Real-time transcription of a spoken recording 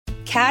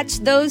Catch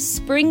those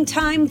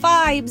springtime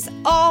vibes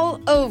all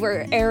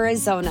over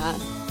Arizona.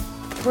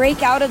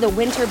 Break out of the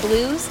winter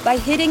blues by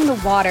hitting the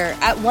water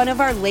at one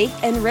of our lake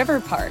and river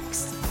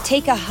parks.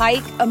 Take a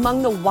hike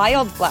among the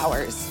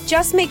wildflowers.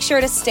 Just make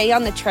sure to stay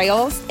on the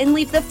trails and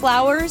leave the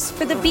flowers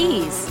for the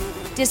bees.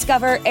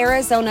 Discover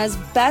Arizona's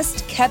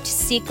best-kept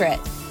secret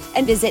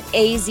and visit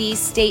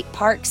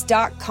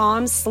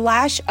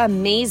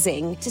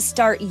azstateparks.com/amazing to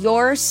start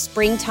your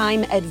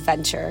springtime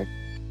adventure.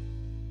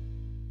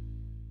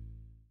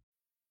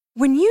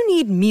 When you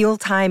need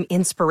mealtime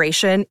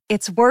inspiration,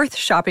 it's worth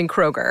shopping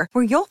Kroger,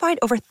 where you'll find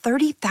over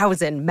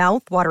 30,000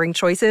 mouth-watering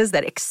choices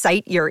that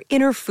excite your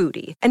inner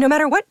foodie. And no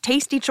matter what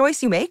tasty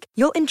choice you make,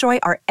 you'll enjoy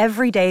our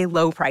everyday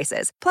low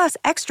prices, plus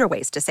extra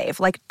ways to save,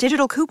 like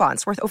digital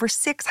coupons worth over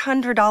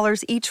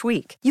 $600 each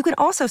week. You can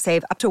also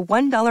save up to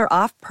 $1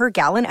 off per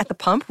gallon at the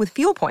pump with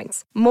fuel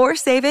points. More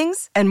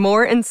savings and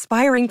more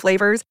inspiring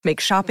flavors make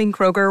shopping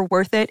Kroger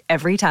worth it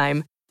every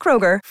time.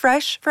 Kroger,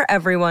 fresh for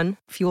everyone.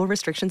 Fuel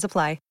restrictions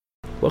apply.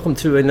 Welcome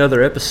to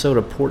another episode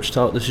of Porch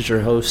Talk. This is your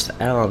host,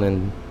 Alan,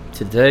 and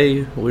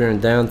today we're in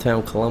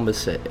downtown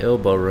Columbus at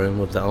Elbow Room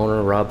with the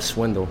owner, Rob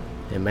Swindle.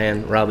 And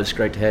man, Rob, it's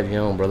great to have you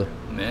on, brother.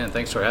 Man,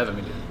 thanks for having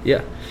me, dude.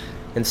 Yeah.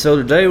 And so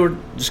today we're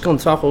just going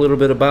to talk a little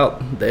bit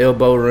about the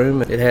Elbow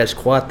Room. It has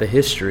quite the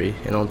history,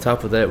 and on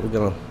top of that, we're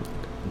going to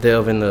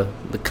delve into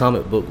the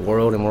comic book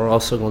world, and we're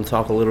also going to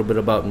talk a little bit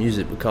about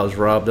music because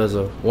Rob does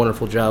a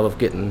wonderful job of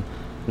getting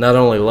not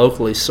only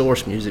locally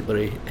sourced music, but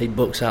he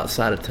books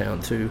outside of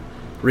town too.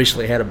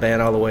 Recently had a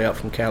band all the way out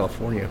from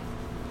California.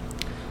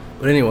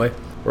 But anyway,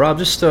 Rob,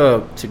 just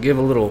to give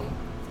a little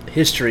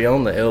history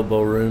on the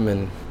Elbow Room,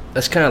 and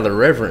that's kind of the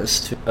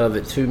reverence of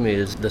it to me,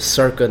 is the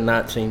circa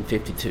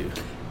 1952.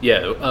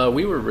 Yeah,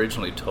 we were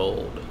originally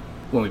told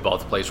when we bought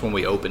the place, when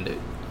we opened it,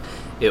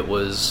 it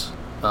was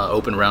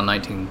opened around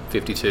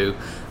 1952,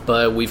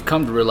 but we've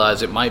come to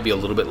realize it might be a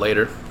little bit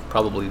later,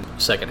 probably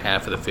second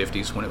half of the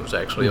 50s when it was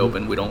actually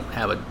opened. We don't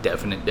have a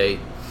definite date,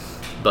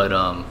 but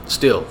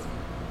still,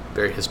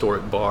 very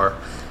historic bar.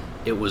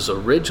 It was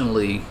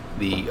originally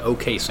the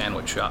OK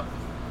Sandwich Shop.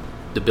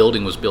 The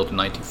building was built in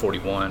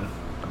 1941,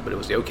 but it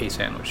was the OK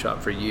Sandwich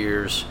Shop for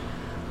years.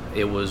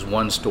 It was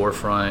one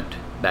storefront.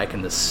 Back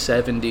in the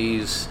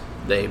 70s,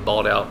 they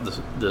bought out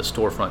the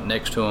storefront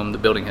next to them. The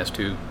building has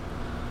two,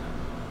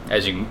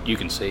 as you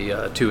can see,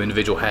 two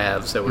individual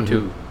halves that were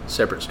two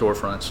separate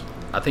storefronts.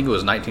 I think it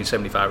was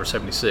 1975 or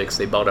 76.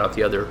 They bought out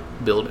the other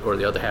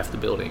the other half of the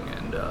building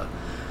and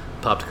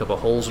popped a couple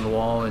of holes in the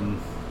wall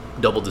and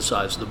doubled the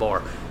size of the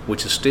bar,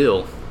 which is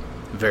still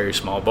a very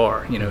small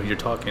bar. You know, you're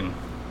talking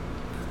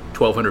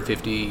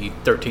 1,250,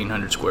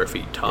 1,300 square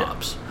feet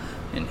tops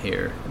in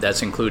here.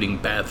 That's including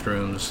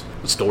bathrooms,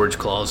 storage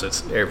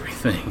closets,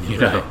 everything, you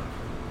know,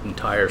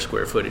 entire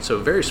square footage. So a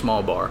very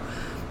small bar,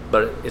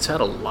 but it's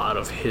had a lot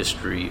of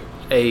history.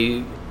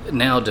 A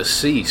now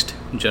deceased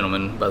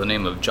gentleman by the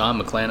name of John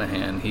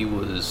McClanahan, he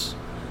was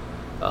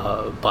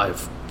by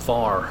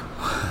far,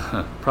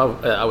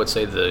 probably, I would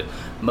say, the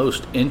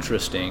most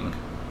interesting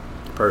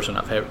person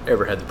I've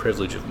ever had the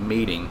privilege of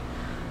meeting.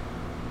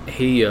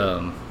 He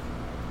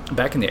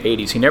back in the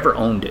 80s, he never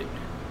owned it,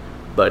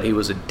 but he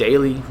was a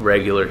daily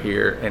regular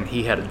here, and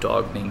he had a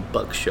dog named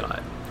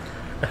Buckshot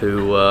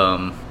who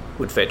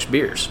would fetch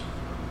beers.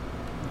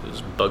 It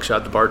was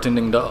Buckshot the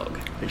bartending dog.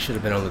 He should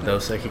have been on the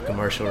Dos Equis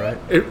commercial, right?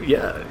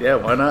 Yeah,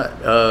 why not?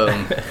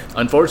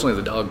 Unfortunately,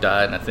 the dog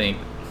died, and I think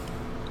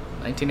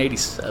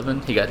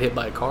 1987 he got hit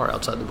by a car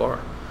outside the bar.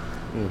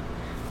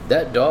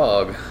 That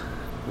dog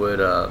would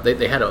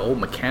they had an old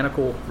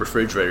mechanical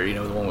refrigerator, you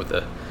know, the one with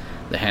the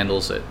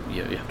handles that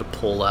you have to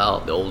pull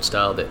out, the old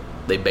style that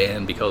they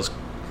banned because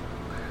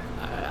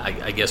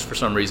I guess for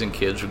some reason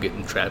kids were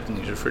getting trapped in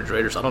these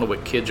refrigerators. I don't know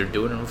what kids are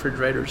doing in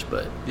refrigerators,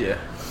 but yeah,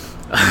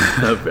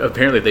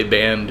 apparently they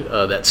banned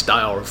that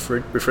style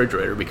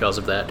refrigerator because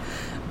of that.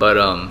 But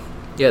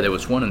yeah, there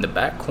was one in the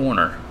back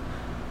corner,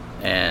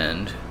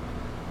 and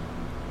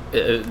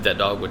that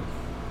dog would,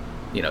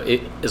 you know,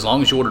 as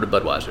long as you ordered a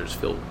Budweiser, it's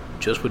filled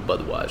just with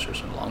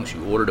Budweisers. As long as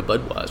you ordered a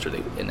Budweiser,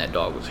 and that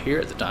dog was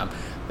here at the time,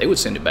 they would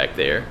send it back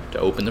there to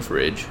open the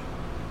fridge,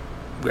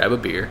 grab a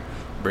beer,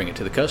 bring it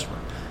to the customer,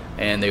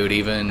 and they would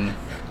even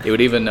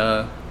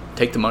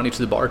take the money to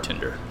the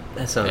bartender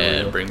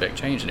and bring back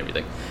change and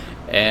everything.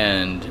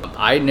 And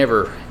I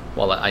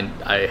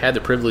had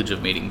the privilege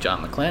of meeting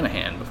John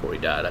McClanahan before he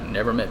died. I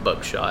never met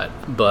Buckshot,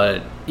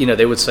 but you know,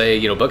 they would say,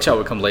 you know, Buckshot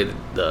would come lay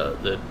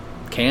the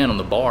can on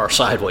the bar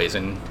sideways,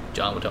 and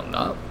John would tell him,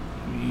 no,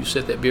 you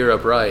set that beer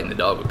up right, and the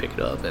dog would pick it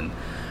up and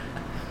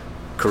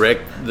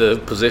correct the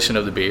position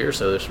of the beer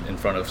so it's in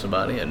front of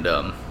somebody. And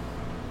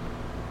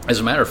as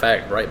a matter of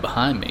fact, right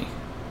behind me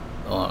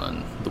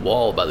on the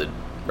wall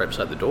right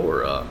beside the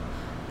door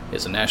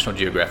is a National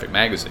Geographic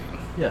magazine.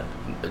 Yeah.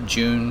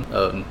 June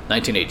of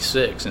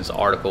 1986, and it's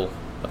a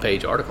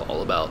page article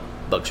all about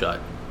Buckshot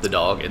the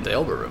dog in the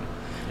Elbow Room.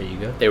 There you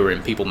go. They were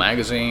in People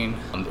magazine.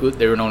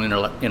 They were known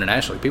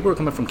internationally. People were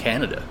coming from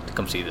Canada to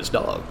come see this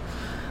dog.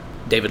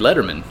 David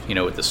Letterman, you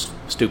know, with the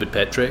stupid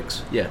pet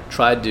tricks, yeah,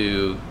 tried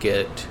to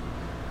get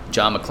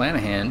John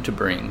McClanahan to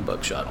bring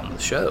Buckshot on the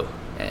show.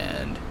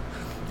 And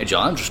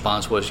John's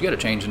response was, you got to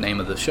change the name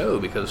of the show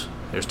because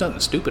there's nothing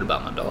stupid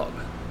about my dog.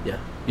 Yeah.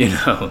 You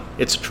know,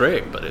 it's a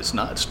trick, but it's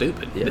not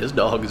stupid. Yeah. This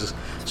dog is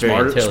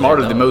Very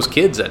smarter dog. than most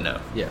kids I know.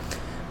 Yeah.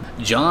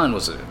 John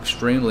was an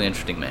extremely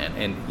interesting man,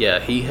 and yeah,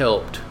 he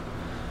helped,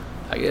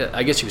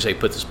 I guess you could say,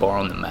 put this bar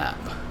on the map.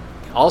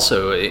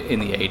 Also, in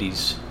the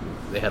 80s,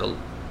 they had a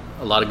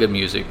lot of good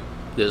music.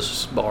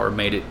 This bar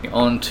made it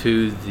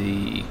onto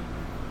the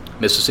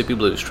Mississippi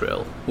Blues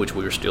Trail, which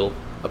we were still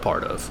a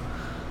part of.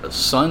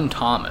 Son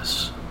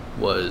Thomas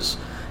was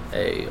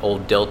a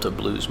old Delta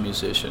blues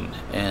musician,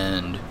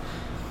 and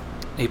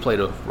he played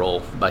a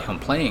role by him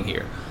playing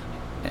here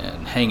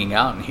and hanging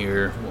out in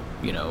here,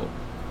 you know,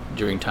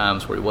 during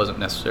times where he wasn't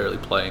necessarily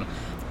playing.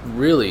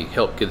 Really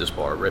helped give this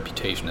bar a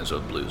reputation as a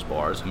blues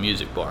bar, as a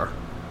music bar.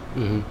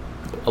 Mm-hmm.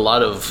 A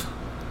lot of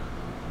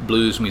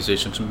blues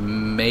musicians,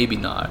 maybe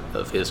not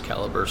of his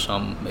caliber,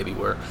 some maybe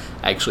were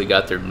actually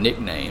got their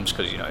nicknames,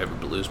 because, you know, every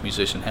blues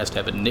musician has to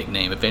have a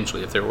nickname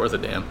eventually if they're worth a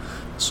damn.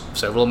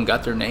 Several of them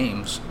got their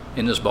names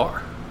in this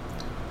bar,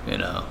 you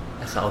know.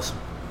 That's awesome.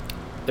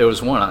 There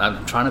was one,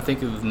 I'm trying to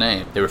think of the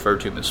name, they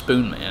referred to him as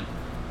Spoon Man.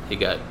 He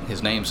got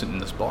his name sitting in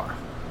this bar.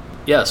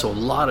 Yeah, so a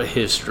lot of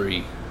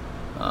history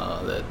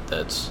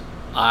that's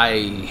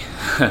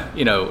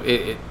you know,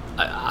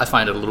 I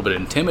find it a little bit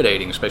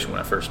intimidating, especially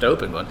when I first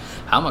opened, going,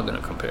 how am I going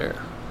to compare?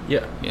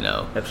 Yeah. You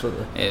know?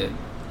 Absolutely. And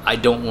I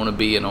don't want to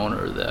be an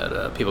owner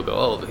that people go,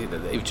 oh,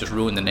 they've just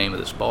ruined the name of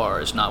this bar.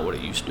 It's not what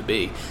it used to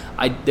be.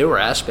 There were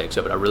aspects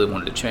of it I really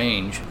wanted to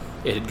change.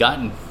 It had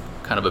gotten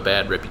kind of a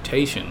bad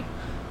reputation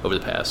over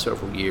the past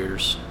several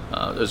years,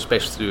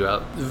 especially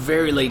throughout the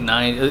very late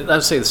 90s, I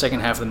would say the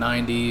second half of the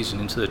 90s and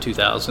into the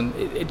 2000s.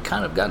 It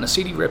kind of gotten a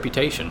seedy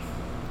reputation.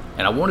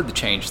 And I wanted to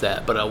change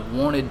that, but I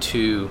wanted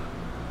to,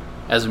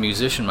 as a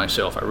musician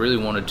myself, I really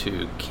wanted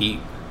to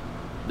keep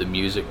the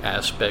music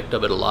aspect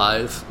of it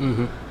alive,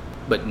 Mm-hmm.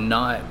 but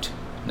not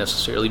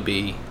necessarily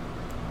be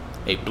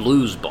a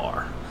blues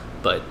bar,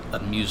 but a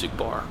music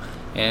bar.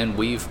 And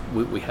we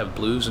have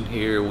blues in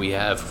here, we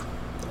have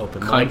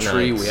Open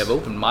country, mic nights. we have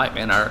open mic,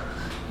 man.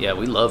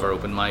 We love our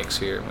open mics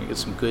here, and we get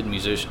some good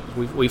musicians.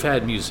 We've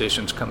had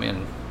musicians come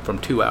in from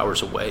 2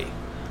 hours away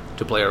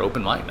to play our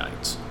open mic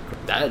nights.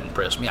 That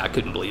impressed me. I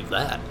couldn't believe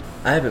that.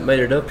 I haven't made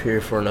it up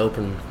here for an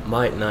open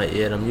mic night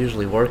yet. I'm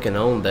usually working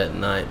on that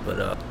night,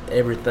 but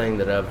everything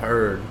that I've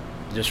heard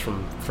just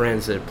from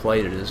friends that have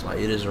played it is like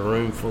it is a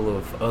room full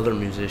of other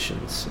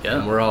musicians, Yeah.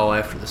 and we're all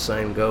after the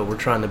same goal. We're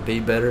trying to be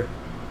better,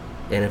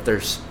 and if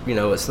there's, you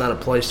know, it's not a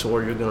place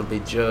where you're going to be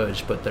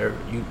judged, but there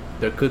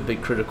could be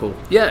critical.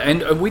 Yeah,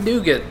 and we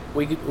do get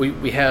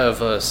we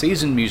have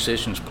seasoned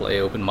musicians play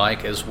open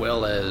mic as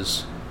well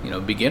as, you know,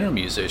 beginner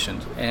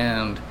musicians,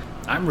 and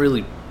I'm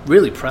really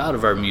proud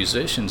of our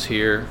musicians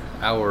here.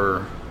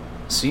 Our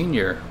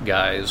senior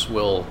guys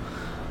will,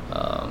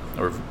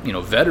 or, you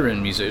know,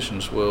 veteran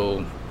musicians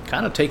will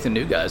kind of take the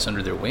new guys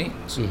under their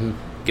wings, Mm-hmm.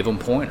 give them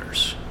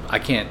pointers. I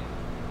can't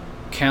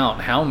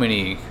count how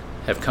many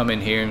have come in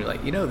here and be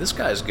like, you know, this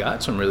guy's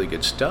got some really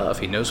good stuff.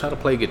 He knows how to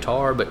play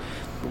guitar, but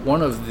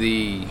one of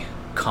the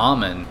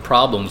common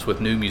problems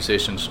with new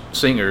musicians,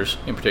 singers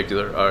in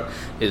particular,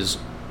 is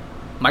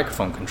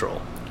microphone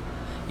control.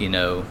 You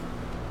know,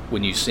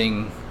 when you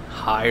sing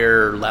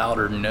higher,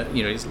 louder,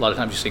 you know, a lot of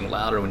times you sing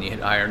louder when you hit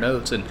higher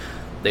notes, and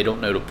they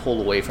don't know to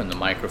pull away from the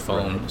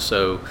microphone, Right.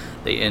 so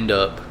they end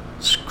up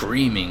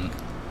screaming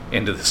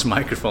into this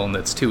microphone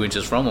that's 2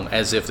 inches from them,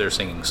 as if they're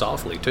singing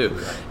softly too.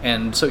 Right.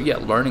 And so, yeah,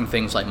 learning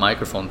things like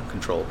microphone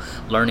control,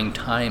 learning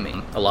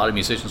timing. A lot of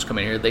musicians come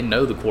in here, they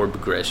know the chord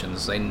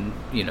progressions, they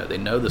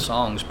know the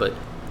songs, but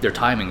their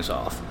timing's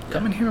off. Yeah.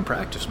 Come in here and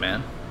practice,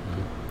 man.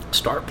 Mm-hmm.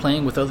 Start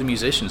playing with other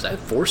musicians. That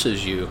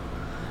forces you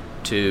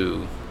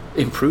to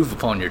improve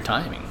upon your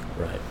timing.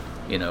 Right.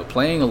 You know,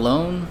 playing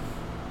alone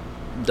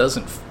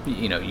doesn't,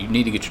 you know, you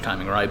need to get your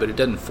timing right, but it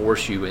doesn't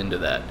force you into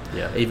that.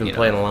 Yeah, even you know.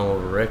 playing along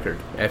with a record.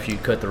 After you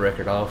cut the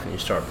record off and you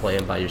start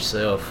playing by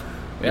yourself,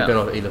 Yeah. you're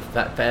going to either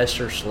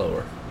faster or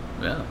slower.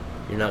 Yeah.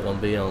 You're not going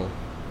to be on.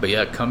 But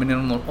yeah, coming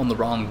in on the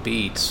wrong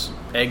beats,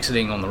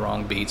 exiting on the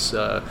wrong beats,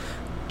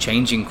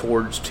 changing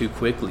chords too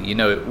quickly. You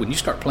know, when you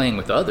start playing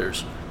with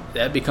others,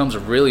 that becomes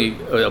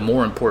a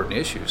more important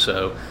issue.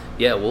 So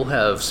yeah, we'll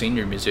have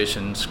senior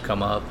musicians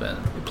come up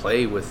and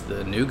play with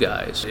the new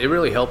guys. It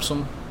really helps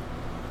them.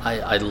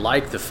 I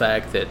like the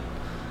fact that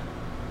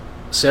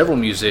several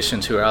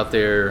musicians who are out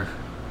there,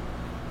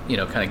 you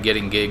know, kind of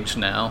getting gigs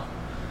now,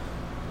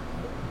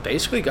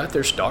 basically got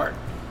their start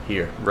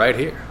Here. right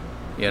here,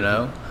 you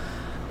know,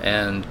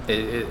 and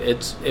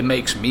it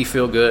makes me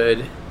feel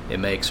good. It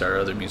makes our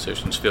other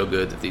musicians feel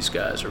good that these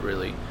guys are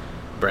really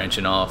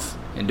branching off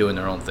and doing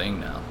their own thing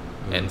now.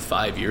 Mm-hmm. And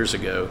 5 years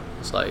ago,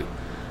 it's like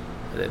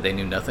they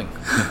knew nothing,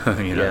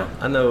 you know. Yeah,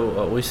 I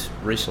know. We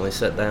recently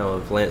sat down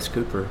with Lance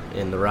Cooper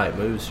in the Right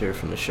Moves here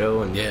from the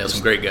show, and Yeah, just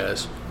some great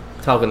guys.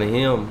 talking to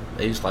him,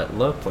 he's like,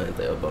 love playing at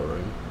the Elbow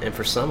Room, and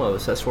for some of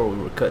us, that's where we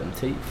were cutting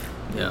teeth.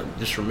 Yeah.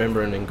 Just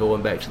remembering and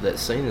going back to that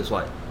scene is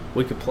like,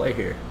 we could play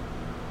here.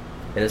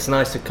 And it's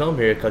nice to come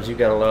here because you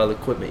got a lot of the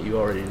equipment you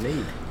already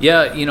need.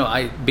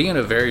 Yeah, being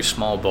a very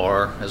small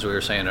bar, as we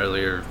were saying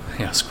earlier,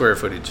 square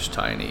footage is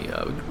tiny.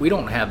 We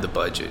don't have the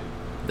budget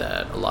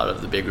that a lot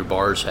of the bigger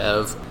bars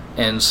have.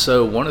 And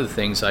so one of the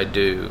things I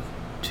do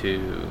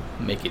to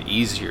make it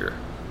easier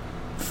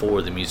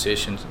for the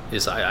musicians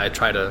is I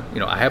try to,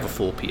 I have a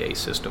full PA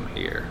system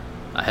here.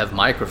 I have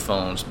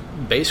microphones.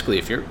 Basically,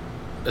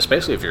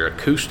 especially if you're an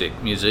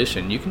acoustic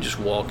musician, you can just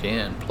walk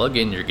in, plug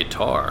in your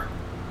guitar,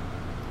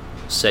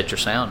 set your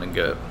sound, and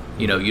go.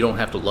 You don't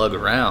have to lug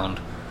around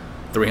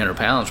 300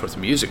 pounds worth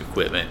of music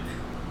equipment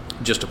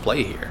just to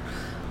play here.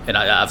 And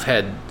I've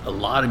had a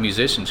lot of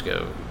musicians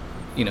go,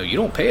 you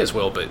don't pay as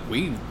well, but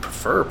we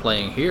prefer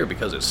playing here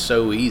because it's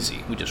so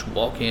easy. We just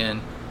walk in,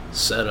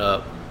 set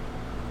up.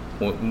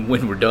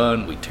 When we're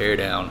done, we tear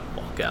down,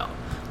 walk out,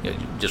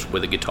 just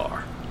with a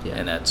guitar. Yeah.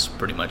 And that's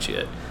pretty much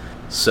it.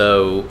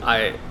 So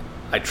I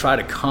try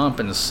to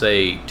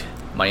compensate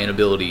my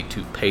inability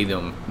to pay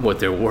them what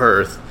they're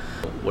worth,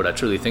 what I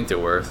truly think they're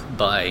worth,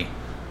 by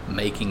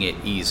making it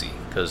easy.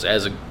 Because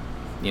as a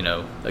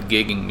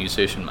gigging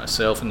musician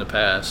myself in the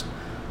past,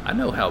 I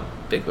know how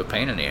big of a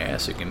pain in the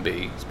ass it can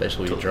be.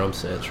 Especially with drum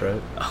sets,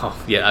 right?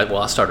 Oh, yeah.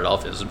 I started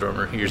off as a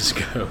drummer years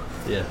ago.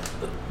 Yeah.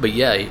 But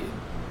yeah,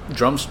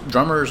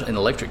 drummers and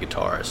electric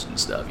guitarists and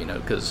stuff,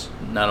 because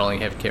not only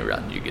have you carry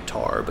around your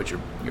guitar, but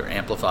your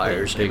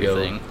amplifiers and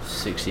everything.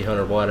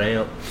 600 watt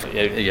amp.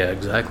 Yeah,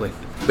 exactly.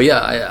 But yeah,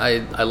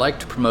 I like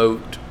to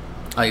promote.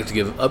 I like to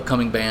give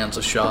upcoming bands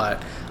a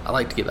shot. I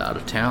like to give out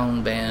of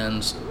town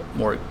bands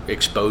more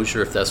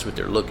exposure if that's what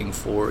they're looking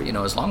for.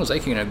 As long as they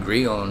can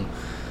agree on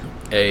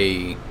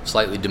a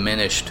slightly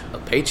diminished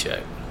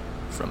paycheck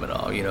from it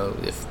all.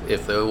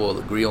 If they will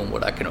agree on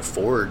what I can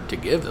afford to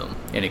give them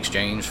in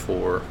exchange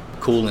for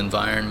cool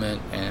environment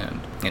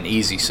and an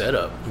easy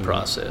setup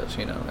process,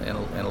 and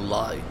a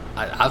lot.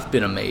 I've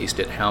been amazed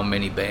at how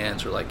many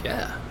bands are like,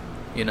 yeah,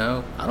 I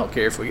don't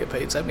care if we get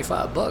paid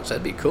 $75.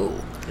 That'd be cool.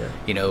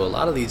 Yeah. A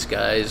lot of these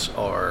guys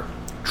are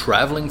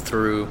traveling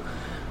through.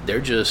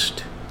 They're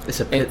just. It's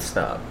a pit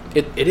stop.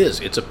 It is.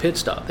 It's a pit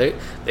stop.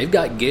 They've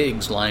got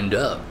gigs lined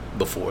up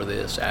before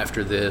this,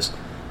 after this,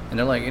 and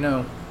they're like,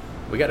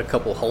 we got a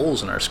couple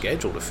holes in our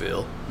schedule to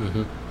fill.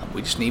 Mm-hmm.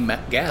 We just need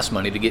gas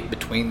money to get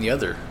between the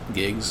other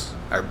gigs,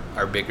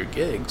 our bigger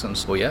gigs. And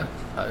so, yeah,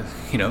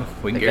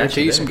 we can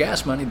guarantee you some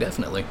gas money,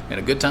 definitely, and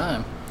a good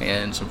time,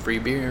 and some free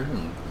beer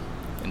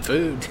and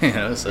food,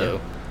 so. Yeah,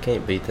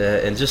 can't beat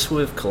that. And just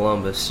with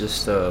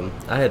Columbus,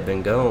 I had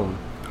been gone.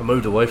 I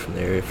moved away from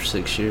the area for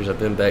 6 years. I've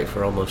been back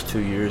for almost 2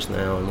 years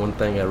now, and one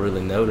thing I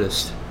really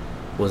noticed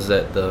was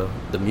that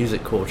the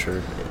music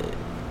culture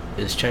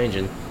is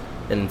changing.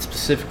 And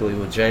specifically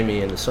with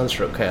Jamie and the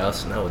Sunstroke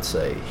House, and I would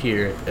say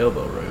here at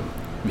Elbow Room,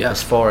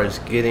 as far as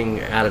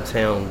getting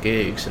out-of-town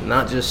gigs, and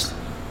not just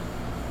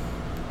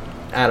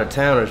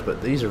out-of-towners,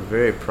 but these are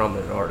very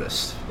prominent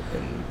artists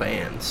and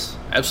bands.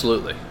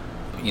 Absolutely.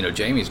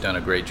 Jamie's done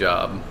a great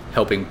job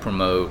helping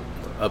promote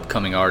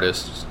upcoming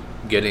artists,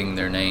 getting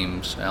their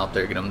names out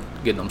there, getting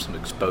them some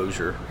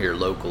exposure here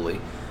locally.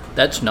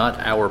 That's not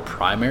our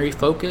primary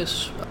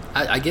focus.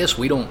 I guess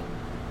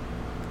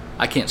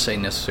I can't say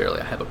necessarily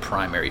I have a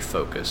primary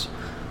focus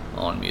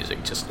on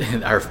music. Just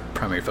our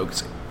primary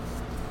focus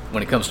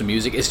when it comes to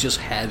music is just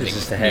having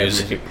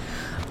music.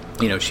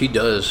 She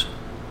does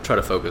try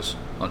to focus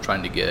on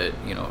trying to get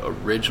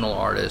original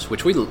artists,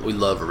 which we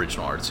love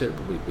original artists here,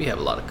 but we have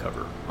a lot of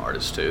cover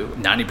artists too.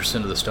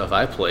 90% of the stuff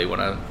I play when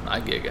I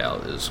gig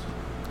out is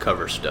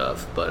cover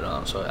stuff,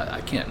 but so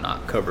I can't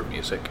not cover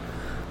music.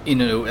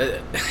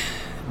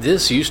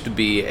 This used to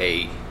be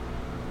a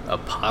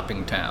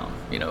popping town,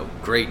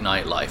 great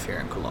nightlife here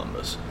in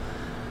Columbus.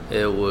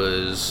 It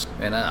was,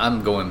 and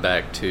I'm going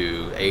back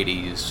to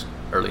 80s,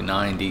 early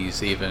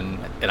 90s even,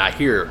 and I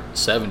hear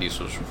 70s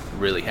was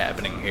really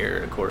happening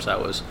here. Of course, I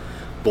was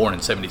born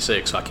in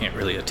 76, so I can't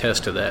really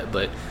attest to that,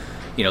 but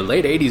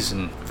late 80s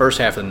and first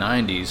half of the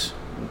 90s,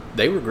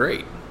 they were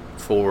great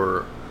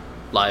for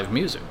live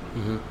music.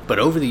 Mm-hmm. But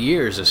over the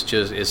years,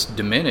 it's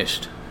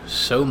diminished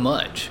so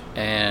much,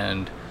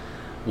 and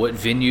what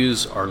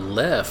venues are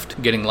left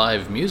getting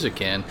live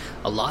music in,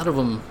 a lot of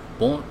them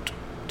won't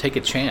take a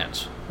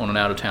chance on an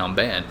out-of-town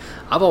band.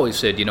 I've always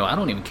said, I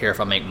don't even care if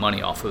I make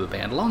money off of a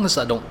band, as long as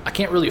I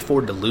can't really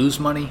afford to lose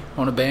money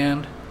on a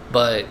band,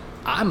 but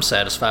I'm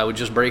satisfied with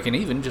just breaking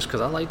even just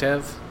because I like to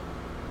have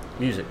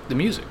the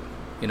music.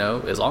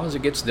 As long as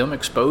it gets them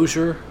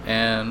exposure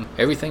and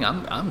everything,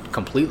 I'm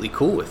completely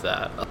cool with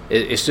that.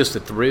 It's just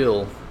the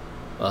thrill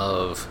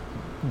of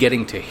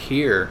getting to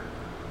hear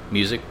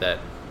music that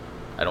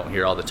I don't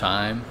hear all the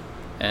time,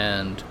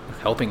 and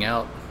helping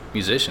out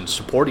musicians,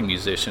 supporting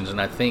musicians.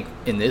 And I think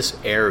in this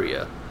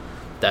area,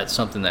 that's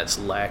something that's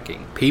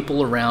lacking.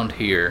 People around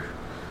here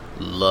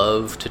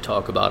love to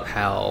talk about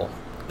how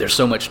there's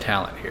so much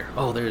talent here.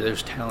 Oh,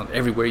 there's talent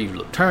everywhere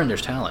you turn.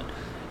 There's talent,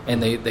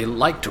 and they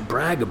like to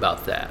brag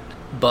about that.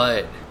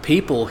 But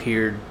people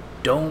here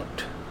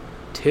don't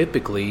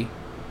typically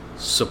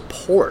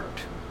support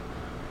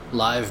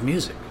live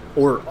music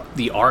or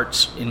the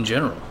arts in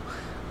general.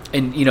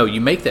 And you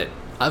make that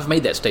I've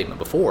made that statement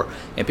before,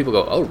 and people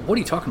go, "Oh, what are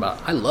you talking about?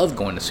 I love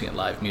going to see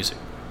live music."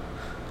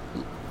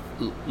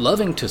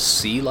 Loving to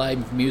see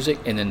live music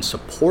and then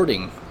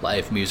supporting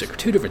live music are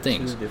two different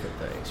things. Two different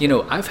things. You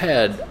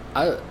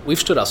know, we've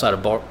stood outside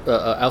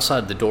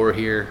outside the door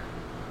here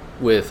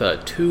with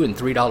 $2 and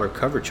 $3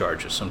 cover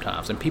charges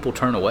sometimes, and people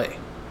turn away.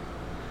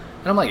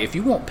 And I'm like, if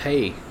you won't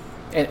pay,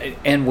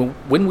 and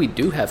when we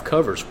do have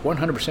covers,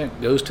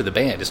 100% goes to the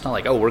band. It's not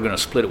like, oh, we're going to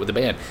split it with the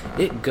band.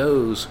 It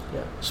goes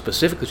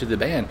specifically to the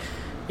band.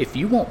 If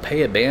you won't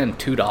pay a band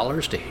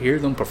 $2 to hear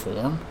them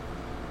perform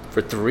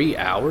for 3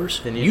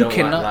 hours, then you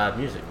cannot like live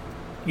music.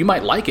 You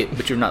might like it,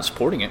 but you're not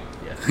supporting it.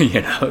 Yeah.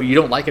 You know, you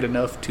don't like it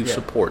enough to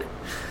support it.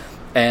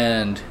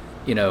 And,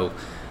 you know,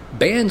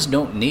 bands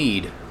don't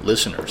need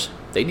listeners.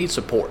 They need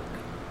support.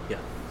 Yeah.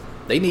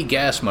 They need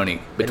gas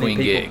money between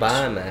gigs. They need people gigs.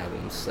 buying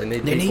albums. They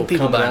need people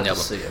people coming buying out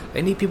to see them.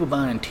 They need people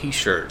buying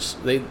T-shirts.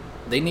 They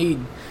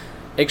need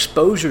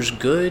exposure's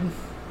good,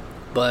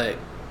 but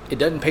it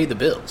doesn't pay the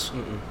bills.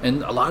 Mm-mm.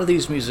 And a lot of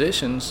these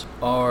musicians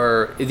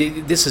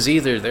this is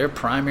either their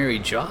primary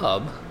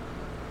job,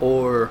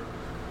 or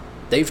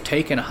they've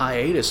taken a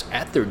hiatus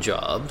at their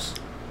jobs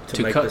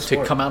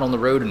to come out on the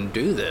road and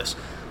do this.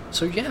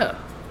 So yeah,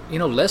 you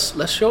know, let's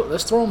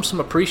throw them some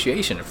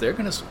appreciation if they're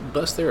going to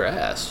bust their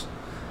ass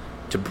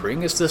to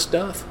bring us this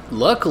stuff.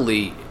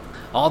 Luckily,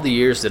 all the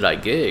years that I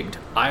gigged,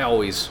 I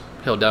always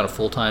held down a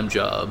full-time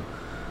job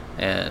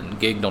and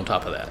gigged on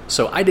top of that.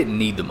 So I didn't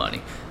need the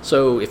money.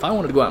 So if I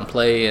wanted to go out and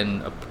play,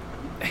 and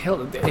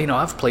hell, you know,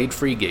 I've played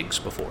free gigs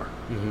before.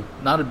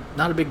 Mm-hmm.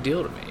 Not a big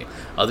deal to me.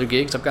 Other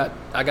gigs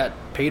I got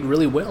paid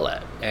really well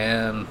at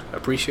and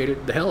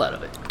appreciated the hell out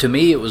of it. To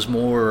me, it was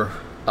more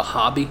a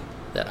hobby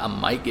that I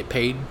might get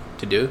paid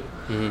to do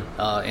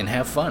and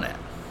have fun at.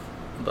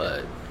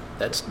 But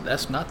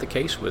that's not the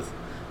case with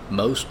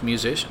most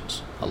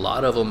musicians. A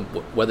lot of them,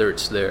 whether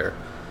it's their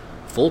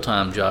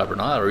full-time job or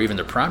not, or even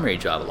their primary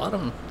job, a lot of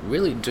them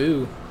really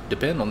do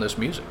depend on this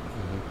music.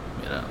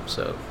 You know,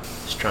 so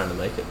just trying to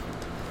make it.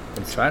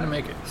 Trying to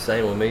make it.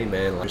 Same with me,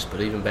 man.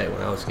 But even back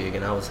when I was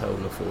gigging, I was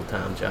holding a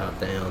full-time job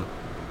down.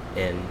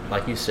 And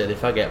like you said,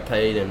 if I got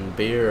paid in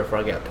beer, or if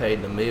I got paid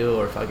in a meal,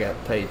 or if I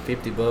got paid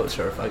 $50,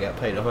 or if I got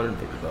paid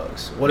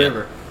 $150,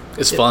 whatever,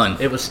 it's fun.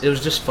 It was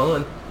just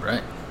fun,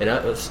 right? And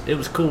it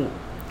was cool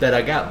that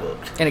I got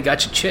booked, and it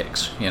got you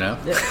chicks, you know.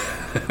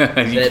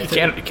 Yeah. you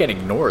can't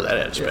ignore that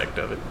aspect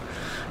of it,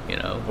 you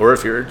know. Or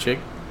if you're a chick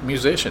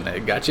musician,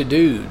 it got you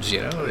dudes,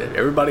 you know.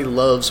 Everybody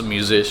loves a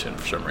musician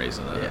for some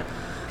reason. Yeah.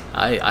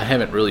 I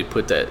haven't really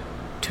put that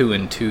 2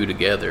 and 2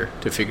 together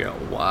to figure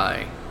out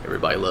why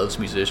everybody loves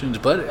musicians,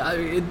 but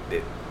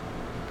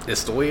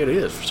it's the way it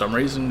is. For some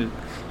reason,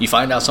 you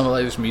find out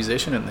somebody's a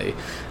musician and they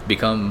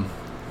become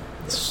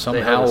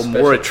somehow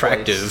more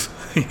attractive.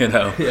 You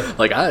know,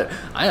 like I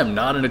am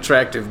not an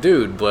attractive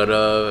dude,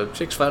 but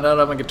chicks find out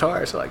I'm a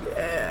guitarist, so like,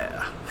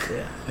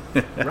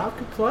 Rob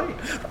can play.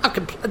 Rob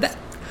can play.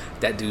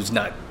 That dude's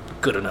not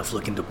good enough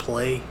looking to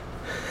play.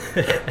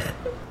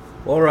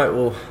 All right,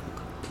 well,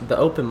 the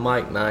open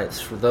mic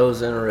nights, for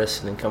those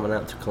interested in coming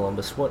out to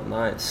Columbus, what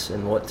nights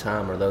and what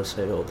time are those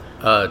held?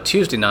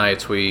 Tuesday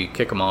nights, we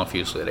kick them off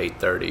usually at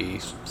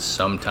 8:30.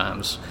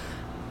 Sometimes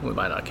we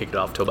might not kick it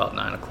off till about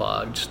 9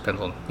 o'clock. Just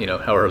depends on, you know,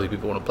 how early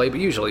people want to play. But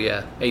usually,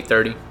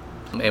 8:30.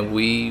 And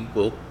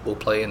we'll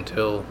play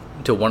until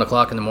 1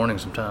 o'clock in the morning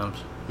sometimes.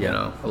 You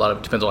know, a lot of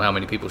it depends on how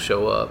many people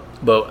show up.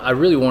 But I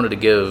really wanted to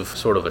give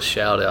sort of a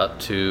shout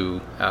out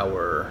to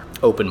our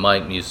open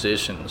mic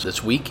musicians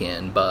this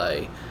weekend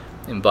by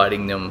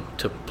inviting them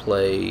to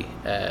play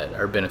at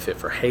our benefit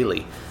for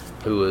Haley,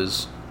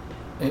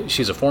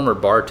 she's a former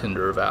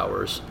bartender of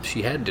ours.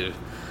 She had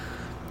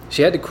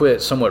to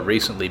quit somewhat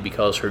recently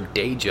because her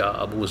day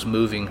job was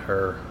moving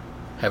her,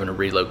 having to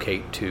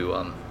relocate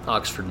to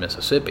Oxford,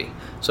 Mississippi.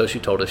 So she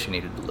told us she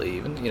needed to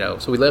leave, and you know,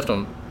 so we left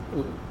on.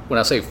 When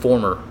I say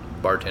former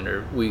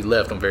bartender, we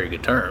left on very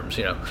good terms,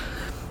 you know.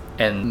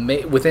 And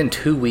within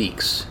 2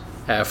 weeks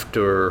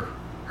after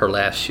her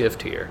last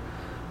shift here,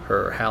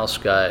 her house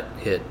got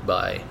hit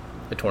by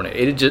a tornado.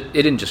 It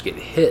didn't just get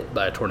hit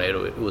by a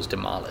tornado, it was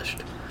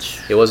demolished.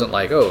 It wasn't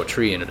like, a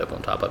tree ended up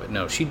on top of it.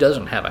 No, she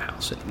doesn't have a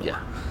house anymore.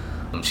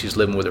 Yeah. She's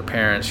living with her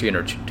parents. She and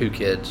her 2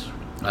 kids,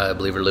 I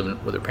believe, are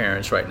living with her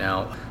parents right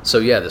now. So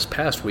yeah, this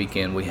past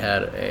weekend we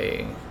had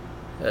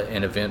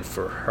an event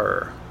for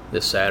her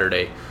this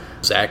Saturday.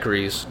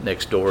 Zachary's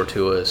next door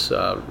to us,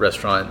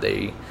 restaurant,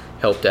 they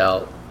helped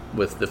out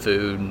with the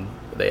food.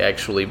 They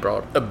actually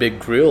brought a big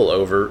grill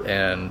over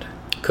and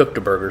cooked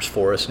the burgers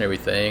for us and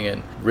everything,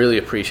 and really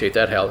appreciate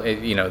that. How,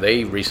 you know,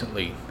 they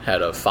recently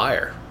had a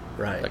fire,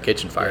 right? A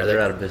kitchen fire. Yeah,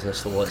 they're out of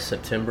business till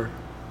September,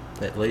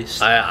 at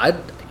least. I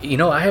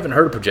haven't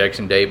heard a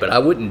projection date, but I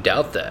wouldn't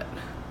doubt that.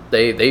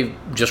 They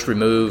just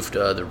removed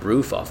the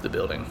roof off the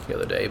building the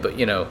other day, but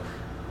you know,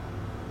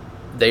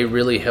 they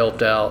really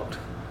helped out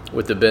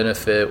with the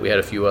benefit. We had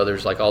a few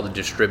others, like all the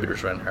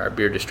distributors around here. Our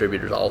beer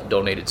distributors all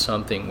donated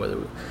something, whether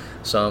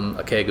some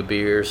a keg of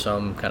beer,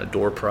 some kind of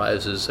door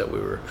prizes that we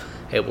were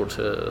able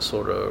to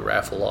sort of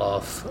raffle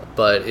off.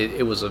 But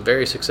it was a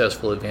very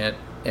successful event,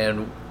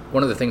 and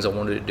one of the things I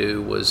wanted to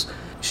do was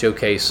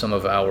showcase some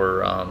of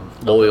our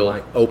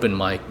loyal open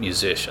mic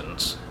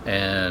musicians.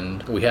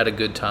 And we had a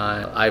good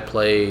time. I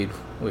played.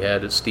 We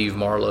had Steve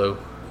Marlowe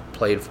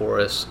played for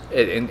us.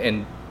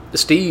 And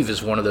Steve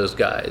is one of those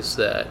guys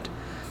that,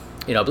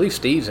 I believe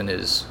Steve's in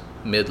his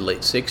mid-late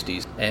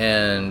 60s.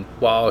 And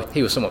while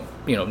he was somewhat,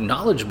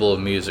 knowledgeable of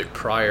music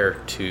prior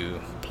to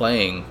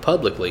playing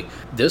publicly,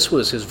 this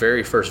was his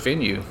very first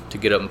venue to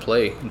get up and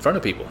play in front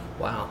of people.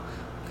 Wow.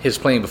 His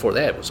playing before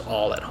that was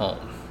all at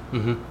home.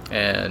 Mm-hmm.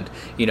 And,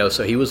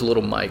 so he was a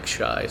little mic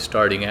shy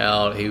starting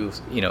out. He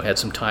was, had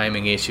some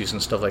timing issues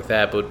and stuff like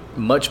that, but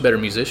much better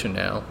musician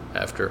now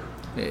after.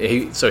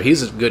 So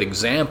he's a good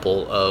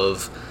example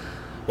of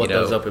what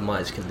those open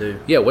mics can do.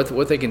 Yeah,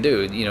 what they can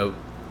do,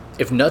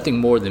 if nothing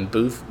more than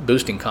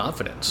boosting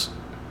confidence,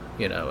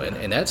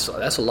 and that's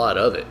a lot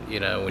of it.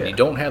 When you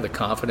don't have the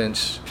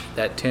confidence,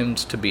 that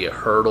tends to be a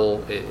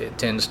hurdle. It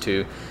tends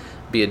to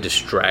be a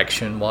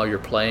distraction while you're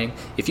playing.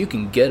 If you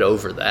can get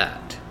over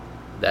that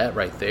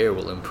right there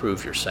will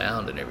improve your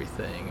sound and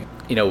everything.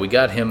 We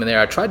got him in there.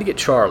 I tried to get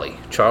Charlie.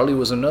 Charlie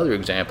was another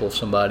example of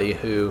somebody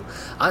who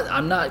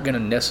I'm not going to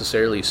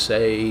necessarily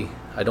say,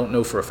 I don't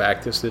know for a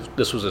fact this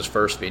was his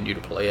first venue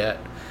to play at.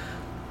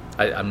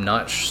 I'm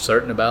not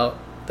certain about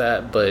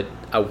that, but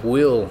I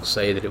will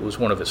say that it was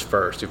one of his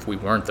first, if we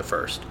weren't the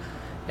first.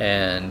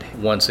 And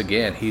once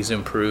again, he's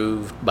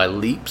improved by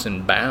leaps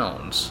and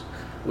bounds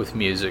with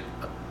music.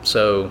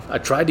 So I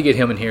tried to get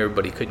him in here,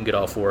 but he couldn't get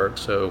off work.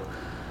 So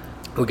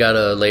we got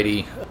a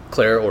lady,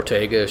 Clara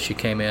Ortega. She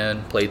came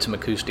in, played some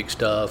acoustic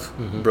stuff,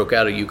 broke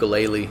out a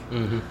ukulele,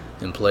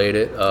 and played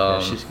it.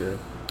 She's good.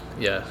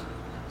 Yeah.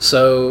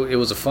 So it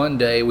was a fun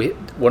day.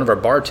 One of our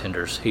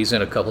bartenders, he's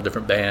in a couple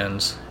different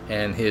bands,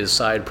 and his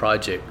side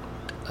project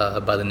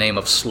by the name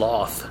of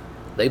Sloth,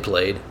 they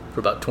played for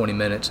about 20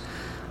 minutes.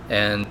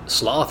 And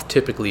Sloth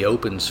typically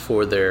opens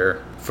for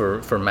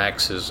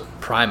Max's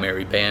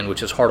primary band,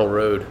 which is Hartle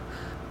Road.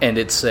 And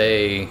it's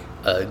a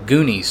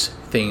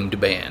Goonies-themed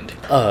band.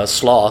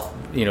 Sloth,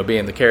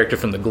 being the character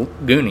from the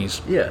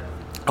Goonies. Yeah.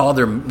 All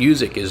their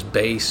music is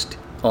based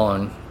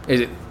on...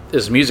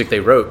 It's music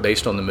they wrote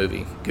based on the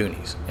movie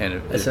Goonies.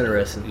 And that's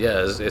interesting.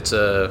 Yeah, it's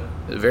a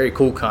very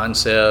cool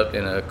concept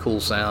and a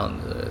cool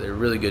sound. They're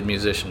really good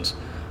musicians.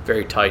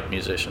 Very tight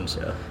musicians.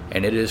 Yeah.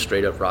 And it is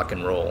straight up rock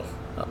and roll.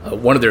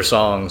 One of their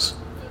songs,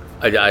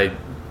 I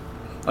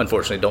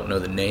unfortunately don't know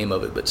the name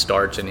of it, but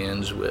starts and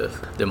ends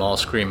with them all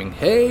screaming,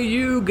 "Hey,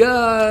 you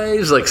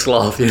guys!" like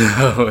Sloth, and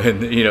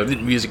the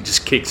music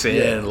just kicks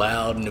in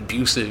loud and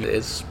abusive.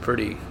 It's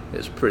pretty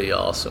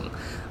awesome.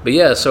 But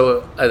yeah,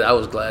 so I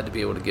was glad to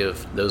be able to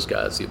give those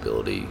guys the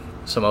ability,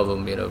 some of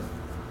them,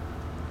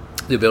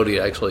 the ability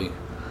to actually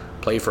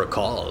play for a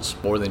cause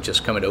more than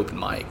just come at open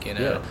mic.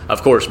 Yeah.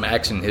 Of course,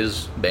 Max and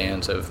his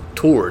bands have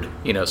toured,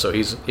 so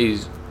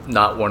he's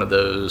not one of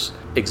those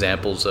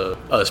examples of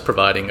us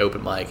providing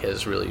open mic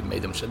has really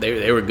made them.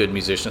 They were good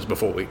musicians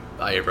before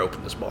I ever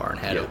opened this bar and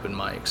had open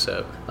mic.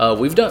 So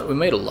we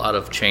made a lot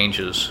of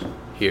changes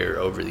here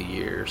over the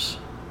years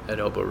at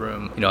Elbow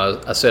Room.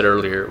 I said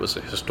earlier it was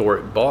a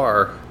historic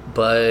bar,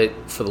 but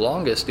for the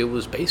longest it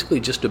was basically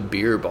just a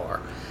beer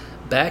bar.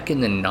 Back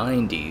in the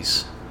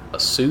 90s,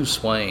 Sue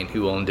Swain,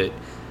 who owned it,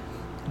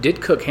 did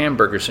cook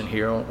hamburgers in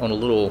here on a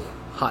little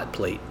hot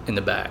plate in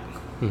the back.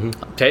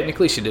 Mm-hmm.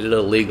 Technically, she did it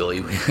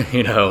illegally.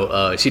 She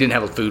didn't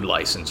have a food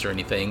license or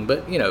anything,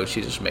 but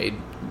she just made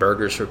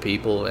burgers for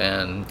people,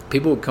 and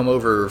people would come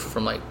over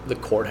from like the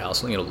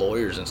courthouse,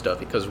 lawyers and stuff,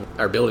 because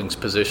our building's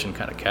positioned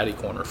kind of catty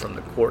corner from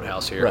the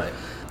courthouse here. Right.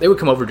 They would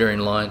come over during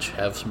lunch,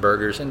 have some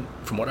burgers, and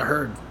from what I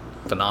heard,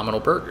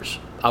 phenomenal burgers.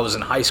 I was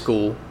in high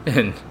school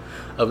and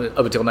up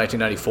until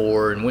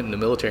 1994 and went in the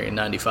military in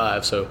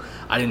 95, so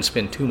I didn't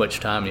spend too much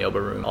time in the Elbow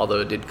Room,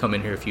 although I did come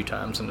in here a few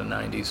times in the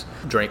 90s.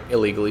 Drank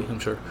illegally, I'm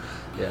sure.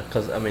 Yeah,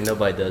 because,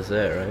 nobody does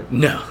that, right?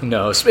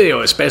 No,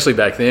 especially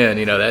back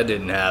then, that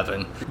didn't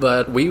happen.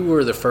 But we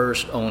were the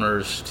first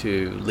owners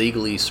to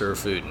legally serve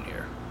food in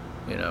here,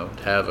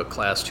 to have a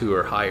Class 2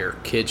 or higher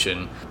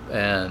kitchen.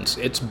 And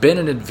it's been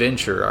an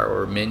adventure.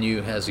 Our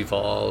menu has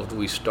evolved.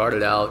 We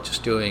started out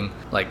just doing,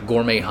 like,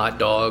 gourmet hot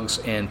dogs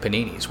and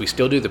paninis. We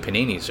still do the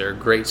paninis. They're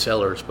great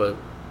sellers, but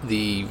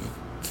the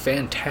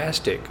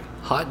fantastic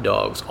hot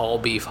dogs,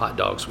 all-beef hot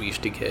dogs we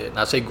used to get, and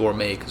I say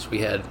gourmet because we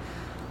had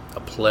a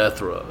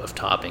plethora of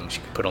toppings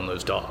you could put on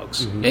those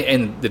dogs. Mm-hmm.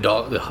 And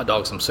the hot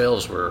dogs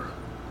themselves were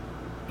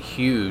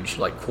huge,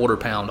 like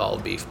quarter-pound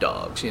all-beef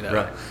dogs,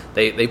 Right.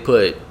 They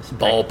put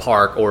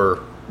Ballpark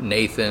or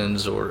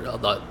Nathan's or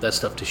that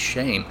stuff to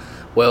shame.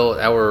 Well,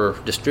 our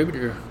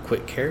distributor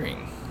quit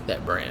carrying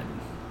that brand.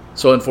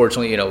 So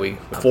unfortunately, we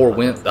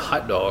forewent the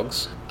hot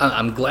dogs.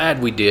 I'm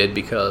glad we did,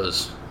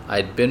 because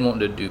I'd been wanting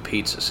to do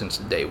pizza since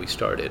the day we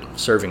started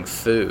serving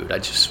food.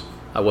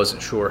 I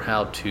wasn't sure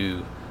how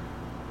to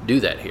do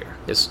that here.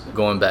 It's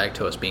going back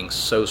to us being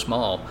so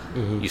small.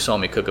 Mm-hmm. You saw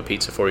me cook a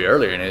pizza for you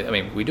earlier,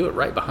 and we do it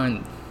right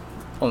behind,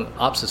 on the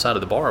opposite side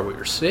of the bar we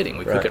were sitting.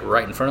 We cook it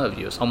right in front of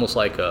you. It's almost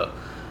like a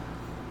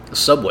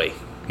Subway,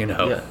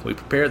 Yeah. We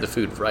prepare the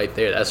food right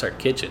there. That's our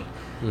kitchen.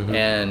 Mm-hmm.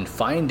 And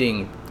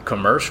finding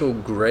commercial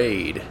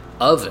grade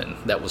oven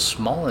that was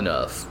small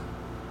enough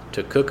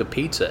to cook a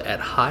pizza at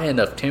high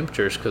enough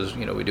temperatures, because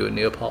we do a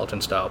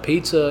Neapolitan style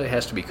pizza. It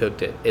has to be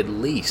cooked at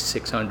least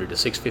 600 to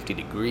 650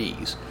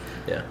 degrees.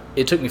 Yeah.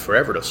 It took me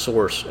forever to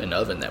source an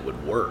oven that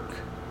would work,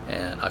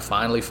 and I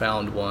finally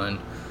found one,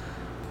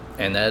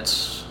 and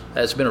that's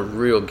been a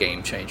real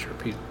game changer.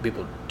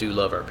 People do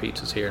love our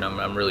pizzas here, and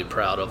I'm really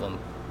proud of them.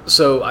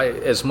 So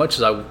as much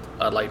as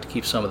I'd like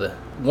to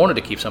wanted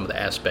to keep some of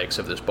the aspects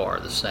of this bar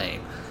the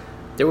same,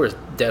 there were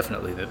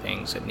definitely the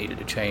things that needed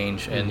to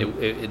change, and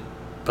it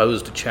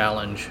posed a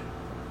challenge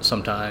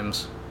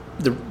sometimes.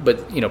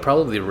 But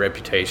probably the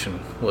reputation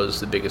was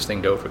the biggest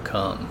thing to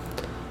overcome.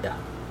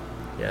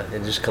 Yeah,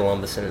 and just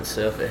Columbus in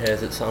itself, it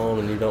has its own,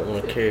 and you don't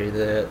want to carry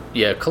that.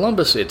 Yeah,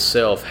 Columbus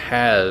itself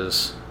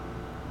has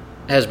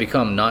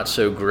become not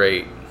so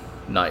great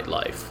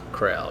nightlife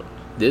crowd.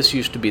 This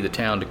used to be the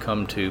town to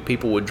come to.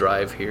 People would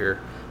drive here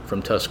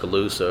from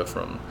Tuscaloosa,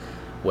 from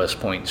West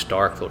Point and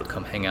Starkville to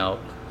come hang out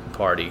and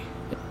party.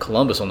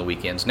 Columbus on the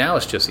weekends. Now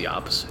it's just the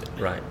opposite.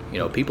 Right.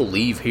 People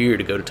leave here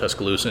to go to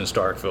Tuscaloosa and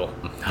Starkville.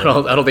 I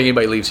don't think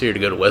anybody leaves here to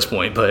go to West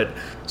Point, but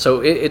so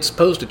it's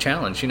posed a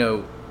challenge.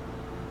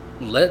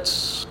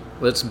 Let's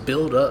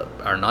build up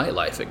our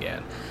nightlife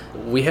again.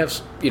 We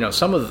have,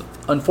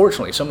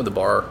 unfortunately, some of the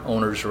bar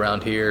owners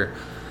around here,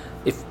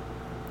 if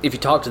you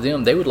talk to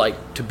them, they would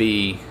like to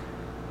be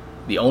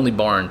the only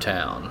bar in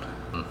town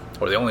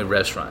or the only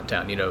restaurant in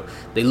town.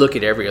 They look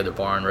at every other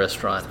bar and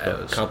restaurant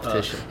as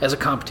competition, as a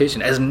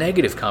competition, as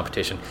negative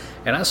competition.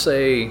 And I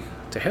say,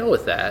 to hell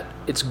with that.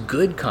 It's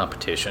good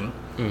competition.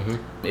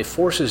 Mm-hmm. It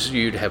forces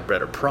you to have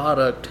better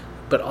product,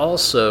 but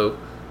also,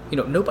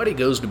 nobody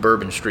goes to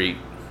Bourbon Street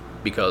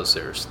because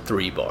there's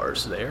 3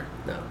 bars there.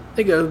 No.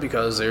 They go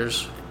because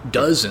there's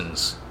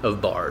dozens of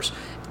bars.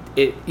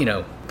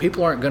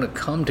 People aren't going to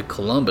come to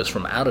Columbus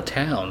from out of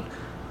town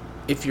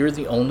if you're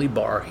the only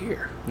bar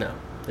here. No,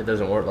 it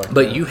doesn't work like that.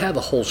 But you have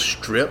a whole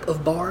strip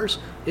of bars,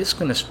 it's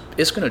going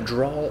to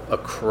draw a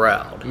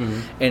crowd.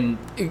 Mm-hmm.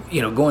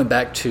 And going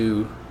back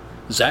to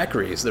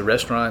Zachary's, the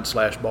restaurant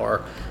 /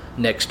 bar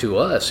next to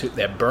us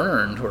that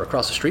burned, or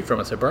across the street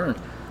from us that burned,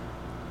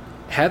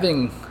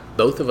 having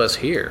both of us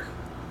here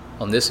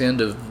on this end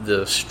of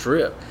the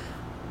strip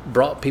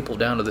brought people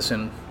down to this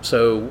end.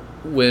 So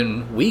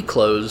when we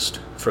closed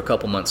for a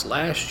couple months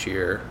last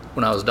year,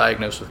 when I was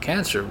diagnosed with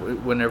cancer,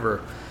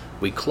 whenever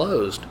we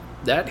closed,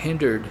 that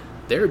hindered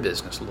their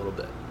business a little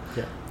bit.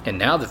 Yeah. And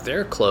now that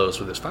they're closed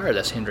with this fire,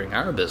 that's hindering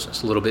our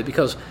business a little bit,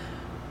 because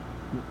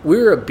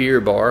we're a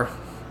beer bar,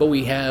 but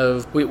we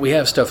have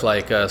stuff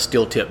like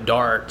steel tip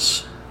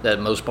darts that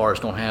most bars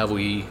don't have.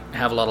 We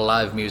have a lot of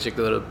live music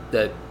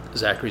that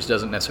Zachary's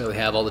doesn't necessarily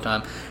have all the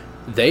time.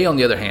 They, on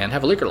the other hand,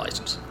 have a liquor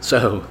license.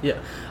 So yeah,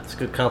 it's a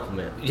good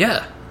compliment.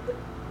 Yeah,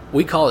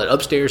 we call it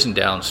upstairs and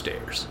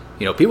downstairs.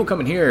 People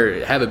come in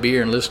here, have a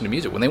beer, and listen to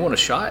music. When they want a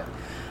shot,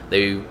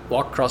 they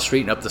walk across the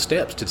street and up the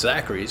steps to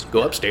Zachary's,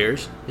 go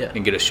upstairs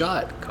and get a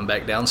shot, come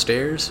back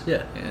downstairs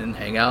and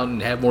hang out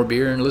and have more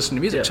beer and listen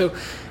to music. Yeah. So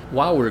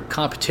while we're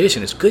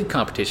competition, it's good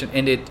competition,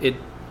 and you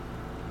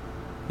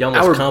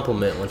almost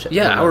compliment one another.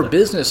 Yeah, our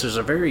businesses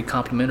are very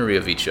complementary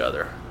of each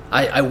other.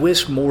 I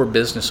wish more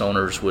business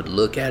owners would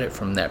look at it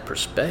from that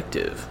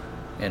perspective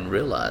and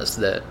realize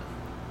that,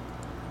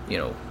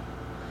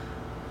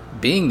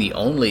 being the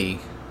only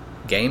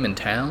game in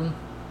town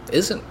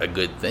isn't a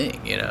good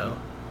thing.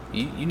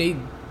 You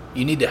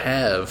need to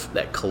have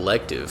that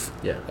collective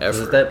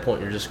effort. At that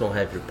point, you're just going to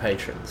have your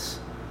patrons.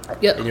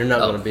 Yeah. And you're not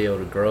going to be able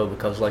to grow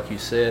because, like you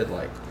said,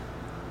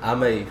 I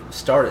may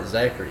start at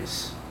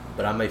Zachary's,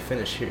 but I may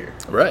finish here.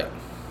 Right.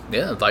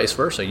 Yeah, vice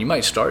versa. You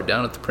might start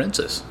down at the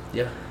Princess.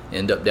 Yeah.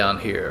 End up down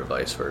here,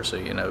 vice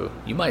versa.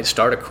 You might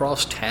start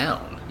across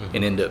town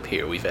and end up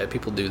here. We've had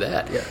people do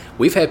that. Yeah.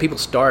 We've had people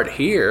start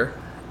here,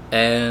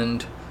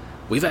 and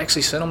we've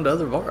actually sent them to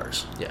other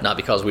bars. Yeah. Not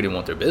because we didn't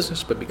want their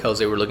business, but because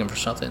they were looking for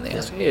something. They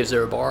asked, hey, is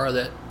there a bar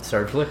that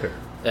serves liquor?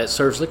 That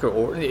serves liquor.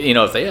 Or,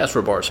 if they ask for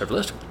a bar that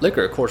serves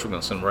liquor, of course we're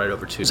going to send them right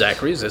over to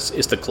Zachary's.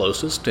 It's the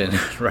closest and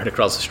right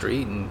across the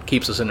street and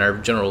keeps us in our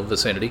general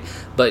vicinity.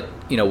 But,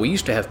 we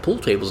used to have pool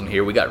tables in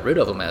here. We got rid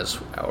of them as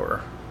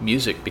our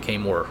music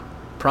became more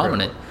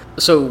prominent.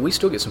 So we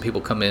still get some people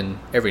come in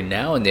every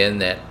now and then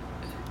that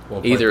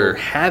either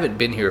haven't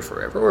been here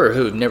forever or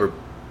who have never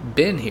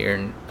been here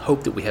and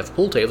hope that we have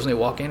pool tables, and they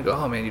walk in and go,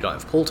 oh man, you don't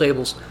have pool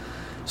tables.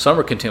 Some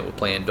are content with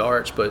playing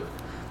darts, but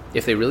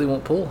if they really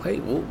want pool, hey,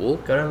 we'll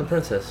go down to the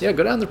Princess. Yeah,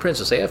 go down to the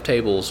Princess. They have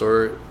tables.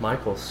 Or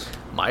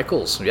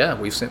Michael's, yeah,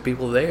 we've sent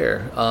people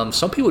there.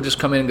 Some people just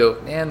come in and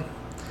go, man,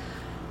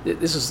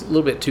 this is a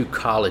little bit too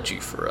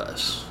collegey for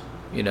us.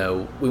 We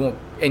won't,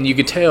 and you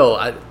can tell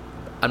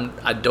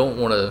I don't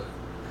want to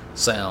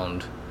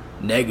sound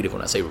negative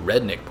when I say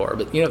redneck bar,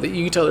 but you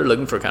can tell they're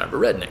looking for kind of a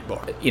redneck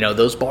bar.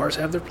 Those bars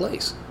have their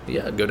place.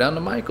 Yeah, go down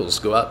to Michael's,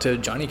 go out to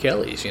Johnny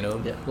Kelly's,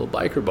 little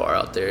biker bar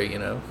out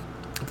there.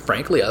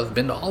 Frankly, I've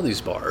been to all these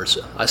bars.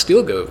 I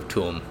still go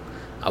to them.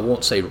 I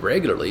won't say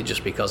regularly,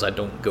 just because I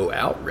don't go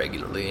out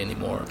regularly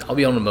anymore. I'll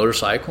be on a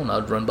motorcycle and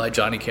I'd run by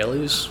Johnny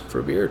Kelly's for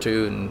a beer or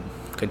two and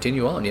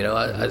continue on.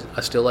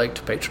 I still like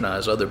to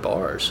patronize other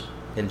bars.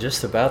 And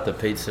just about the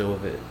pizza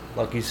of it,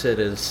 like you said,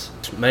 is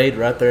made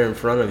right there in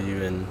front of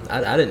you. And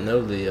I didn't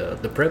know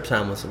the prep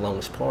time was the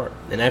longest part.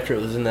 And after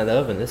it was in that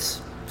oven,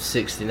 it's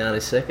 60, 90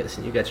 seconds,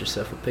 and you got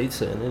yourself a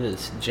pizza, and it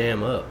is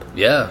jam up.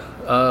 Yeah.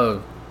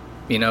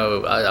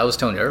 I was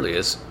telling you earlier,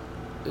 it's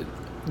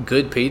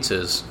good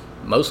pizzas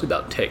mostly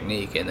about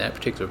technique. And that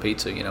particular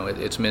pizza,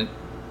 it's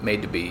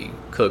made to be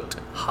cooked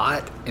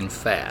hot and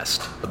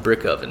fast, a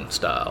brick oven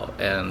style.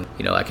 And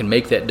I can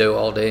make that dough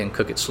all day and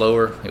cook it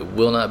slower. It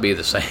will not be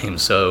the same.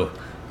 So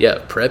yeah,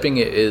 prepping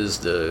it is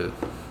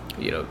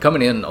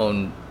coming in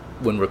on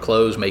when we're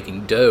closed,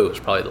 making dough is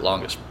probably the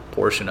longest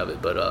portion of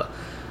it. But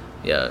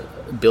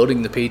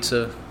building the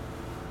pizza,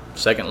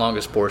 second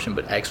longest portion.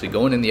 But actually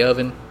going in the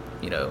oven,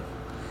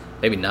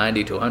 maybe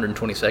 90 to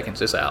 120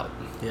 seconds, it's out.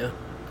 Yeah,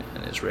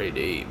 and it's ready to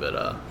eat.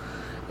 But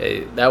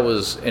that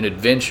was an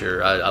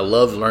adventure. I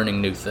love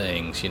learning new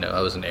things.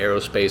 I was in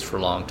aerospace for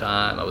a long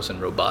time. I was in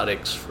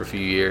robotics for a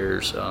few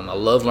years. I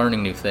love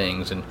learning new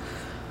things. And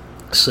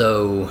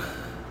so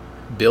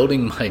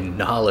building my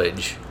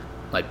knowledge,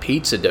 my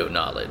pizza dough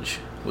knowledge,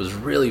 was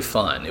really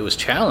fun. It was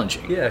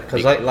challenging. Yeah,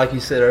 because like you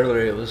said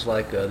earlier, it was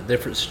like a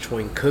difference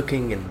between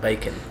cooking and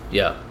baking.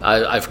 Yeah,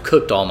 I've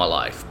cooked all my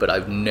life, but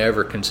I've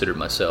never considered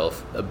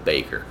myself a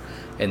baker.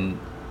 And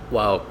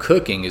while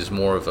cooking is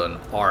more of an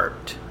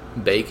art,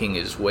 baking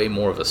is way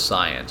more of a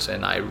science,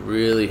 and I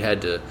really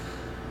had to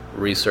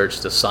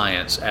research the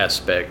science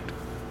aspect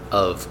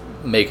of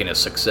making a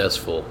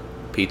successful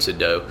pizza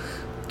dough.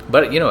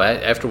 But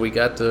after we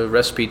got the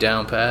recipe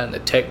down pat and the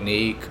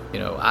technique,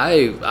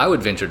 I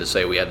would venture to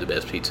say we had the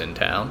best pizza in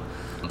town.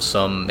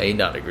 Some may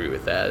not agree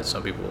with that.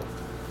 Some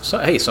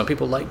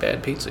people like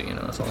bad pizza.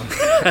 That's all.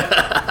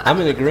 I'm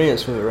in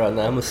agreement with it right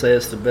now. I'm gonna say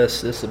it's the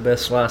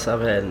best slice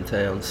I've had in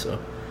town. So.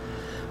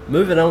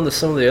 Moving on to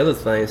some of the other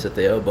things that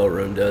the Elbow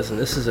Room does, and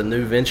this is a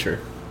new venture.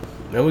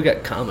 Now we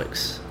got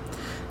comics.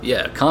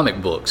 Yeah,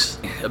 comic books.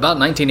 About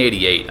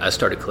 1988, I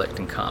started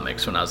collecting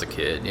comics when I was a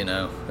kid,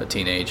 a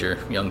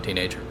young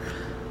teenager.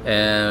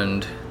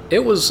 And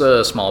it was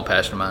a small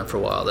passion of mine for a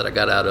while that I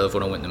got out of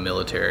when I went in the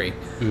military.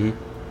 Mm-hmm.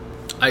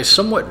 I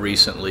somewhat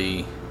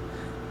recently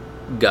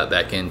got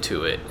back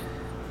into it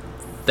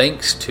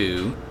thanks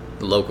to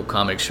the local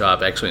comic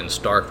shop, actually in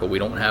Starkville. We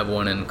don't have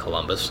one in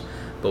Columbus.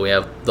 But we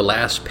have The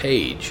Last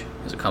Page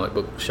is a comic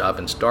book shop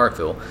in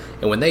Starkville.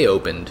 And when they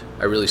opened,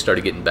 I really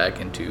started getting back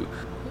into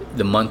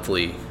the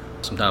monthly,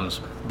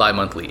 sometimes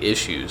bi-monthly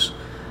issues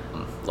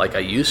like I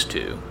used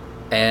to.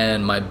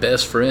 And my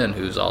best friend,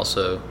 who's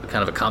also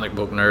kind of a comic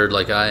book nerd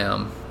like I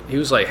am, he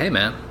was like, hey,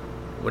 man,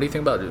 what do you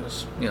think about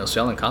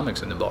selling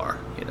comics in the bar?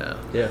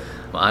 Yeah.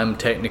 Well, I'm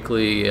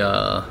technically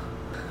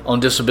on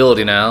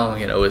disability now,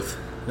 with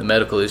the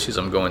medical issues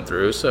I'm going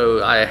through.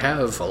 So I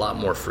have a lot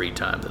more free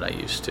time than I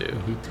used to.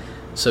 Mm-hmm.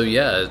 So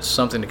yeah, it's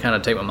something to kind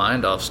of take my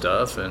mind off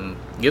stuff and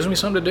gives me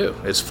something to do.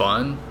 It's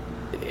fun.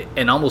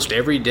 And almost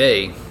every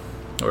day,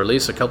 or at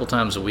least a couple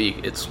times a week,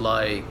 it's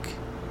like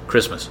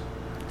Christmas.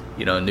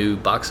 A new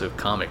box of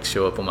comics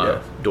show up on my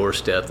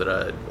doorstep that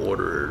I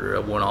ordered, or I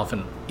went off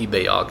an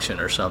eBay auction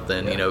or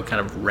something, kind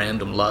of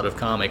random lot of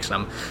comics. And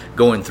I'm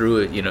going through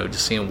it,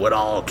 just seeing what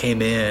all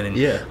came in.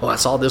 And, I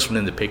saw this one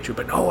in the picture,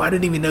 but I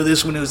didn't even know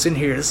this one was in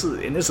here. This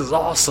is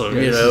awesome,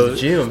 This is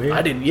Jim, yeah.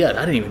 I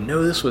didn't even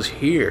know this was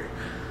here.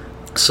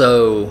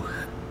 So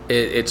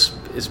it's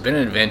been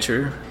an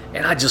adventure,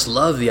 and I just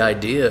love the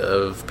idea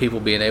of people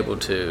being able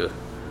to,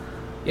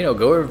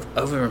 go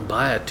over and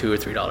buy a $2 or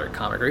 $3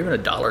 comic, or even a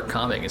 $1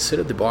 comic, and sit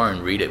at the bar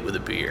and read it with a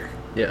beer.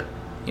 Yeah.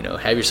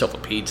 Have yourself a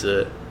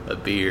pizza, a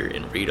beer,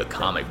 and read a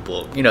comic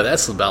book.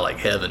 That's about like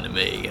heaven to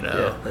me.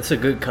 Yeah, that's a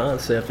good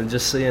concept, and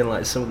just seeing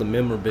like some of the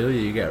memorabilia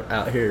you got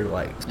out here,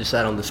 like just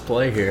out on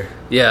display here.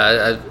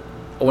 Yeah,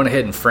 I went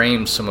ahead and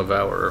framed some of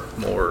our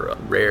more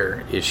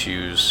rare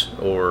issues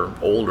or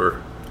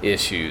older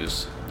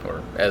issues,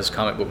 or as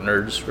comic book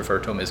nerds refer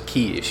to them as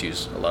key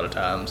issues a lot of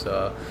times,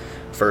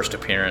 first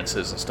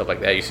appearances and stuff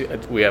like that. You see,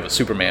 we have a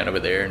Superman over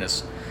there, and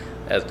it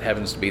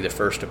happens to be the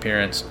first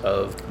appearance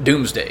of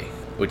Doomsday,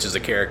 which is the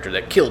character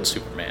that killed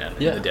Superman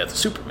in the death of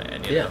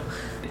Superman. You know?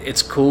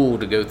 It's cool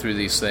to go through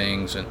these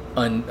things and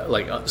a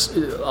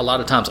lot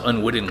of times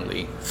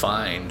unwittingly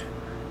find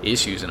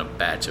issues in a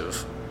batch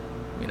of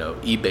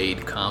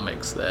eBayed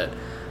comics that,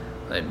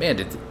 like, man,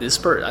 did this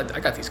person, I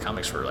got these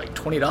comics for like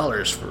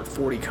 $20 for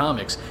 40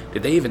 comics.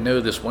 Did they even know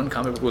this one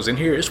comic book was in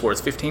here? It's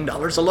worth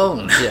 $15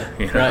 alone. Yeah,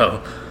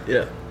 right.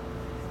 Yeah.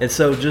 And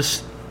so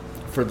just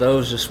for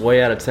those just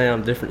way out of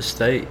town, different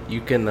state,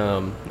 you can,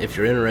 if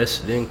you're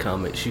interested in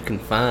comics, you can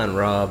find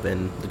Rob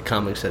and the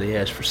comics that he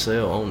has for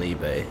sale on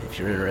eBay if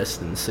you're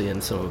interested in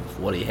seeing some of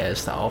what he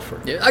has to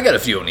offer. Yeah, I got a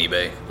few on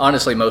eBay.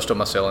 Honestly, most of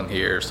them I sell in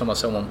here. Some I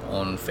sell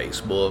on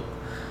Facebook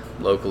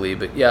locally,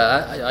 but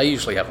yeah, I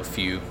usually have a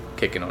few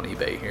kicking on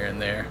eBay here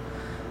and there.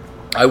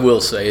 I will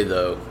say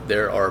though,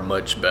 there are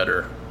much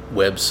better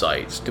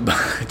websites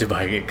to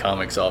buy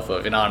comics off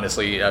of, and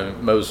honestly,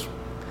 most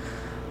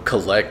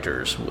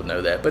collectors will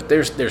know that. But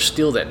there's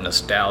still that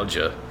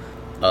nostalgia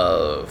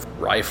of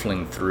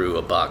rifling through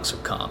a box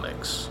of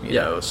comics, you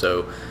know.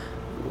 So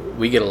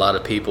we get a lot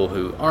of people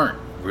who aren't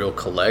real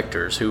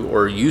collectors, who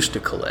are used to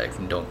collect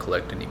and don't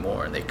collect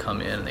anymore, and they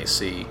come in and they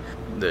see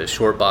the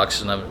short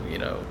boxes and, you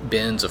know,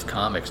 bins of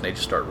comics, and they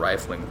just start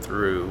rifling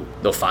through.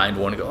 They'll find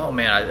one and go, oh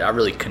man, I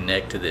really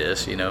connect to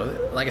this, you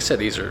know. Like I said,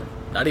 these are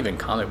not even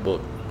comic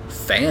book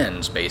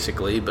fans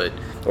basically,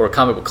 or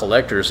comic book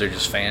collectors. They're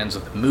just fans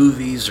of the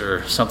movies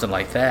or something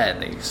like that,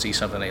 and they see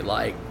something they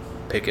like,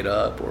 pick it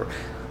up. Or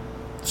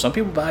some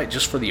people buy it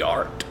just for the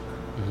art.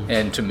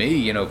 And to me,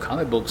 you know,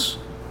 comic books,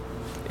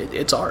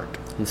 it's art.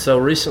 And so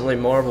recently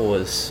Marvel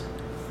was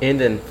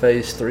ending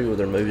Phase 3 with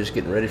their movies,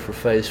 getting ready for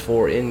Phase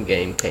 4.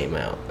 Endgame came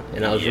out,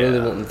 and I was really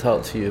wanting to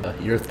talk to you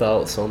about your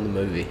thoughts on the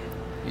movie.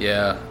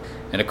 Yeah,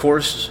 and of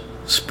course,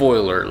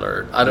 spoiler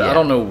alert. I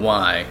don't know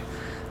why,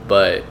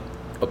 but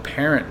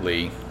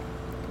apparently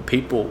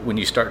people, when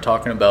you start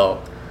talking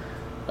about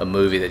a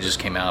movie that just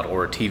came out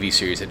or a TV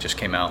series that just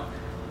came out,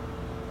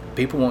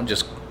 people won't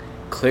just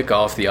click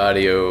off the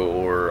audio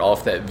or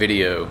off that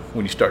video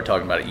when you start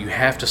talking about it. You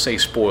have to say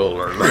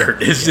spoiler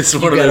alert. It's just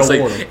one of those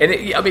things.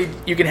 And I mean,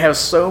 you can have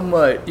so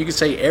much, you can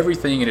say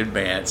everything in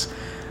advance,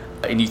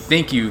 and you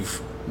think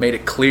you've made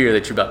it clear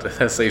that you're about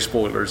to say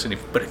spoilers,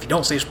 but if you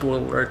don't say spoiler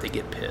alert, they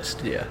get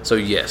pissed. Yeah. So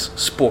yes,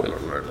 spoiler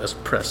alert. Let's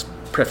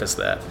preface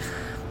that.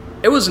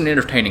 It was an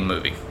entertaining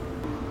movie.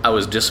 I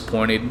was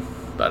disappointed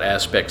about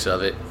aspects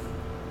of it.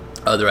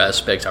 Other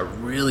aspects I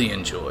really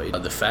enjoyed.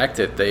 The fact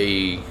that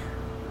they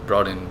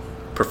brought in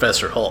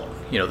Professor Hulk,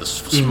 you know, the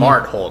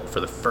smart Hulk, for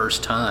the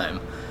first time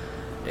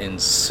in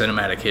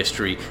cinematic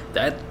history.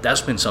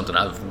 That's been something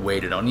I've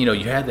waited on. You know,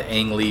 you had the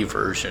Ang Lee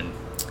version,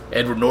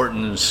 Edward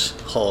Norton's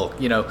Hulk.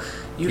 You know,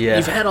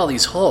 you've had all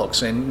these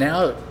Hulks, and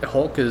now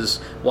Hulk is,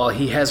 while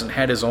he hasn't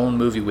had his own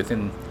movie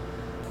within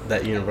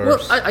that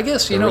universe. Well, I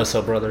guess, you the know,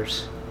 Russo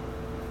brothers.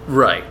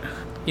 Right.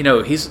 You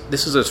know,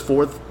 this is his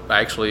fourth,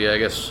 actually, I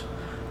guess,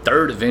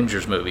 third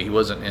Avengers movie. He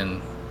wasn't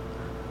in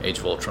Age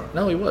of Ultron.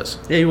 No, he was.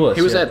 Yeah, he was.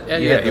 He was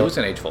he was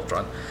in Age of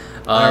Ultron.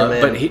 Iron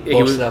Man but he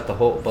was out the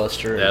Hulk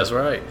Buster. That's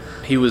right.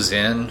 He was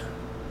in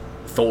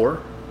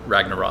Thor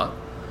Ragnarok.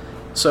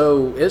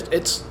 So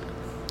it's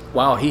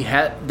while they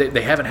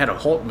haven't had a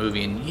Hulk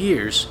movie in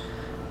years,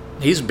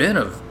 he's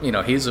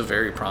a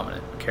very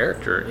prominent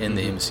character in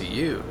the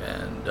MCU,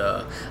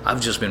 and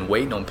I've just been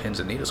waiting on pins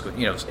and needles.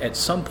 You know, at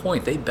some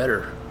point they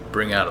better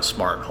bring out a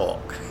smart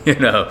Hulk, you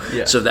know.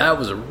 Yeah. So that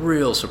was a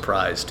real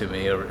surprise to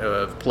me,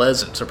 a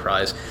pleasant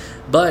surprise.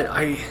 But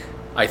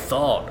I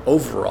thought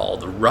overall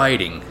the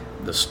writing,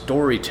 the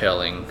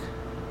storytelling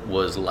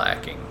was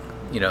lacking.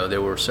 You know,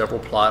 there were several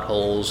plot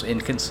holes,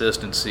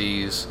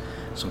 inconsistencies,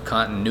 some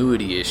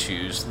continuity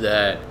issues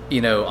that,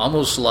 you know,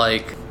 almost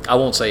like, I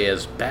won't say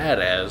as bad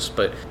as,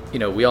 but, you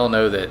know, we all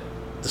know that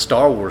the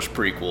Star Wars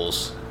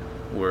prequels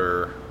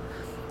were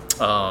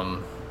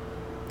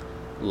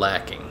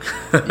lacking.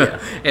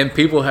 Yeah. And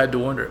people had to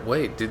wonder,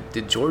 wait,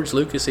 did George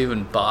Lucas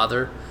even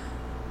bother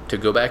to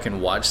go back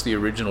and watch the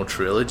original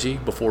trilogy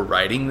before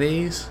writing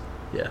these?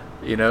 Yeah.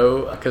 You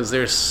know, because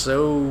there's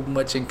so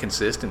much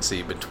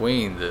inconsistency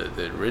between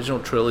the original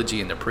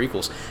trilogy and the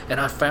prequels. And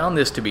I found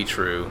this to be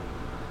true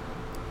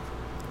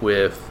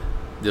with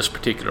this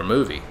particular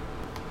movie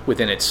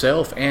within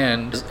itself,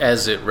 and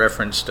as it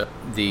referenced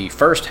the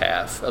first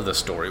half of the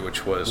story,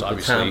 which was with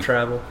obviously the time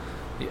travel.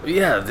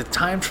 Yeah, the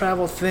time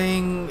travel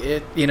thing,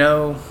 you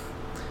know,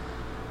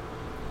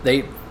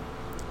 they,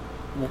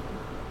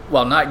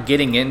 while not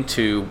getting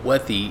into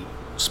what the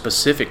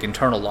specific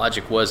internal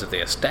logic was that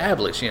they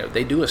established, you know,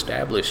 they do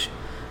establish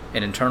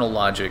an internal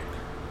logic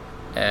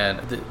and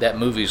that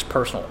movie's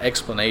personal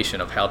explanation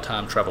of how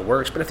time travel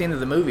works, but at the end of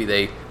the movie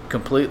they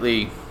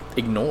completely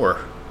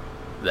ignore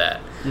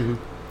that.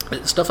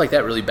 Stuff like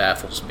that really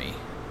baffles me.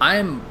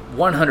 I'm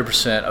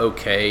 100%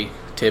 okay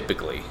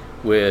typically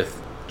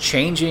with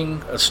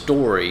changing a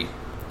story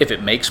if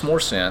it makes more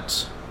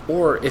sense,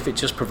 or if it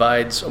just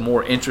provides a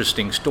more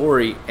interesting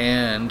story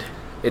and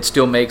it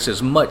still makes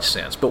as much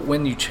sense. But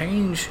when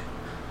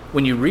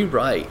you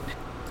rewrite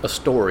a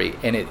story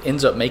and it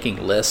ends up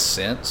making less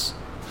sense,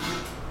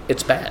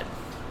 it's bad.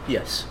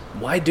 Yes.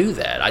 Why do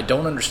that? I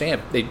don't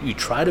understand. You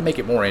try to make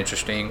it more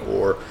interesting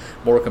or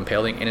more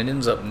compelling, and it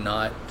ends up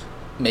not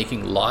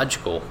making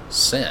logical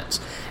sense.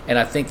 And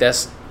I think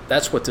that's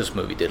what this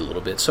movie did a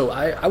little bit. So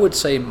I would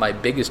say my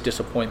biggest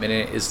disappointment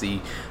in it is the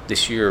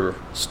sheer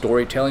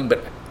storytelling.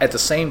 But at the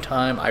same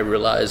time, I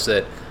realize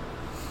that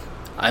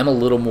I'm a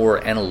little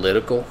more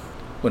analytical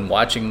when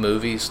watching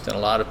movies than a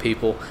lot of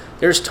people.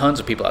 There's tons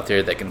of people out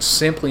there that can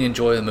simply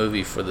enjoy the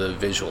movie for the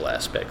visual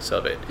aspects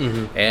of it.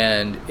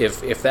 And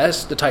if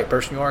that's the type of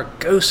person you are,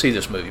 go see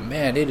this movie.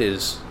 Man, it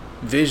is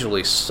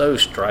visually so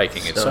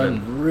striking. It's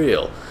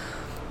unreal.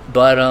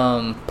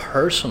 But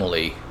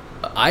personally,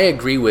 I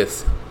agree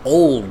with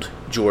old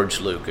George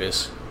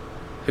Lucas,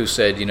 who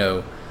said, you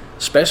know,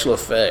 special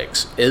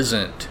effects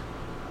isn't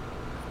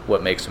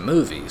what makes a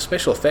movie.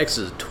 Special effects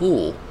is a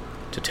tool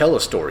to tell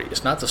a story.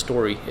 It's not the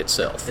story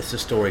itself. It's the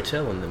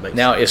storytelling that makes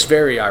Now, it's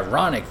very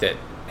ironic that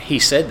he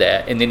said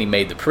that, and then he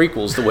made the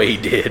prequels the way he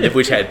did,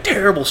 which had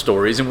terrible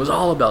stories and was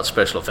all about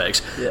special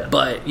effects. Yeah.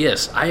 But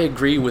yes, I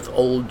agree with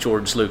old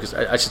George Lucas.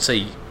 I should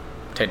say,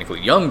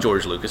 technically, young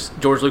George Lucas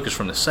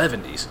from the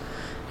 70s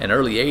and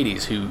early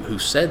 80s, who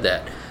said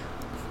that.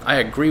 I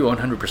agree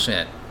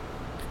 100%.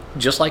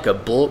 Just like a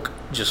book,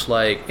 just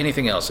like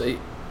anything else, a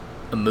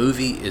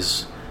movie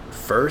is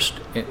first.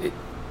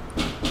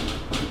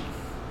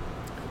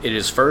 It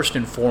is first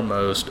and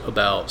foremost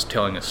about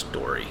telling a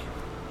story.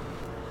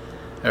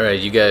 All right,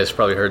 you guys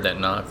probably heard that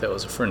knock. That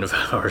was a friend of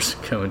ours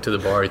coming to the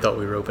bar. He thought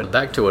we were open.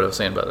 Back to what I was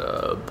saying about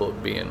a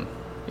book being,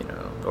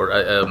 or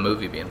a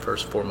movie being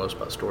first and foremost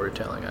about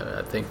storytelling.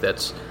 I think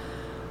that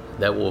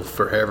will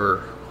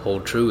forever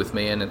hold true with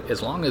me. And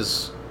as long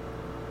as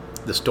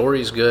the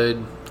story's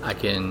good, I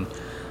can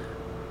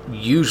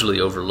usually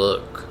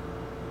overlook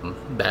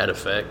bad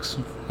effects,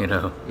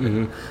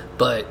 Mm-hmm.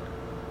 But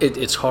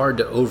it's hard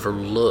to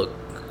overlook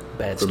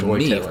Bad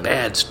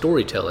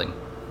storytelling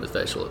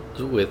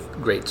with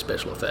great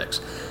special effects.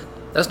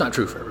 That's not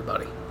true for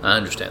everybody. I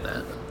understand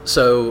that.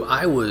 So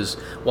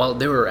while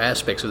there were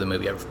aspects of the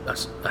movie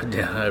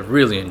I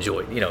really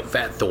enjoyed.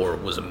 Fat Thor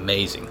was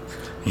amazing.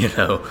 And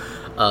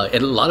a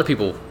lot of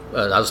people.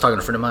 I was talking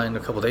to a friend of mine a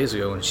couple of days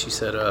ago, and she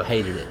said,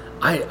 hated it.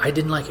 I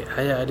didn't like it.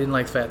 I didn't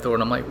like Fat Thor,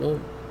 and I'm like, well,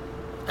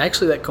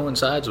 actually, that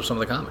coincides with some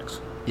of the comics.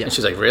 Yeah. And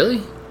she's like,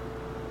 really?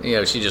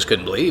 She just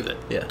couldn't believe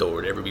that Thor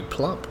would ever be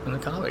plump in the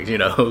comics.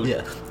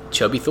 Yeah.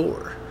 Chubby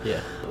Thor.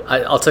 Yeah.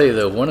 I'll tell you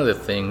though, one of the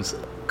things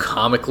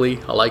comically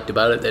I liked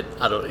about it that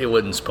it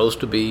wasn't supposed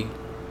to be.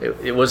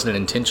 It wasn't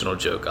an intentional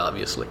joke,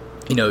 obviously.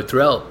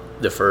 Throughout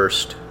the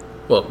first,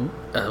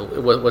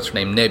 what's her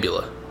name,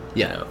 Nebula.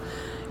 Yeah.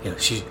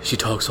 She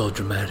talks all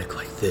dramatic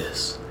like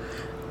this,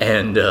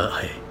 and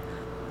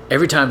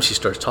every time she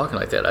starts talking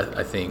like that,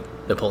 I think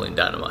Napoleon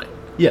Dynamite.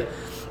 Yeah.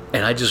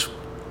 And I just,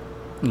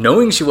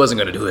 knowing she wasn't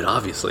going to do it,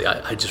 obviously,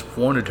 I just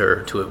wanted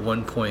her to at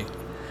one point,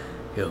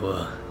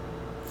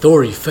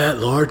 Thor, you fat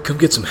lard, come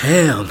get some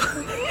ham.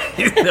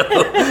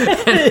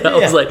 And I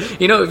was like,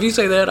 if you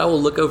say that, I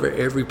will look over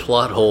every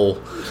plot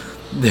hole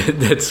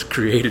that's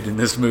created in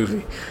this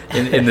movie,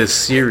 in this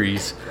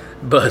series.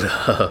 But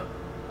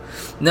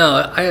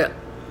no,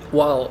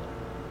 while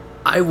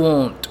I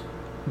won't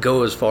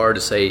go as far to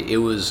say it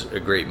was a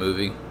great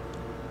movie,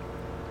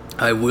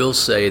 I will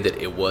say that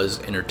it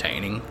was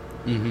entertaining.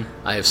 Mm-hmm.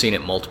 I have seen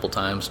it multiple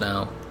times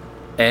now,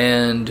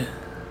 and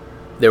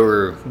there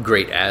were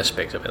great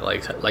aspects of it.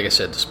 Like I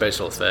said, the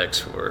special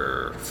effects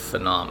were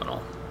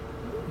phenomenal,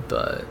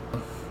 but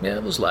yeah,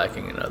 it was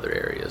lacking in other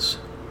areas.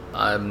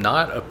 I'm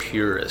not a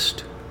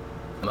purist.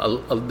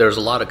 There's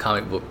a lot of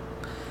comic book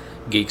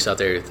geeks out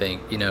there who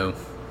think,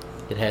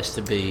 it has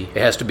to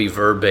be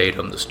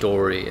verbatim the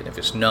story, and if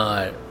it's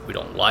not, we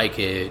don't like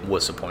it.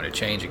 What's the point of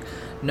changing?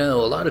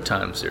 No, a lot of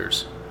times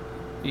there's,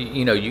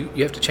 you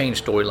have to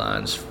change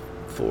storylines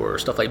for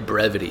stuff like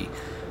brevity,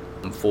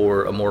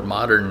 for a more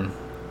modern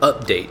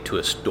update to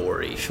a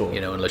story. Sure.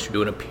 Unless you're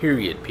doing a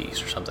period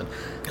piece or something.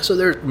 So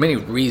there are many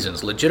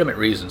reasons, legitimate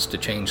reasons to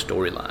change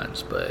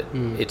storylines, but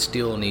it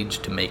still needs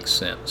to make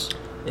sense.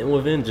 And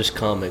within just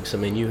comics,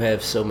 you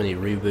have so many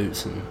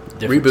reboots and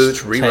different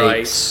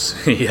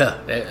rewrites. Yeah,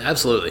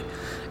 absolutely.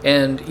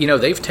 And,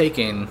 they've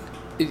taken,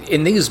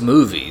 in these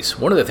movies,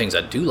 one of the things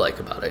I do like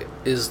about it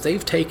is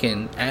they've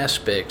taken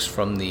aspects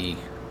from the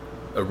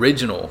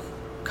original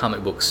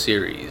comic book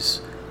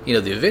series.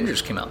 The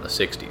Avengers came out in the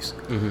 60s.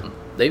 Mm-hmm.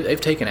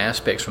 They've taken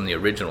aspects from the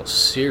original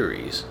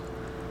series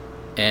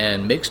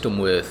and mixed them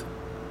with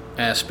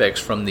aspects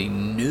from the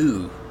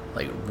new,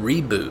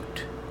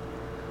 reboot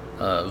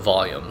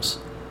volumes,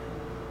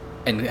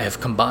 and have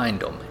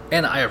combined them.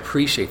 And I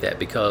appreciate that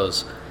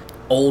because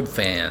old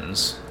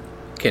fans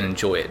can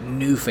enjoy it,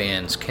 new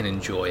fans can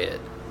enjoy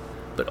it,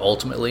 but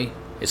ultimately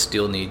it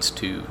still needs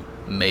to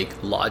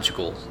make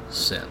logical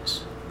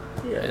sense.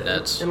 Yeah,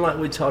 and like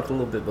we talked a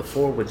little bit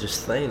before with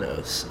just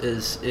Thanos,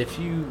 is if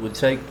you would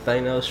take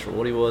Thanos for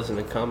what he was in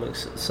the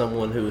comics,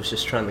 someone who was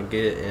just trying to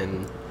get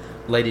in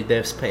Lady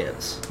Death's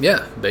pants.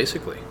 Yeah,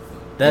 basically.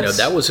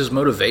 That was his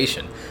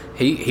motivation.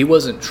 He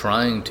wasn't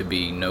trying to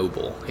be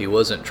noble. He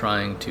wasn't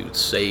trying to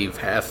save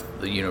half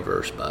the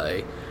universe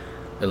by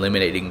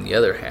eliminating the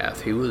other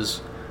half. He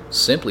was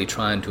simply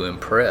trying to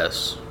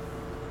impress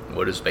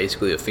what is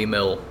basically a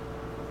female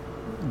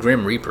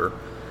Grim Reaper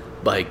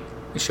by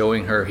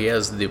showing her he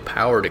has the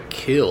power to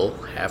kill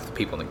half the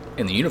people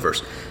in the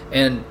universe.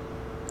 And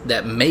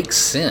that makes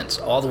sense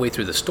all the way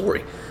through the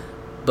story.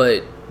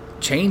 But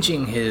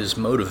changing his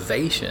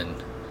motivation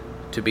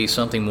to be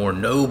something more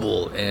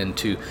noble and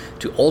to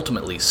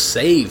ultimately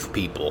save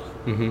people,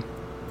 mm-hmm.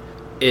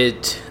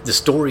 The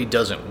story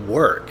doesn't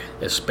work,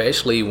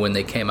 especially when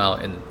they came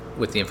out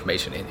with the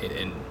information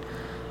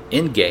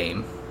in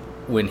game,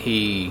 when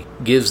he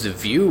gives the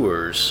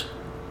viewers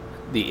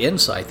the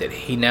insight that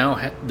he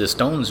now the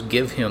stones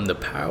give him the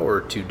power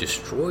to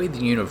destroy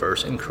the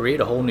universe and create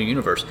a whole new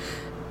universe.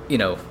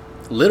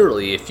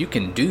 Literally, if you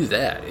can do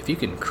that, if you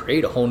can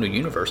create a whole new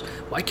universe,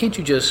 why can't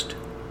you just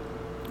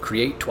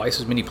create twice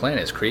as many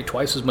planets, create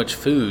twice as much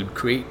food,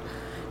 create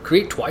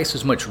create twice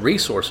as much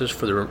resources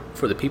for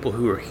the people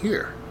who are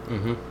here.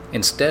 Mm-hmm.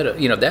 Instead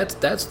of,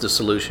 that's the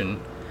solution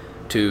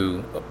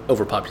to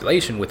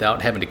overpopulation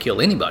without having to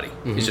kill anybody.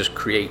 Mm-hmm. Is just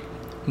create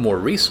more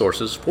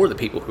resources for the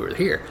people who are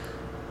here.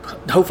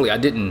 Hopefully I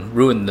didn't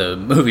ruin the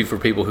movie for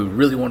people who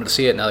really wanted to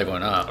see it. Now they're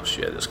going, oh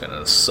shit, it's going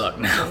to suck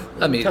now.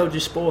 I mean, I told you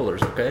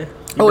spoilers, okay?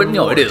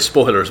 It is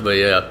spoilers, but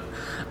yeah.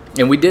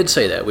 And we did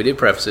say that. We did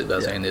preface it by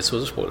saying this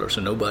was a spoiler, so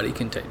nobody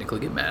can technically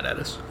get mad at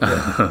us.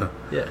 Yeah.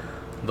 Yeah.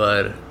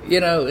 But,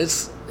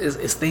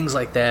 it's things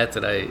like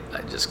that I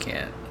just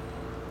can't.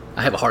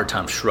 I have a hard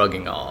time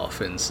shrugging off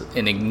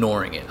and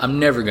ignoring it. I'm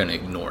never going to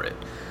ignore it.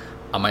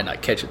 I might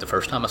not catch it the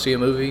first time I see a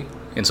movie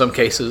in some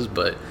cases,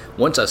 but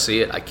once I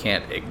see it, I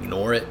can't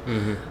ignore it.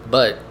 Mm-hmm.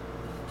 But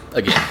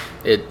again,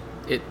 it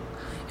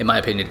in my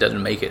opinion, it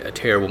doesn't make it a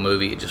terrible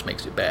movie. It just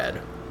makes it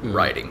bad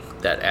writing.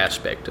 That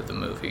aspect of the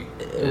movie.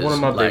 One of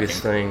my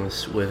biggest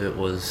things with it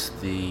was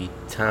the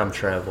time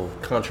travel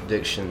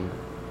contradiction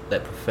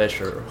that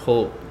Professor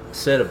Hulk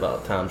said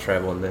about time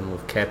travel, and then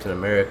with Captain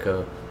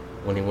America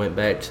when he went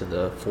back to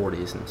the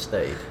 40s and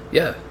stayed.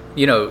 Yeah,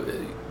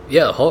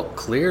 Hulk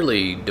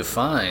clearly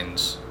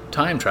defines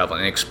time travel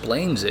and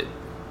explains it,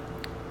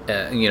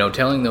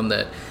 telling them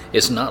that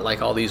it's not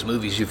like all these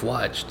movies you've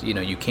watched.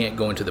 You can't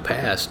go into the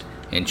past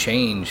and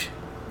change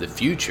the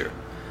future.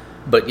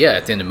 But yeah,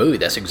 at the end of the movie,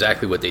 that's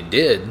exactly what they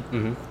did.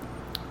 Mm-hmm.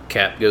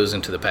 Cap goes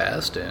into the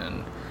past,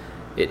 and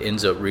it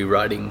ends up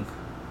rewriting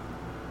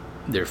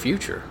their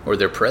future, or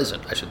their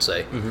present, I should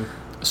say. Mm-hmm.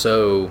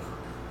 So,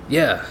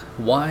 yeah,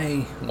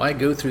 why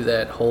go through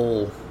that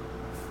whole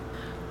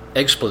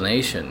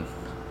explanation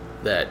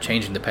that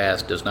changing the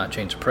past does not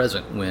change the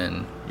present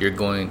when you're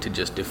going to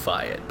just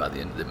defy it by the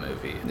end of the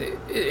movie?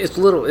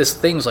 It's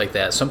things like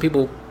that. Some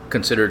people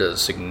consider it a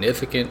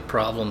significant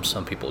problem.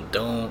 Some people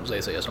don't.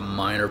 They say it's a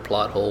minor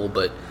plot hole,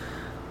 but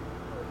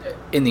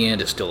in the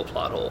end, it's still a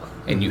plot hole.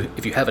 And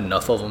if you have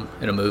enough of them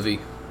in a movie,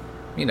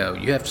 you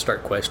have to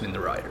start questioning the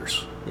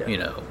writers.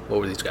 Yeah. What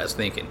were these guys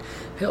thinking?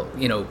 Hell,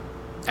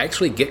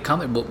 actually get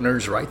comic book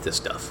nerds write this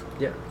stuff.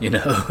 Yeah.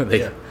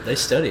 They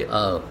study it.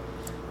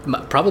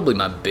 Probably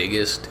my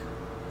biggest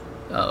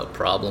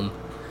problem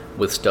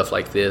with stuff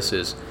like this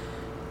is,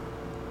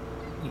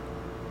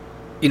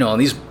 on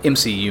these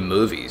MCU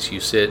movies, you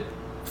sit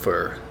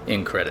for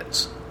end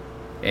credits,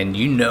 and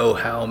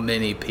how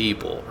many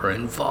people are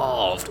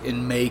involved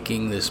in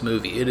making this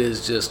movie. It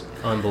is just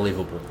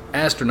unbelievable,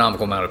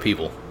 astronomical amount of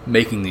people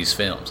making these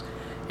films,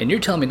 and you're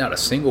telling me not a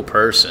single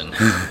person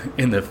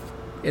in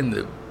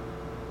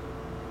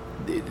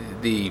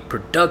the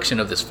production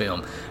of this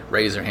film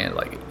raise their hand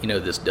like,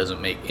 this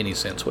doesn't make any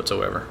sense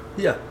whatsoever.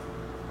 Yeah.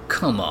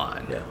 Come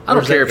on. Yeah. I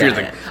don't care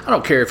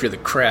if you're the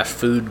craft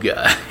food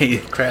guy,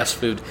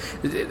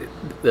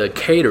 the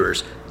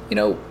caterers.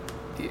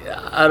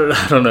 I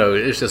don't know.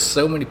 There's just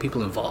so many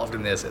people involved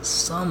in this that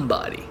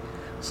somebody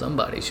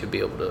should be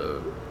able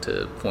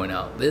to point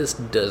out this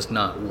does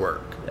not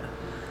work.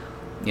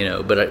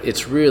 Yeah. But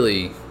it's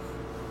really,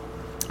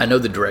 I know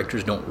the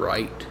directors don't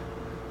write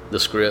the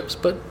scripts,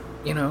 but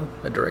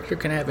a director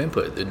can have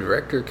input. The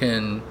director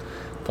can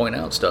point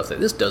out stuff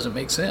that this doesn't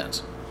make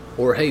sense,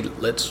 or hey,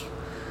 let's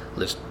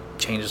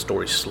change the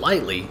story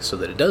slightly so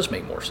that it does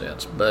make more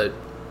sense. But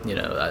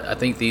I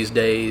think these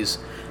days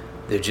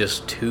they're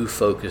just too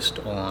focused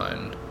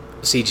on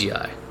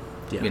CGI,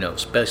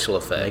 special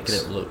effects,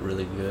 making it look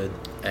really good.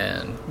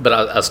 But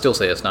I still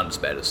say it's not as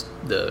bad as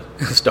the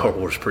Star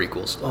Wars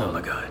prequels. Oh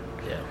my god,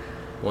 yeah,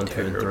 1,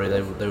 2, and 3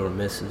 they were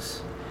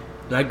misses.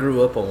 And I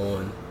grew up on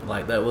one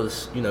like that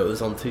was it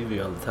was on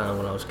TV all the time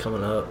when I was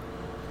coming up.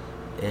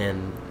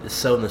 And it's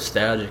so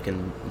nostalgic,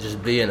 and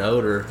just being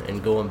older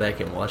and going back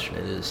and watching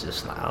it is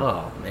just like,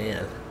 oh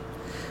man,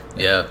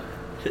 yeah,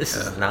 this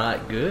is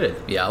not good.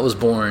 Yeah, I was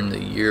born the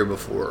year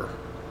before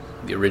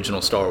the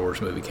original Star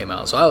Wars movie came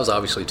out, so I was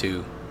obviously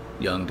too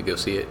young to go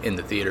see it in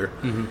the theater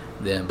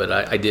then. But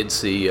I did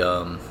see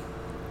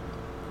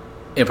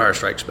Empire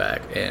Strikes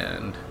Back,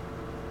 and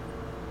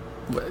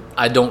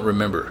I don't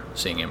remember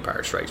seeing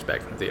Empire Strikes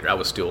Back in the theater. I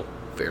was still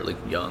fairly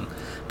young,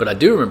 but I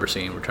do remember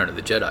seeing Return of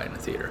the Jedi in the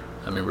theater.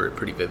 I remember it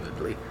pretty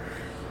vividly.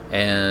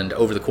 And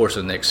over the course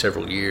of the next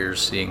several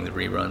years, seeing the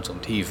reruns on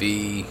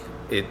TV,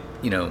 it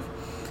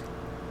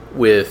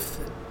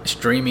with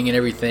streaming and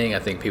everything, I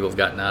think people have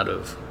gotten out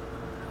of.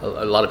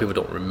 A lot of people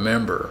don't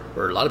remember,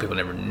 or a lot of people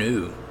never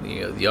knew.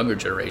 The younger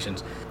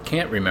generations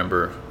can't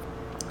remember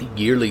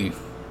yearly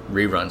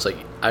reruns. Like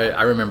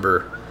I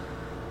remember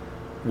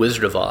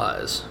Wizard of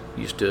Oz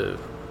used to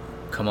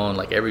come on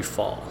like every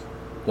fall,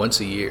 once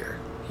a year.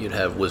 You'd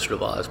have Wizard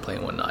of Oz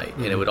playing one night,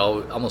 and it would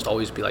almost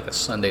always be like a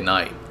Sunday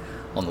night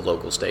on the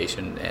local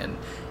station, and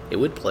it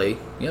would play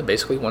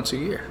basically once a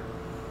year.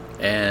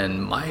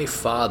 And my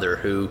father,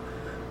 who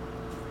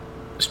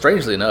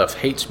strangely enough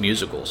hates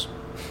musicals,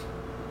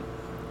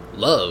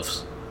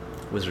 loves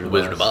Wizard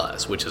of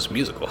Oz, which is a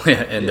musical.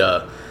 And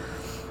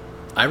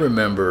I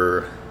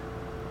remember,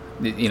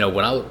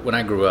 when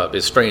I grew up,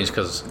 it's strange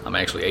because I'm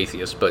actually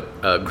atheist, but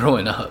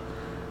growing up,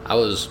 I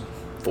was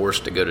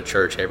forced to go to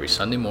church every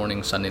Sunday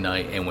morning, Sunday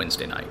night, and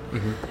Wednesday night.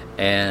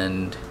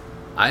 And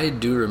I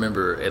do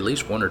remember at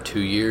least 1 or 2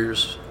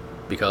 years,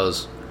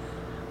 because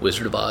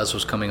Wizard of Oz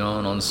was coming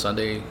on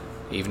Sunday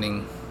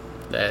evening,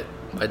 that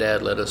my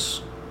dad let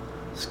us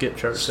Skip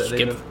church.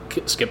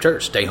 skip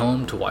church, stay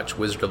home to watch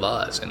Wizard of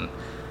Oz. And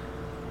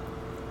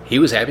he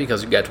was happy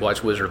because he got to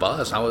watch Wizard of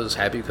Oz, and I was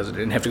happy because I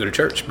didn't have to go to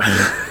church.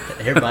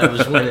 Everybody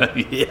was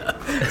winning. Yeah.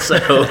 So,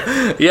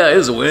 yeah, it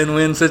was a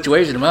win-win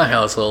situation in my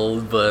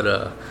household.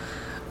 But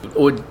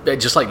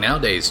just like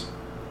nowadays,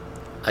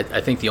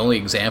 I think the only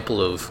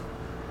example of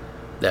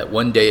that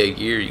one day a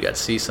year you got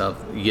to see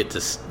something, you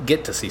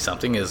get to see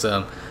something is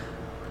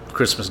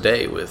Christmas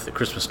Day with The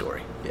Christmas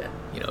Story. Yeah.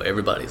 You know,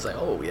 everybody's like,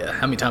 oh, yeah,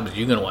 how many times are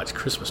you going to watch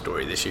Christmas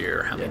Story this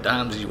year? How many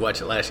times did you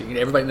watch it last year? You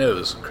know, everybody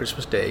knows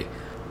Christmas Day.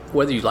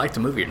 Whether you like the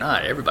movie or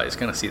not, everybody's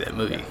going to see that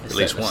movie at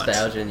least once.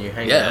 Nostalgia and you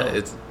hang Yeah, out.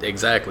 it's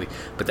exactly.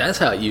 But that's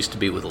how it used to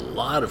be with a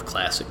lot of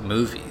classic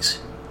movies.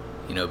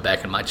 You know,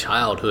 back in my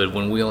childhood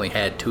when we only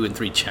had 2 and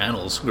 3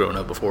 channels growing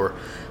up before,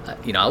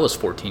 I was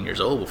 14 years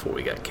old before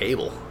we got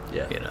cable.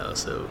 Yeah. You know,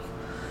 so,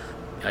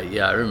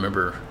 I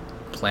remember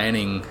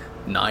planning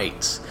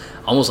nights,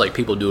 almost like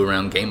people do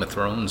around Game of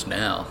Thrones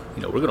now.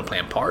 You know, we're going to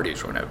plan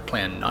parties. We're going to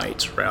plan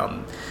nights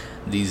around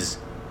these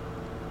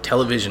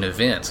television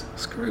events.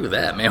 Screw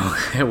that, man.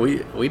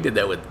 we did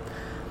that with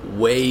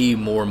way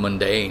more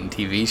mundane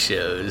TV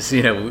shows.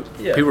 You know,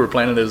 people were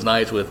planning those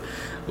nights with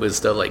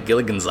stuff like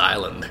Gilligan's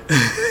Island.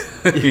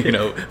 You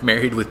know,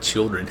 Married with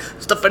Children.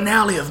 It's the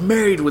finale of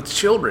Married with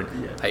Children.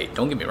 Yeah. Hey,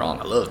 don't get me wrong,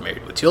 I love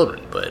Married with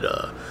Children,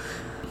 but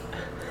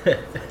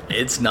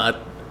it's not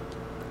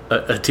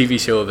a TV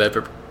show of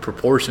epic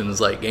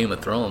proportions like Game of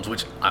Thrones,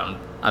 which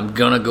I'm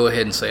gonna go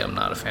ahead and say I'm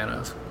not a fan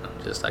of.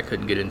 I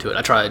couldn't get into it.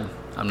 I tried.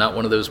 I'm not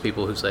one of those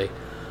people who say,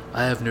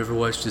 I have never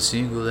watched a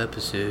single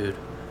episode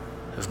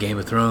of Game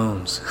of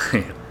Thrones.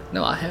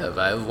 No, I have.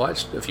 I have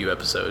watched a few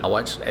episodes. I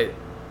watched,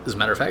 as a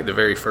matter of fact, the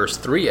very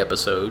first 3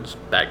 episodes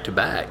back to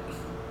back.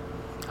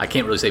 I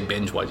can't really say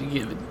binge watch.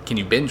 Can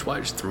you binge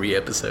watch 3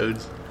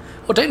 episodes?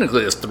 Well,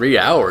 technically it's 3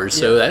 hours,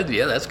 so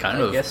that's kind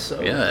of. I guess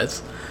so. Yeah,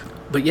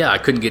 but yeah, I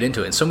couldn't get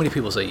into it. And so many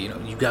people say,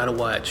 you gotta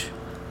watch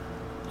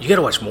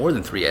more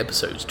than 3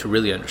 episodes to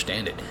really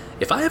understand it.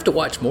 If I have to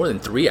watch more than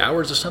 3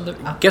 hours or something,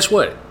 guess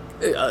what?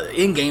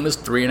 In-game is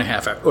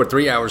 3.5 hours, or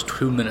 3 hours,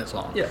 2 minutes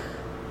long. Yeah.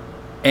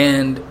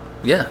 And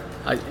yeah,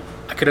 I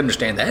could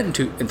understand that in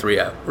 3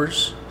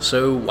 hours.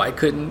 So why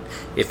couldn't,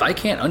 if I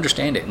can't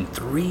understand it in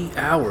 3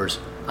 hours,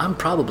 I'm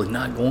probably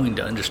not going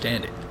to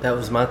understand it. That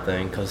was my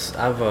thing, because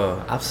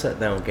I've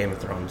sat down with Game of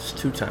Thrones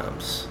 2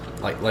 times.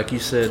 Like you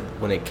said,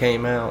 when it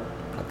came out,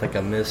 I think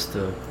I missed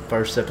the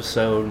first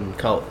episode and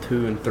caught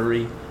 2 and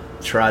 3.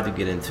 Tried to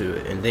get into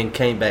it, and then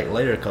came back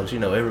later because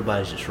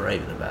everybody's just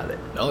raving about it.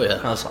 Oh yeah.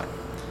 I was like,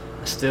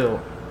 I'm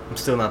still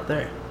not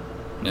there.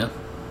 Yeah.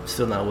 I'm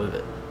still not with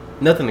it.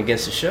 Nothing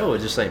against the show. It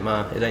just ain't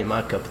my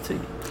cup of tea.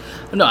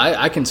 No,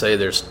 I can say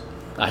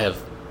I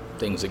have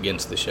things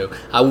against the show.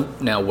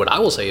 Now what I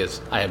will say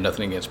is I have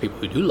nothing against people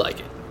who do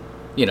like it.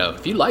 You know,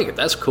 if you like it,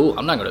 that's cool.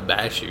 I'm not going to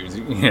bash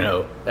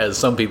you, as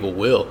some people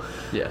will.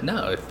 Yeah.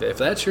 No, if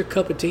that's your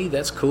cup of tea,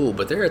 that's cool.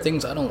 But there are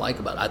things I don't like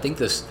about it. I think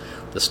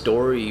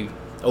the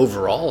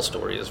overall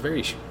story is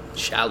very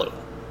shallow.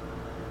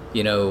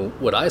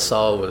 What I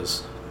saw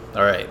was,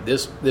 all right,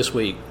 this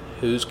week,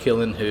 who's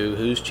killing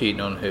who's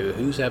cheating on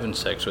who's having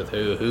sex with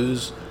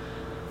who's...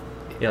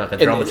 Yeah, like a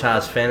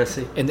dramatized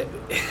fantasy. And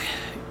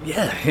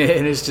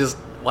and it's just,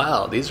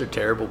 wow, these are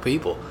terrible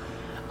people.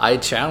 I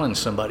challenged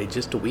somebody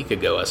just a week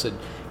ago. I said,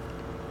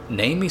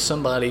 name me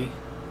somebody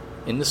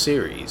in the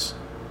series,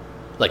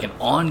 like an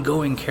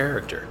ongoing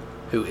character,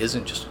 who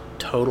isn't just a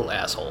total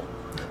asshole.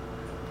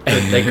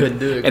 They couldn't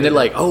do it. And they're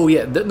like, oh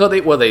yeah,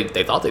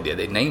 they thought they did.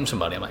 They named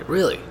somebody. I'm like,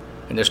 really?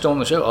 And they're still on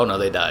the show? Oh no,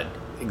 they died.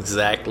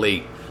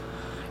 Exactly.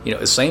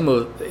 It's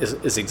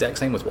the exact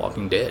same with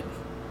Walking Dead.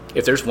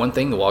 If there's one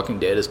thing The Walking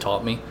Dead has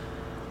taught me,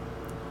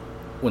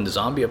 when the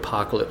zombie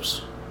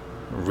apocalypse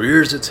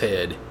rears its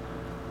head,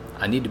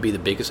 I need to be the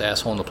biggest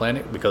asshole on the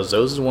planet, because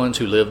those are the ones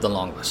who live the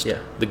longest. Yeah.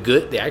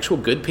 The actual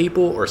good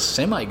people or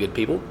semi-good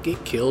people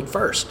get killed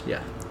first.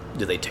 Yeah.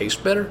 Do they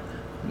taste better?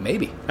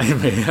 Maybe.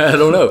 I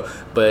don't know.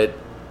 But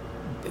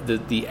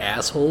the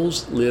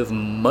assholes live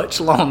much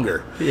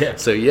longer. Yeah.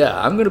 So yeah,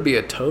 I'm going to be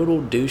a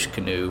total douche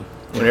canoe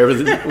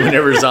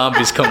whenever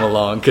zombies come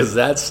along, because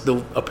that's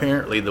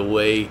apparently the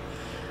way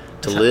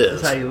to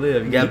live. That's how you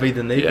live. You got to be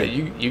the nigga.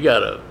 Yeah, you got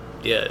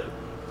to,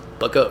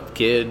 buck up,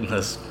 kid.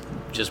 Let's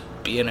just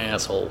be an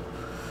asshole.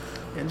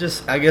 And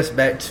just, I guess,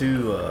 back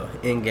to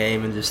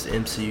Endgame and just the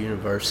MCU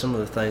universe, some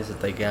of the things that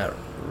they got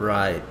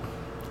right.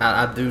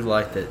 I do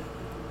like that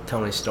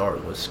Tony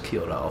Stark was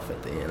killed off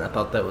at the end. I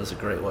thought that was a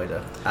great way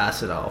to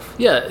ice it off.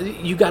 Yeah,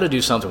 you got to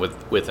do something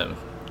with him.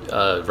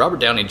 Robert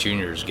Downey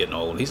Jr. is getting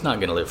old. He's not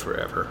going to live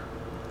forever.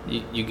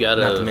 You got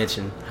to... Not to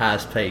mention,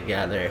 highest paid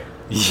guy there.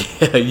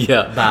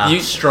 Yeah. By a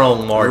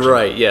strong margin.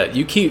 Right, yeah.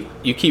 You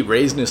keep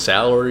raising his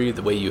salary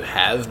the way you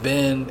have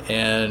been,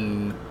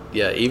 and...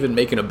 Yeah, even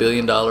making $1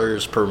 billion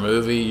per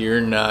movie, you're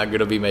not going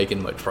to be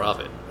making much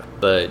profit.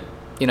 But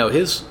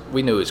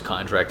we knew his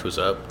contract was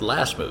up the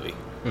last movie.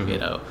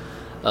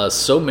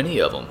 So many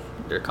of them,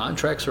 their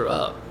contracts are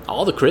up.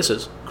 All the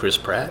Chris's, Chris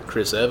Pratt,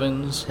 Chris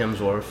Evans,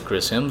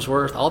 Chris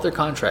Hemsworth, all their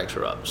contracts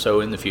are up.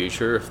 So in the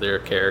future, if their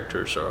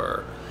characters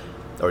are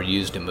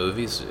used in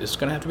movies, it's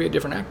going to have to be a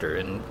different actor.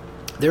 And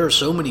there are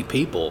so many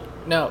people.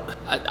 Now,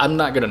 I'm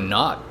not going to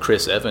knock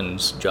Chris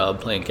Evans'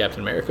 job playing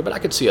Captain America, but I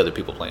could see other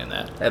people playing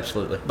that.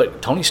 Absolutely.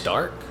 But Tony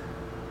Stark?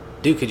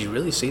 Dude, could you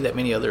really see that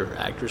many other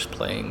actors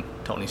playing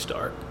Tony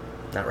Stark?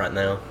 Not right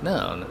now.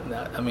 No.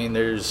 I mean,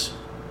 there's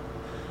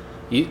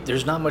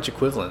not much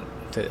equivalent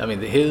to,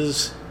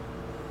 his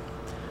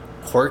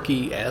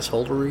quirky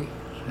assholery,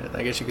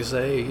 I guess you could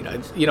say.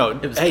 It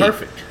was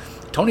perfect.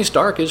 Tony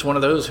Stark is one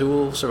of those who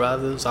will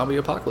survive the zombie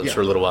apocalypse for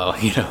a little while.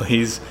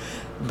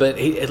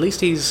 At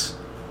least he's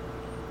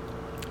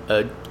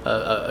a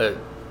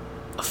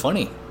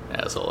funny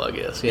asshole, I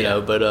guess.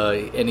 But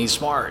and he's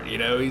smart.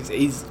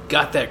 He's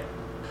got that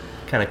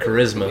kind of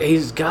charisma.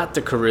 He's got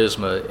the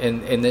charisma,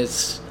 and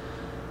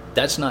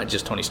that's not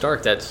just Tony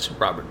Stark. That's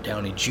Robert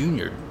Downey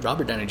Jr.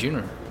 Robert Downey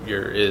Jr.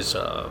 is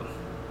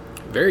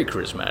very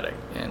charismatic,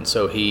 and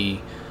so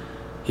he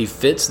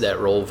fits that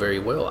role very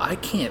well. I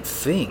can't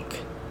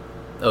think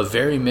of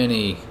very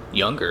many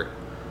younger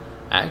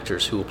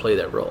actors who will play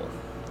that role.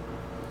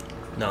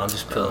 No, I'm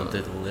just pulling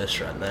through the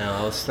list right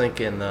now. I was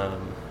thinking,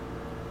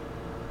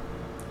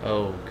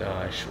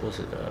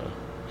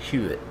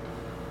 Hewitt,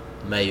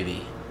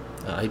 maybe.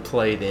 He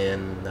played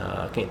in,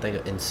 I can't think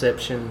of,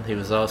 Inception. He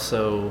was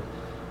also,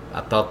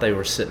 I thought they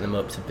were setting him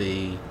up to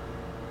be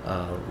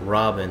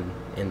Robin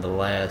in the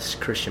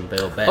last Christian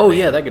Bale Batman. Oh,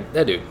 yeah,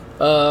 that dude.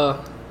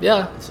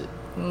 Yeah. Is it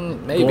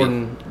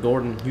maybe.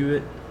 Gordon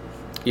Hewitt?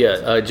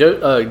 Yeah,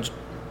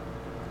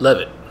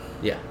 Levitt.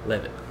 Yeah,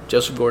 Levitt.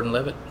 Joseph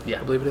Gordon-Levitt?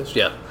 Yeah. I believe it is.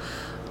 Yeah.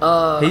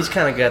 He's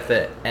kind of got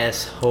that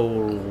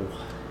asshole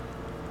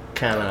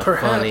kind of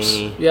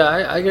funny. Yeah,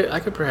 I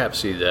could perhaps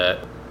see that.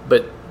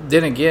 But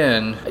then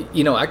again,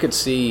 I could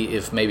see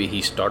if maybe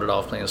he started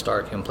off playing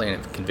Stark, him playing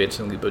it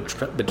convincingly, but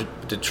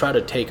to try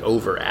to take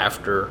over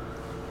after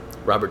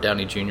Robert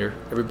Downey Jr.,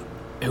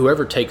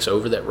 whoever takes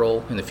over that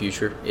role in the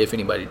future, if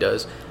anybody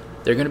does,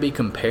 they're going to be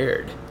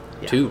compared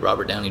to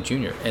Robert Downey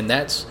Jr., and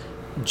that's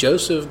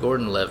Joseph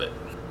Gordon-Levitt.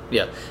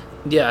 Yeah.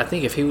 Yeah, I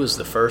think if he was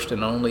the first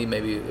and only,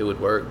 maybe it would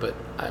work, but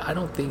I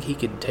don't think he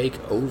could take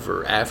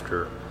over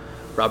after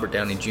Robert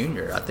Downey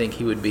Jr. I think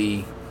he would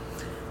be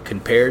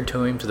compared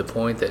to him to the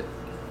point that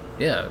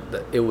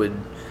it would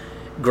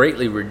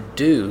greatly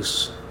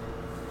reduce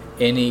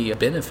any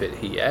benefit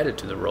he added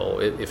to the role,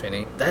 if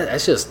any.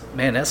 That's just,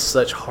 man, that's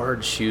such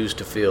hard shoes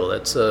to fill.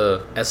 That's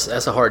a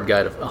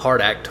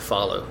hard act to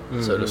follow,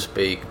 so to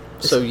speak.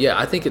 So yeah,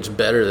 I think it's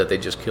better that they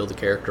just kill the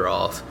character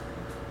off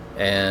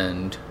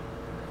and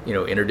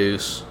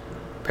introduce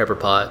Pepper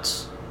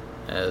Potts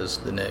as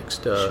the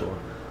next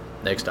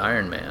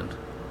Iron Man.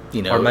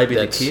 Or maybe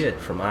the kid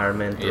from Iron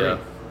Man 3.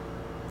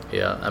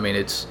 Yeah. I mean,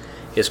 it's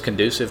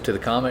conducive to the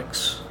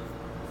comics.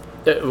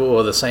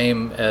 Well, the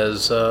same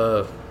as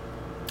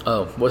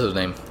what's his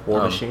name?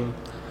 War Machine.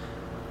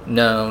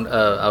 No,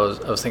 I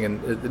was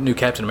thinking the new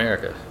Captain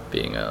America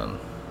being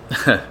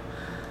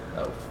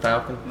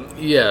Falcon.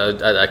 Yeah,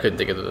 I couldn't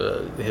think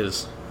of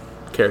his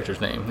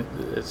character's name.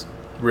 It's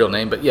real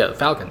name, but yeah,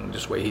 Falcon,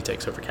 just the way he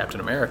takes over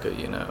Captain America,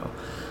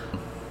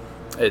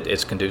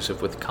 it's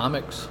conducive with the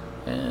comics,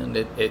 and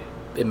it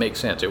makes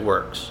sense, it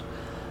works.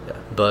 Yeah.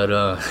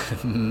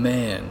 But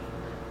man,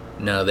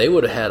 no, they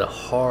would have had a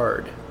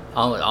hard,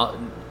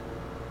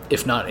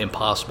 if not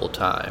impossible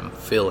time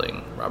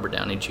filling Robert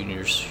Downey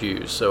Jr.'s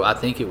shoes. So I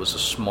think it was a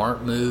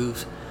smart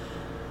move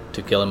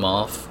to kill him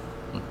off.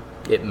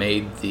 It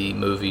made the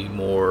movie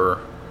more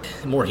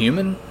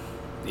human,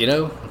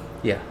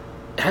 Yeah.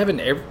 Having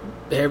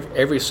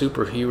every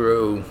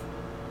superhero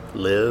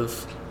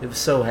live. It was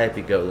so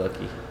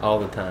happy-go-lucky all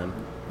the time.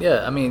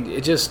 Yeah, I mean,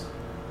 it just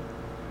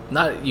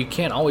you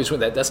can't always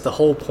win that. That's the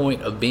whole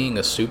point of being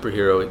a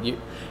superhero.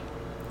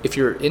 If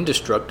you're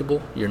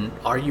indestructible,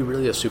 are you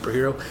really a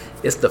superhero?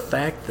 It's the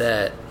fact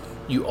that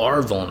you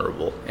are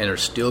vulnerable and are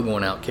still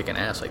going out kicking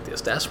ass like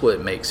this. That's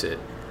what makes a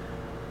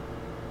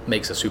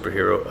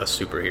superhero a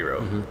superhero.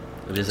 Mm-hmm.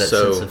 It is that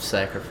sense of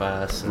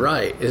sacrifice.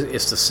 Right.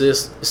 It's the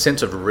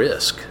sense of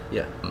risk.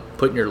 Yeah.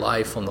 Putting your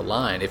life on the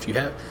line.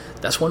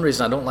 That's one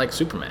reason I don't like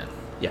Superman.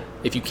 Yeah.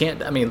 If you can't,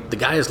 the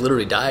guy has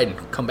literally died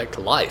and come back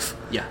to life.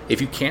 Yeah.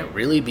 If you can't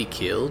really be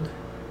killed,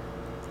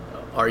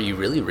 are you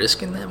really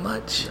risking that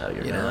much? No,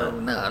 you're not.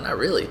 No, not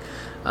really.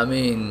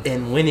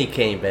 And when he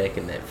came back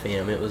in that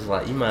film, it was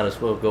like, you might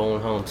as well go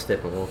on home,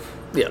 Steppenwolf.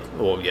 Yeah.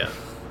 Well, yeah.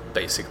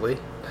 Basically.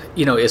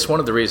 It's one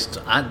of the reasons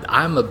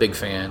I'm a big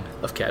fan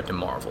of Captain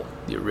Marvel,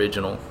 the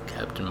original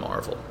Captain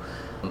Marvel.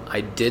 I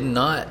did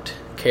not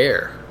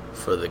care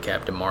for the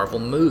Captain Marvel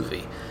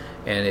movie,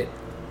 and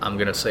I'm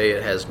going to say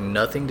it has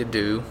nothing to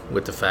do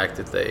with the fact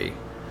that they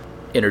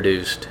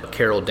introduced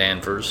Carol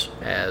Danvers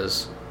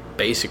as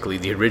basically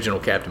the original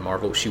Captain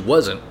Marvel. She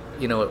wasn't.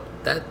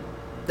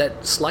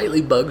 That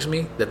slightly bugs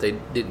me that they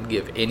didn't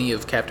give any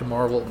of Captain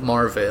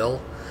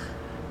Marvel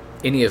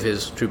any of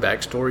his true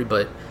backstory,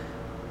 but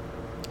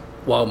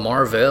while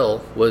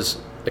Mar-Vell was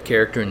a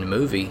character in the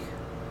movie,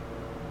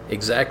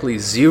 exactly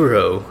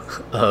zero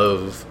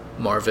of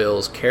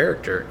Mar-Vell's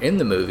character in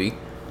the movie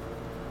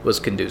was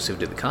conducive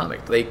to the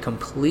comic. They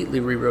completely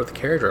rewrote the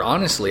character.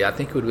 Honestly, I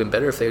think it would have been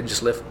better if they had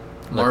just left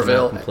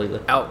Mar-Vell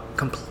out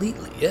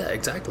completely. Yeah,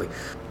 exactly.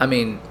 I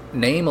mean,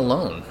 name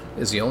alone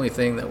is the only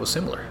thing that was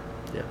similar.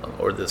 Yeah.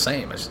 Or the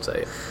same, I should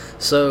say.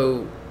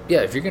 So,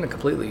 yeah, if you're going to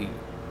completely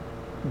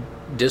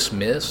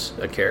dismiss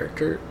a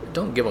character,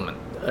 don't give them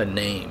a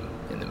name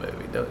in the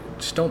movie.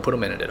 Just don't put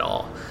them in it at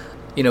all.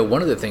 You know,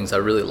 one of the things I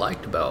really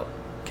liked about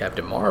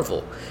Captain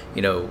Marvel,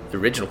 you know, the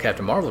original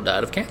Captain Marvel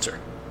died of cancer.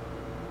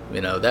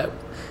 You know, that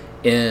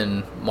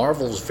in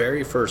Marvel's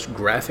very first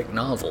graphic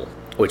novel,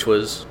 which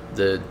was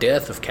The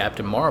Death of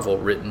Captain Marvel,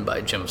 written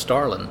by Jim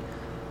Starlin,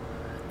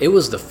 it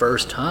was the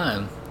first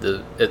time,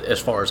 as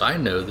far as I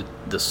know,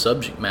 the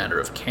subject matter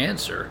of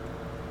cancer,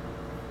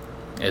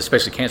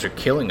 especially cancer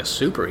killing a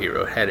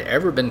superhero, had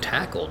ever been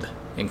tackled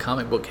in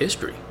comic book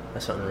history.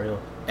 That's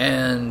unreal.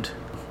 And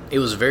it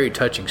was a very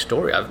touching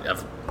story.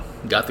 I've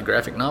got the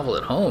graphic novel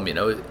at home. You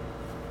know,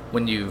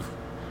 when you've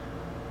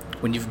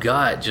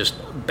got just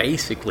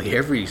basically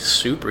every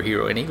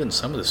superhero and even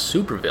some of the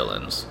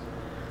supervillains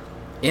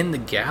in the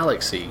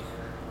galaxy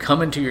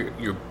coming to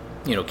your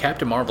you know,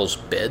 Captain Marvel's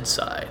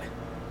bedside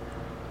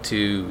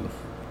to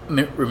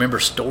remember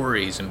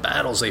stories and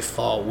battles they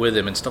fought with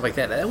him and stuff like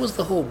that. That was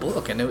the whole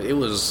book, and it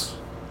was.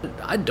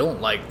 I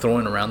don't like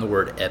throwing around the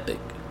word epic,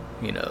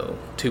 you know,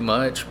 too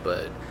much,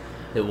 but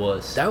it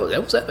was that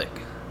was epic,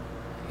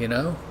 you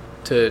know,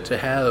 to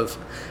have.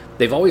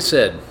 They've always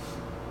said,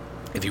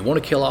 if you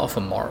want to kill off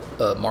a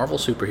Marvel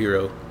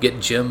superhero, get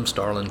Jim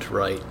Starlin to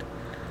write.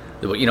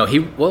 You know,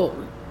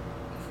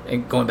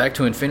 and going back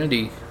to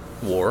Infinity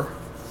War,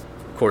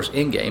 of course,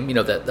 Endgame, you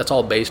know, that's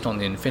all based on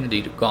the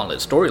Infinity Gauntlet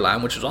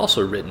storyline, which was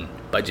also written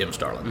by Jim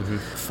Starlin. Mm-hmm.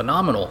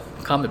 Phenomenal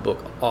comic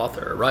book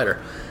author, writer.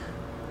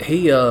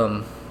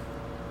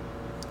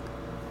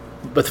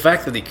 But the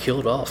fact that he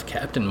killed off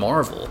Captain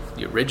Marvel,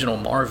 the original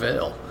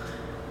Mar-Vell,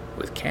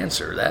 with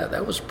cancer,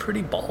 that was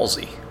pretty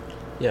ballsy.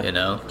 Yeah, you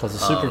know, because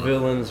the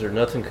supervillains or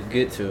nothing could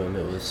get to him.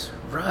 It was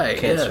right.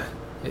 Cancer.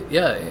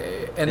 Yeah,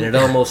 and it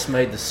almost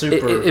made the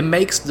super. It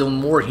makes them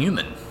more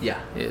human.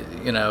 Yeah,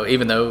 you know,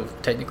 even though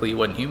technically he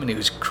wasn't human, he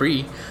was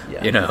Kree.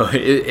 Yeah. You know,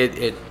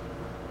 it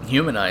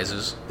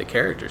humanizes the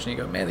characters, and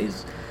you go, man,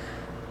 these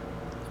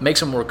makes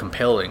them more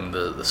compelling.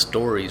 The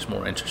story's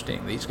more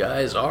interesting. These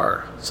guys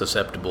are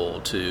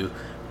susceptible to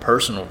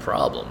personal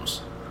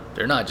problems.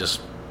 They're not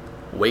just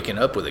waking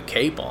up with a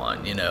cape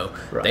on. You know,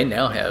 right. They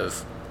now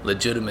have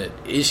legitimate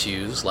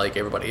issues like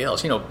everybody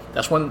else. You know,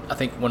 that's one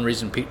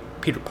reason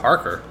Peter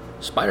Parker,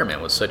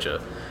 Spider-Man, was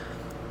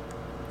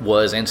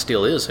and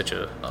still is such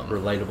a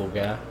relatable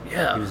guy.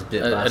 Yeah, he was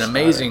an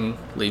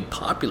amazingly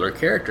popular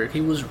character.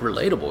 He was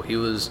relatable. He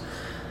was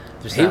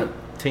just a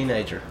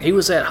teenager. He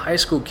was that high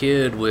school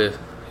kid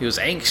he was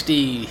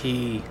angsty.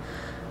 He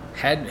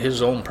had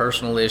his own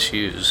personal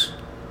issues,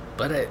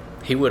 but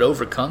he would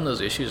overcome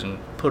those issues and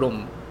put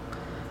them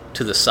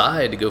to the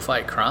side to go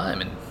fight crime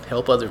and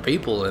help other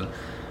people. And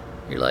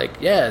you're like,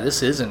 yeah,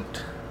 this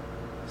isn't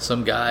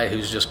some guy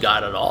who's just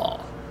got it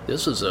all.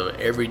 This is a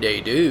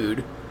everyday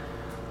dude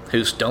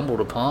who stumbled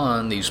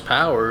upon these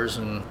powers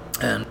and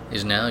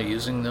is now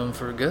using them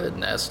for good.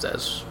 And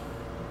that's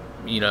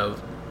you know,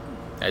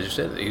 as you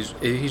said, he's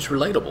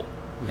relatable.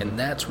 Mm-hmm. And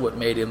that's what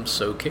made him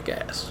so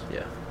kick-ass.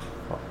 Yeah.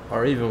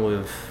 Or even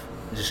with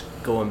just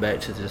going back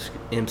to this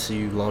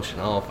MCU launching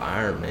off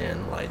Iron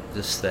Man, like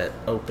just that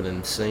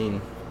opening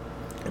scene.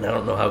 And I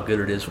don't know how good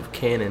it is with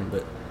canon,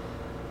 but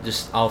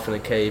just off in a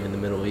cave in the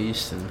Middle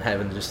East and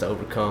having to just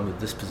overcome the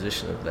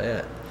disposition of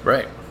that.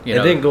 Right.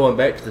 And then going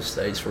back to the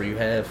States where you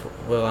have,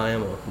 well, I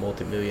am a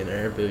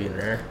multimillionaire,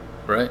 billionaire.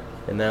 Right.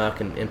 And now I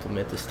can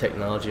implement this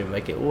technology and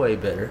make it way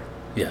better.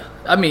 Yeah.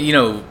 I mean, you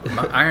know,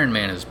 Iron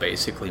Man is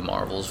basically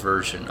Marvel's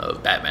version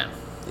of Batman.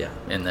 Yeah.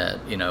 In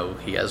that, you know,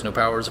 he has no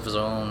powers of his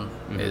own.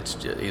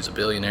 Mm-hmm. He's a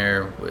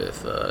billionaire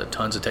with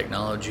tons of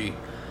technology,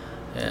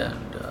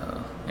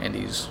 and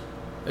he's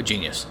a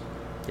genius.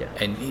 Yeah.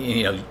 And,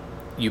 you know,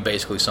 you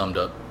basically summed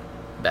up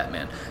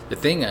Batman. The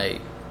thing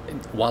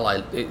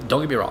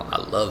don't get me wrong,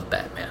 I love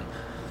Batman.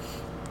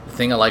 The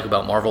thing I like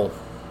about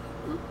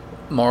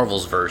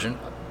Marvel's version,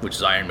 which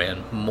is Iron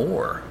Man,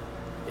 more,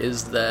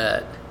 is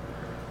that,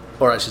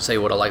 or I should say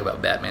what I like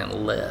about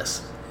Batman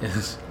less,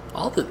 is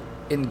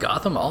in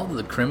Gotham, all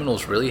the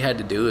criminals really had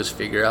to do is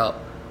figure out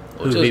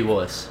who he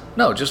was.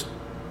 No, just,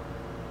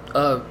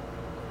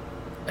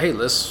 hey,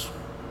 let's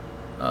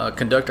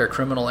conduct our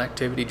criminal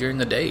activity during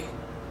the day.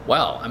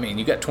 Wow, I mean,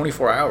 you got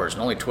 24 hours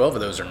and only 12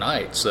 of those are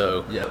night,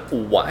 so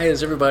Why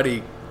is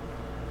everybody,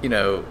 you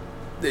know,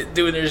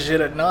 doing their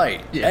shit at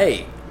night? Yeah.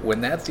 Hey,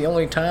 when that's the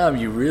only time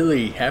you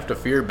really have to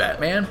fear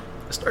Batman,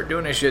 start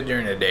doing this shit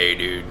during the day,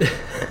 dude.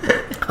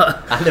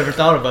 I never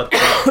thought about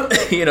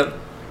that. You know,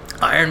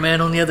 Iron Man,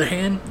 on the other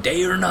hand,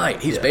 day or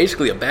night. He's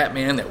basically a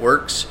Batman that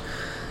works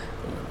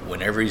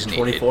whenever he's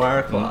needed.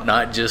 24-hour clock.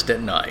 Not just at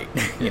night,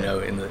 you know,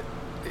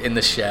 in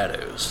the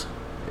shadows.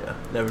 Yeah.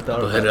 Never thought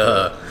about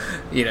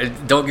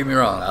that. Don't get me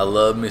wrong. I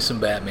love me some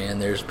Batman.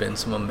 There's been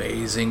some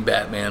amazing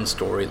Batman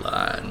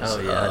storylines. Oh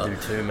yeah, I do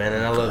too, man.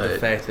 And I love the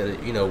fact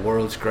that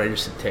world's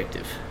greatest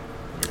detective.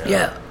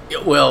 Yeah.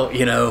 Well,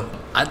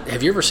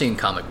 have you ever seen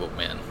Comic Book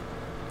Man?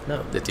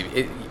 No. The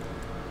TV.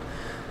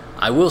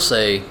 I will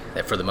say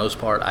that for the most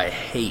part, I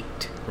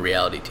hate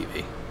reality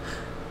TV.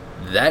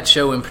 That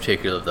show in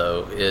particular,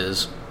 though,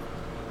 is,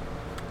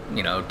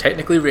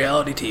 technically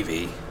reality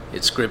TV.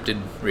 It's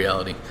scripted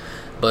reality,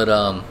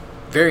 but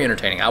very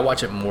entertaining. I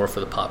watch it more for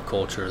the pop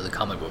culture, the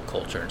comic book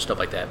culture, and stuff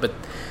like that. But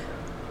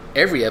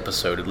every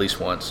episode, at least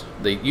once,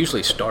 they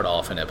usually start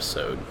off an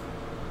episode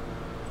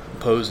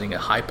posing a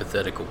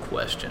hypothetical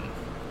question.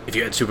 If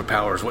you had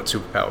superpowers, what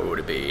superpower would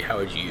it be? How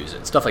would you use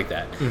it? Stuff like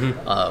that.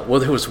 Mm-hmm. Well,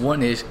 there was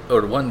one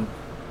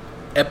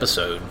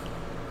episode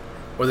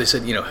where they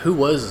said, who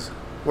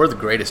were the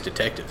greatest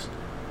detectives?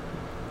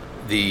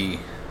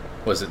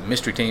 Was it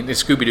Mystery Team, the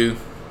Scooby-Doo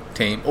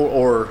team,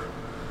 or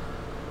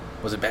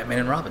was it Batman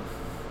and Robin?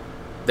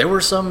 There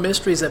were some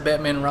mysteries that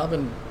Batman and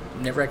Robin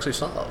never actually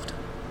solved.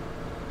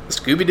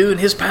 Scooby-Doo and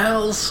his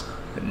pals,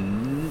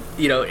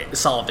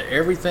 solved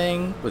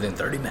everything within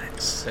 30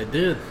 minutes. They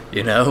did.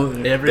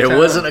 There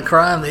wasn't a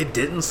crime they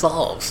didn't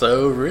solve.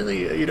 So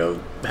really,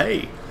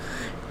 hey.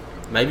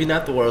 Maybe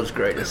not the world's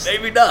greatest.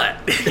 Maybe not.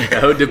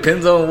 It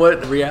depends on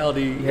what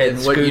reality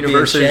and what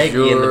universes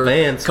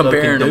you're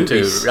comparing them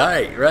to.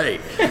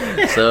 Right.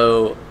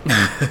 So,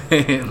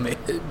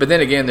 but then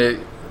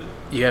again,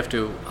 you have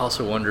to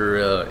also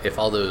wonder if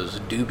all those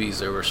doobies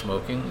they were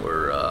smoking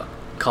were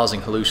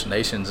causing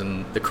hallucinations,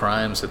 and the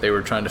crimes that they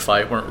were trying to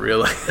fight weren't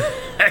real.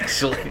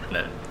 Actually,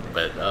 no.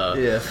 But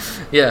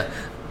yeah.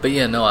 But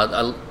yeah, no.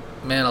 I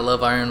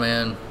love Iron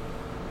Man.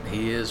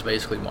 He is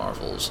basically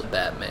Marvel's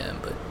Batman,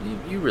 but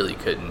you really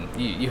couldn't.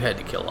 You had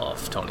to kill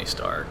off Tony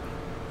Stark.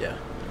 Yeah.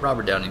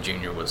 Robert Downey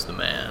Jr. was the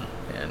man,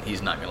 and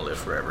he's not going to live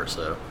forever,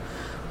 so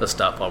let's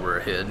stop while we're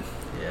ahead.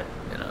 Yeah.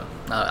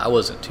 I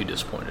wasn't too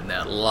disappointed in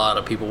that. A lot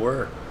of people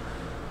were.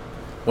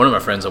 One of my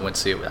friends, I went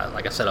to see it.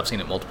 Like I said, I've seen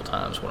it multiple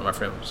times. One of my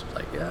friends was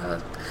like, yeah,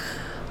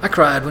 I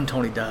cried when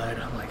Tony died.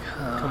 I'm like,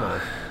 oh, come on.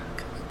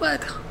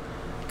 What?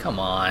 Come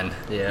on.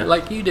 Yeah.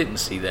 Like, you didn't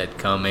see that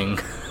coming.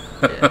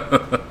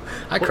 Yeah.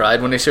 I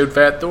cried when they showed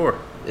Fat Thor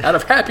out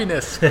of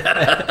happiness.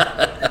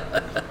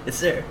 It's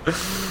there. Yeah.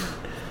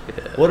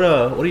 What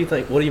do you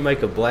think? What do you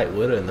make of Black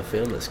Widow in the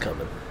film that's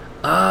coming?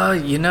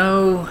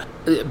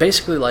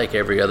 Basically like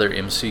every other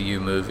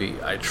MCU movie,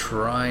 I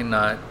try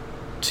not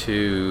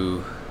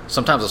to.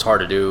 Sometimes it's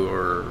hard to do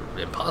or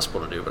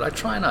impossible to do, but I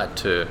try not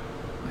to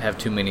have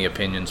too many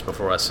opinions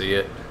before I see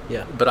it.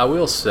 Yeah. But I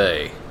will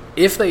say,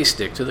 if they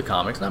stick to the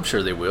comics, and I'm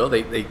sure they will,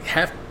 they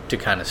have to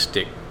kind of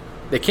stick.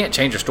 They can't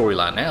change her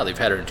storyline now. They've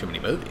had her in too many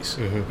movies,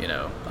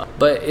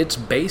 But it's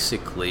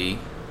basically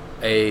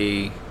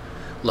a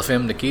La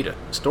Femme Nikita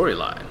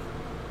storyline.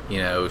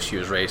 She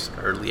was raised at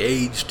an early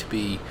age to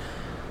be,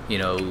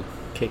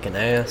 kicking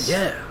ass.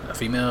 Yeah, a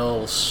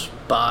female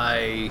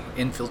spy,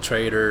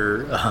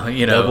 infiltrator,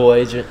 double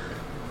agent.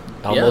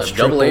 Almost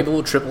double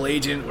able, triple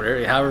agent,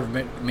 whatever,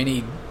 however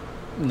many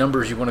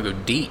numbers you want to go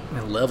deep,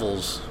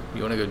 levels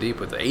you want to go deep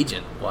with the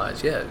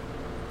agent-wise. Yeah,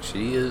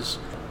 she is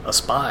a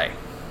spy.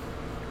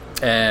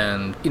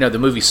 And, the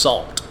movie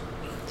Salt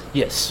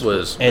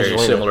was very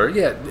similar.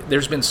 Yeah,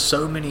 there's been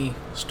so many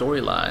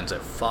storylines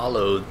that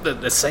follow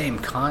the same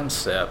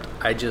concept.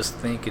 I just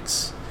think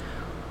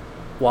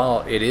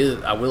while it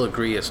is, I will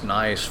agree it's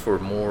nice for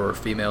more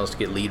females to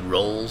get lead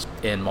roles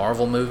in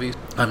Marvel movies,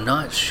 I'm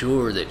not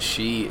sure that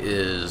she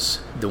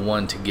is the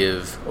one to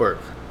give, or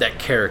that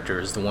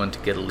character is the one to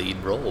get a lead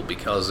role,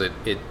 because it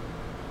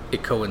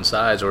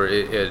coincides, or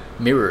it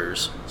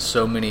mirrors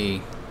so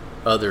many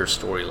other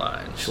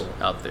storylines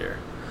out there.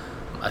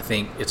 I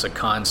think it's a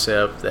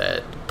concept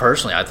that,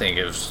 personally, I think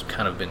has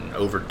kind of been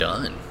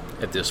overdone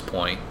at this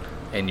point,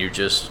 and you're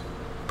just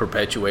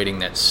perpetuating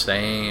that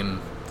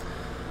same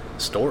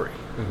story.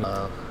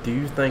 Mm-hmm. Do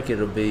you think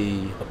it'll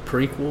be a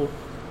prequel,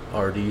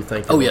 or do you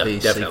think it'll be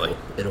definitely.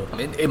 Sequel?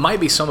 It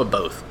might be some of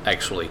both,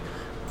 actually.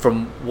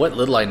 From what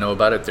little I know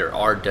about it, there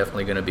are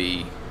definitely going to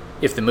be,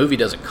 if the movie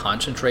doesn't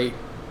concentrate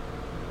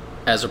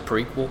as a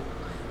prequel,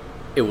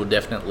 it will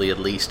definitely at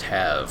least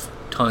have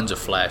tons of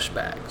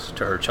flashbacks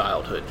to her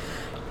childhood.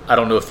 I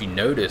don't know if you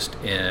noticed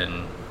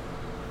in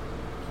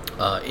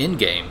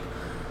Endgame,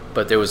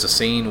 but there was a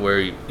scene where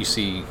you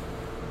see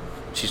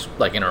she's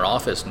like in her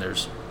office and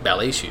there's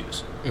ballet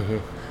shoes. Mm-hmm.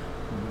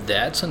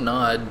 That's a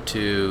nod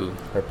to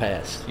her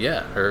past.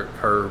 Yeah,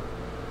 her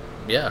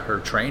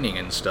training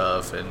and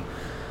stuff, and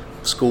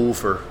school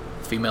for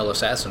female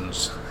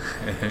assassins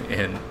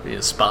and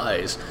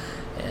spies,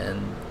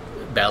 and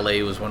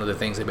ballet was one of the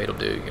things they made them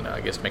do,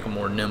 I guess make them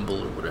more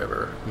nimble or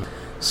whatever.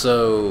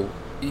 So,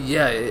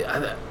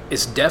 yeah,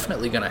 it's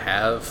definitely going to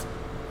have,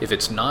 if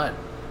it's not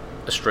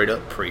a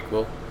straight-up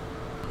prequel,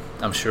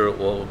 I'm sure it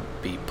will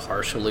be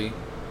partially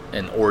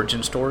an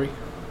origin story.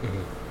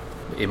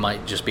 Mm-hmm. It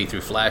might just be through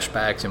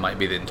flashbacks. It might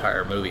be the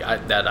entire movie. I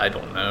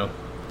don't know.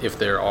 If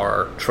there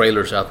are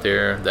trailers out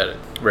there that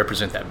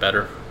represent that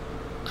better,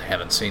 I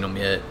haven't seen them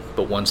yet.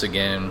 But once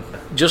again,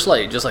 just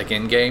like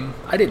Endgame,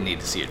 I didn't need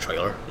to see a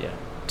trailer. Yeah.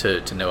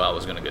 To know I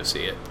was going to go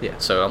see it. Yeah.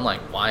 So I'm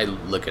like, why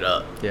look it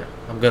up? Yeah.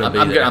 I'm going to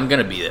be there. I'm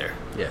going to be there.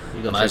 Yeah.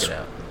 You're going to check it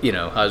out. You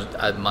know,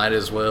 I might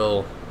as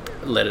well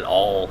let it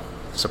all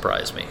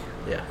surprise me.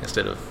 Yeah.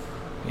 Instead of,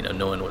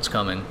 knowing what's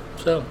coming.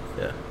 So.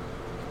 Yeah.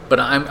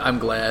 But I'm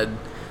glad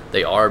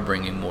they are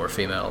bringing more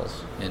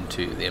females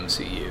into the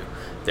MCU.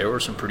 There were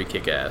some pretty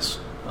kick-ass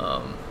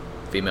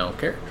female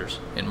characters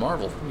in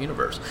Marvel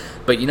Universe.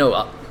 But,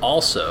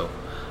 also,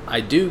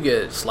 I do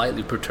get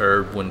slightly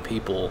perturbed when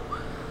people,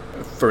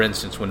 for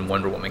instance, when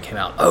Wonder Woman came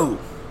out,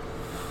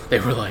 they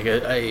were like,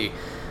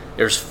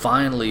 there's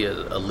finally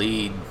a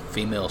lead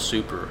female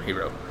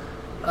superhero.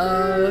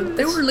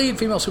 They were lead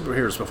female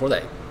superheroes before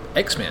that.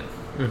 X-Men.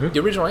 Mm-hmm. The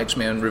original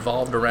X-Men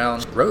revolved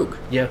around Rogue.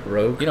 Yeah,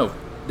 Rogue.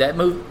 That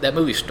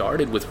movie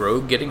started with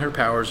Rogue getting her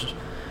powers,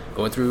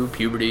 going through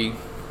puberty,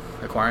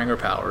 acquiring her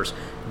powers,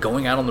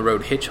 going out on the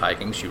road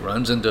hitchhiking. She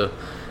runs into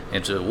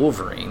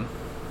Wolverine.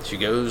 She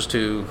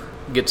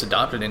gets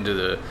adopted into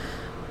the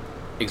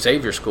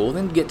Xavier School,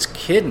 then gets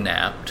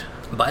kidnapped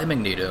by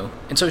Magneto,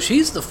 and so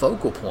she's the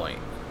focal point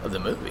of the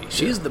movie.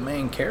 She's the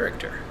main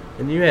character.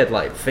 And you had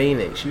like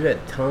Phoenix, you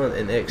had tons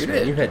in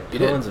X-Men, you had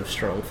tons of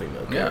strong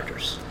female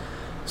characters. Yeah.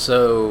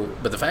 So,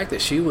 but the fact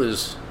that she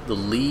was the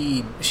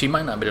lead, she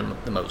might not have been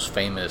the most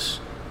famous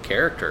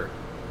character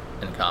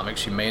in the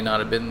comics. She may not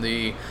have been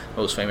the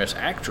most famous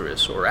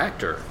actress or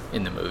actor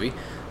in the movie,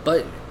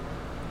 but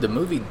the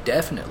movie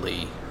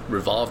definitely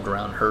revolved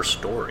around her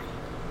story.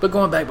 But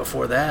going back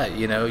before that,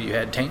 you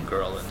had Tank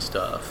Girl and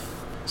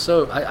stuff.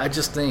 So I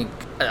just think,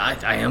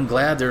 I am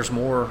glad there's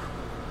more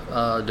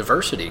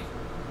diversity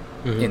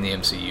in the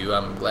MCU.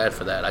 I'm glad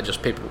for that. I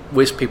just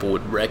wish people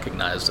would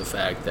recognize the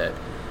fact that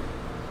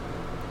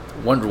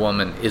Wonder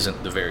Woman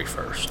isn't the very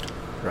first.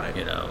 Right.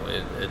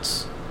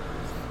 It's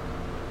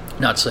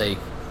not to say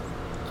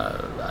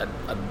I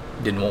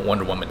didn't want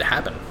Wonder Woman to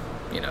happen.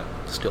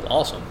 It's still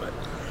awesome, but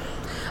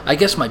I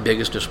guess my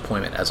biggest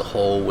disappointment as a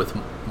whole with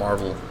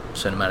Marvel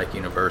Cinematic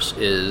Universe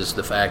is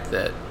the fact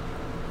that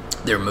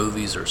their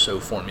movies are so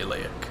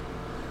formulaic.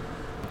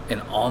 In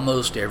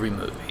almost every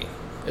movie,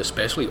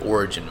 especially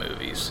origin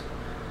movies,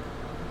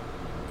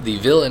 the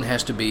villain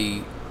has to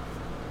be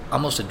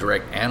almost a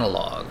direct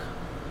analog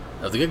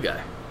of the good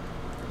guy.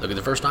 Look at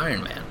the first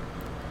Iron Man.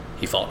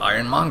 He fought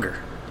Ironmonger,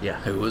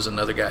 who was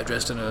another guy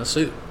dressed in a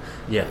suit,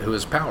 who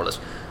was powerless.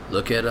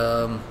 Look at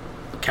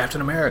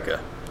Captain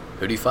America.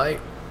 Who did he fight?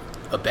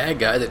 A bad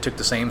guy that took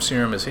the same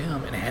serum as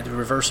him and had the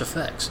reverse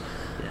effects.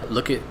 Yeah.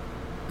 Look at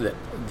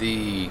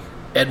the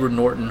Edward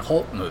Norton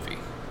Hulk movie.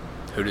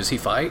 Who does he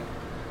fight?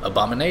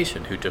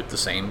 Abomination, who took the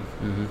same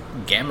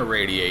gamma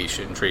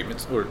radiation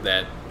treatments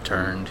that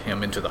turned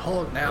him into the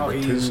Hulk. Now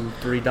he's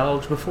 3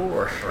 dogs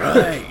before.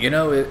 Right.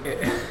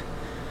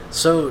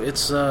 So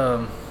it's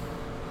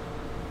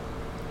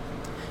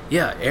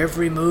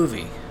every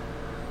movie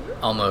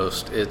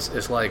almost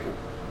it's like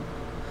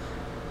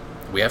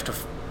we have to.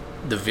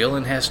 The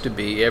villain has to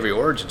be, every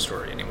origin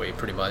story anyway,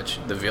 pretty much,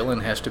 the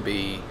villain has to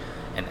be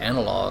an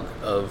analog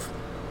of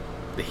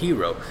the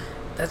hero.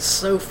 That's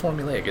so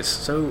formulaic. It's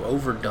so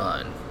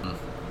overdone.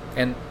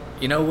 And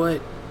you know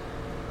what?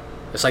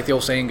 It's like the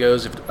old saying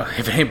goes, if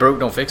it ain't broke,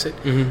 don't fix it.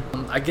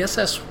 Mm-hmm. I guess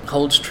that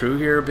holds true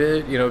here a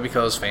bit,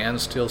 because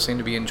fans still seem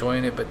to be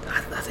enjoying it. But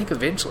I think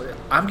eventually,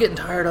 I'm getting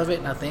tired of it,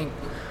 and I think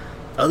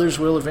others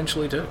will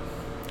eventually too.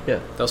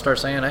 Yeah. They'll start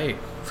saying, hey,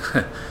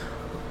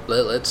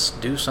 let's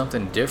do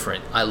something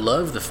different. I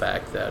love the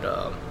fact that,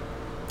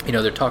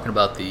 they're talking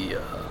about the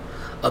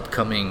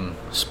upcoming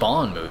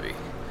Spawn movie.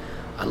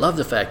 I love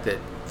the fact that,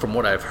 from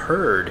what I've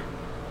heard,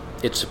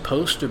 it's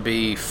supposed to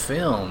be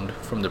filmed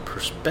from the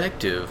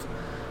perspective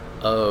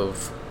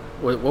of,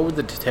 what were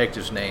the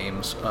detectives'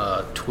 names?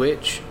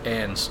 Twitch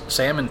and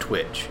Sam and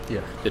Twitch.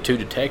 Yeah. The two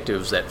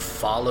detectives that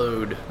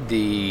followed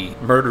the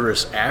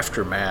murderous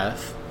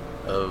aftermath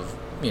of,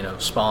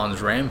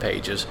 Spawn's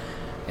rampages,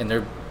 and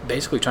they're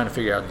basically trying to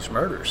figure out these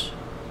murders,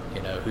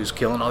 who's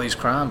killing all these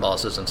crime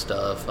bosses and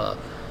stuff,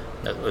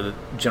 the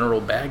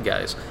general bad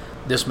guys.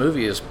 This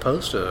movie is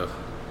supposed to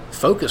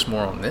focus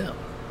more on them,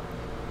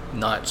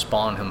 not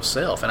Spawn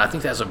himself, and I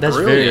think that's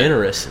very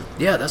interesting.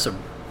 Yeah, that's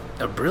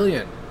a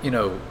brilliant,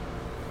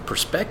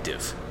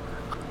 perspective.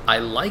 I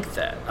like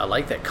that. I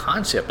like that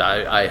concept.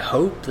 I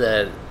hope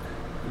that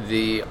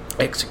the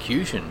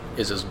execution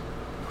is as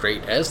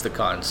great as the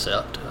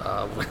concept.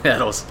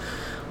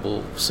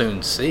 We'll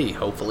soon see,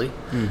 hopefully.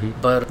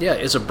 Mm-hmm. But yeah,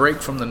 it's a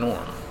break from the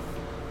norm.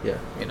 Yeah.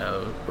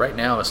 Right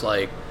now it's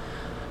like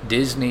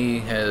Disney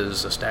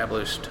has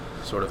established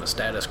sort of a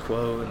status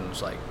quo, and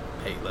it's like,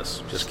 hey, let's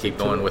just keep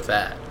going with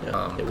that.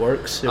 Yeah. It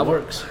works. It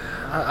works.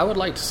 I would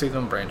like to see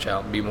them branch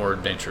out and be more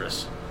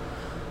adventurous.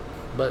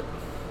 But,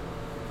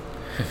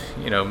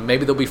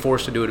 maybe they'll be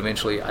forced to do it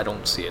eventually. I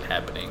don't see it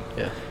happening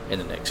in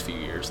the next few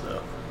years,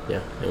 though.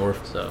 Yeah, and we're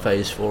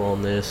phase 4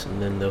 on this, and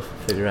then they'll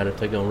figure out if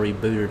they're going to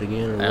reboot it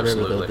again or whatever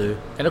they'll do.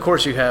 And, of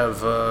course, you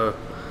have the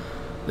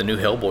new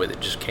Hellboy that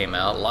just came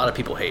out. A lot of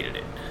people hated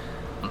it.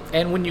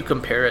 And when you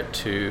compare it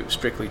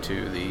strictly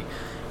to the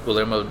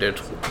Guillermo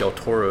del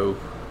Toro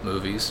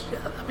movies,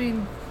 yeah, I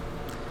mean,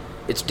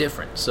 it's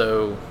different.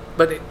 So,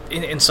 but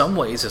in some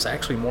ways, it's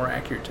actually more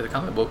accurate to the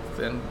comic book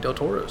than Del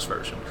Toro's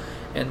version.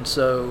 And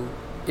so,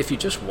 if you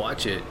just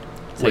watch it,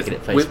 Take it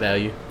at face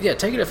value. Yeah,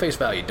 take it at face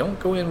value. Don't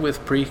go in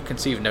with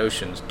preconceived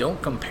notions.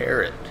 Don't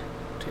compare it.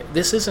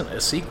 This isn't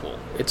a sequel.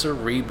 It's a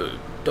reboot.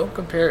 Don't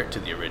compare it to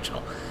the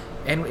original.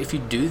 And if you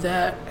do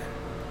that,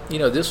 you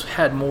know, this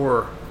had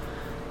more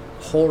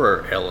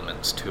horror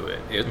elements to it.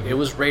 It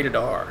was rated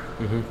R.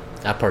 Mm-hmm.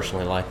 I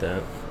personally like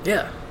that.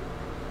 Yeah.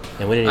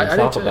 And we didn't even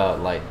talk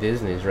about like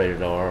Disney's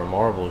rated R or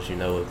Marvel's, you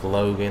know, with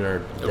Logan or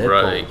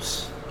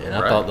Deadpool's. Right. And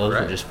I thought those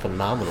were just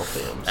phenomenal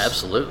films.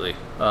 Absolutely.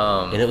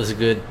 And it was a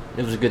good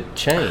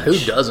change. Who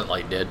doesn't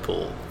like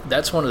Deadpool?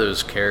 That's one of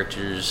those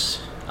characters.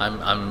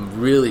 I'm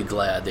really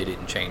glad they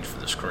didn't change for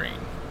the screen.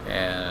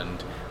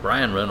 And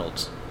Ryan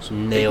Reynolds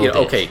nailed it.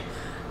 Okay,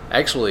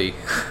 actually,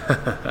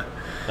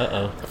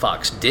 Uh-oh.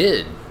 Fox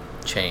did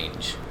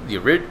change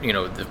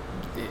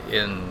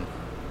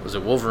was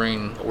it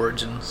Wolverine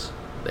Origins?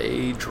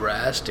 They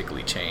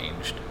drastically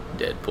changed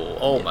Deadpool.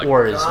 Oh my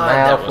god,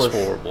 that was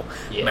horrible.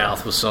 Yeah.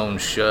 Mouth was sewn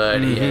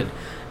shut. Mm-hmm.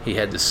 He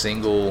had the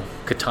single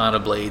katana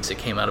blades that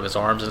came out of his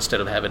arms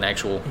instead of having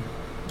actual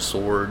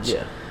swords.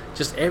 Yeah.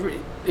 Just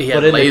he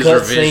had laser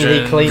vision.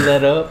 Scene, he cleaned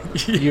that up.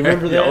 You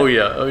remember that? Oh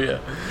yeah.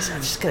 So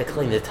I'm just gonna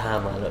clean the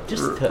timeline up,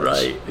 just a touch.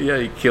 Right? Yeah,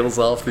 he kills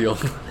off the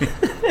old.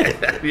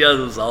 Yeah, it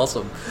was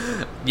awesome.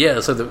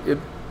 Yeah, so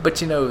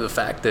but you know, the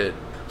fact that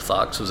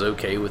Fox was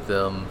okay with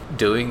them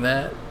doing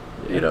that,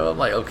 you know, I'm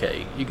like,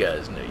 okay, you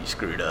guys know you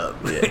screwed up.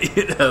 Yeah.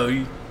 You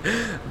know,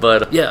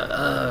 but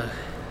yeah,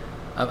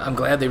 I'm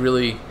glad they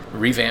really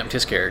revamped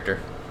his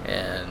character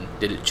and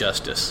did it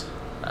justice.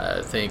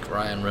 I think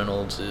Ryan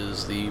Reynolds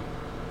is the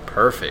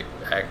perfect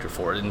actor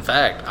for it. In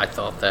fact, I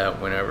thought that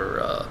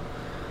whenever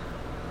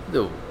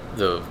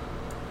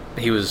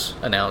he was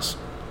announced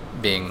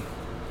being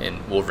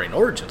in Wolverine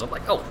Origins, I'm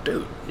like, oh,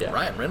 dude, yeah.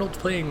 Ryan Reynolds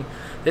playing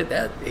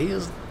that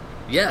he's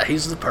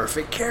the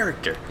perfect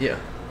character. Yeah.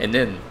 And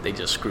then they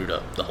just screwed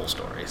up the whole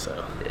story.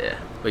 So yeah.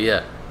 But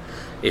yeah,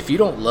 if you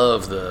don't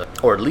love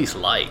or at least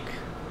like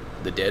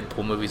the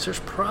Deadpool movies,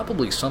 there's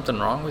probably something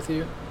wrong with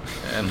you,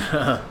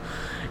 and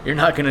you're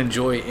not going to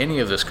enjoy any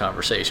of this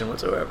conversation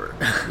whatsoever.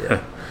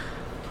 Yeah.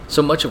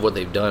 So much of what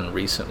they've done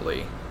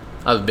recently,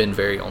 I've been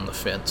very on the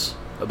fence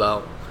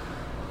about.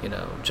 You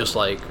know, just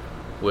like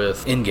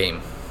with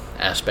in-game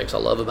aspects I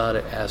love about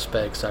it,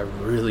 aspects I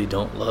really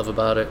don't love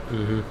about it.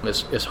 Mm-hmm.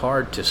 It's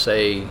hard to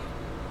say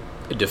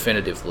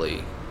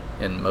definitively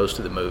in most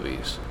of the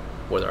movies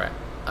whether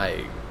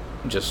I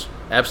just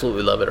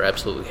absolutely love it or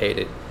absolutely hate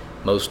it.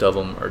 Most of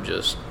them are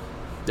just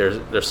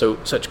they're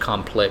such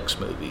complex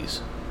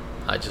movies.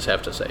 I just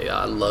have to say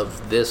I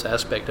love this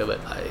aspect of it.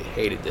 I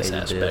hated this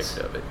aspect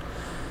of it.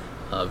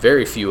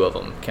 Very few of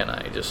them can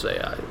I just say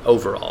I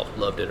overall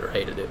loved it or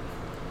hated it,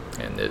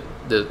 and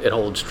it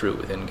holds true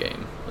with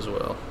in-game as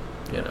well.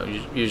 You know,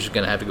 you're just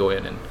gonna have to go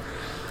in and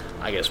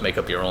I guess make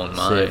up your own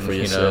mind. See it for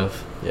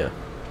yourself. You know? Yeah.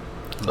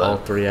 All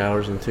 3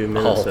 hours and 2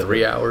 minutes. All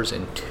 3 hours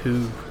and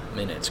 2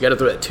 minutes. You got to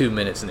throw that 2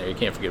 minutes in there. You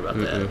can't forget about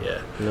that. Yeah.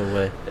 No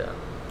way. Yeah.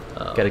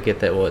 Got to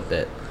get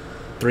that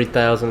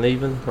 3,000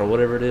 even or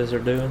whatever it is they're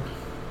doing.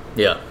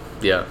 Yeah.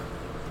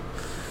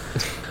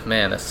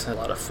 Man, that's a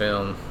lot of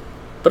film,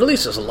 but at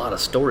least there's a lot of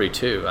story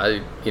too.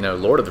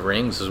 Lord of the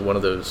Rings is one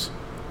of those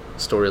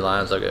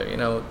storylines. I go, you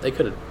know, they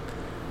could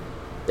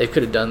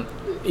have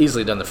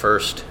easily done the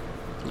first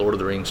Lord of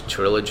the Rings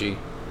trilogy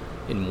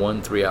in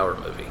 1 3-hour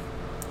movie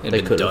and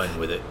been done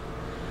with it.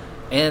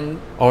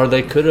 Or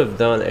they could have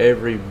done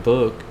every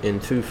book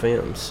in 2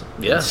 films.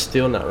 Yeah. And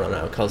still not run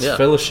out. Because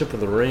Fellowship of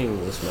the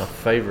Ring was my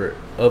favorite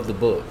of the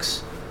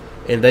books.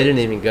 And they didn't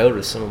even go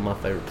to some of my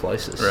favorite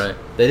places. Right.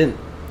 They didn't.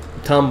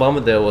 Tom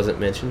Bombadil wasn't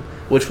mentioned,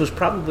 which was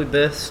probably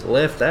best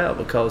left out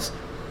because,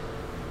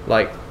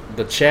 like,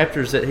 the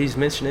chapters that he's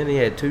mentioning, he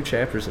had 2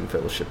 chapters in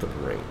Fellowship of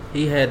the Ring.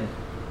 He had,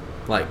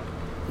 like,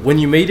 when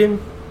you meet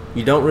him,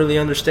 you don't really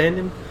understand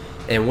him.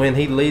 And when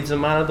he leads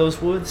them out of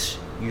those woods,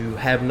 you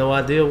have no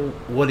idea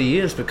what he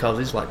is because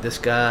he's like, this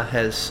guy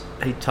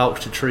he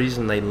talks to trees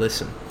and they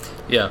listen.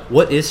 Yeah.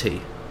 What is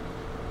he?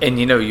 And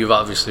you know, you've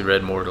obviously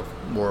read more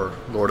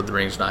Lord of the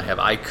Rings than I have.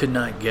 I could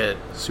not get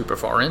super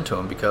far into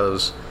him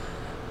because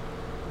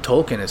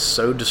Tolkien is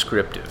so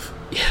descriptive.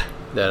 Yeah.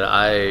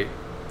 That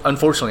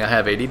unfortunately, I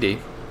have ADD.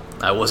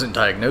 I wasn't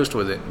diagnosed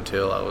with it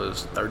until I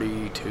was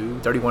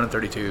 31 and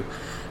 32.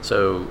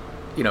 So,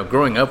 you know,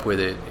 growing up with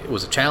it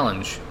was a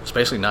challenge,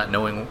 especially not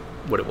knowing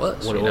what it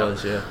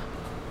was. Yeah.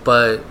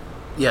 But,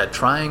 yeah,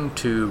 trying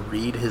to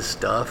read his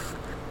stuff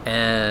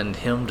and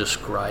him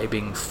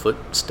describing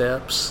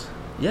footsteps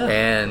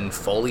and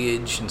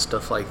foliage and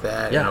stuff like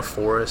that in a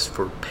forest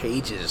for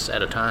pages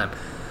at a time.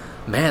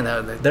 Man,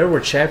 there were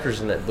chapters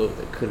in that book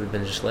that could have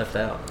been just left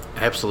out.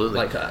 Absolutely.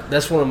 Like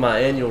that's one of my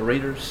annual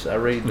readers. I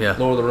read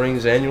Lord of the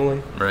Rings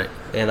annually. Right.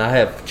 And I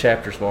have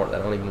chapters marked that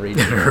I don't even read.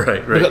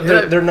 Right.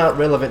 They're not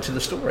relevant to the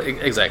story.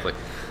 Exactly.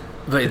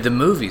 But the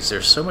movies,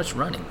 there's so much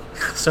running.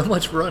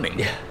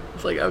 Yeah.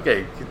 It's like,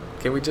 okay,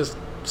 can we just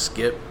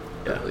skip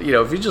You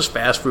know, if you just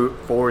fast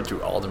forward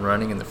through all the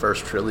running in the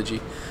first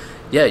trilogy,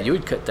 yeah, you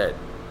would cut that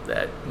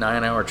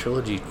 9-hour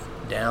trilogy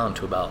down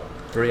to about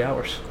 3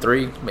 hours.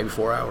 3, maybe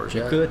 4 hours.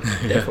 You yeah. could,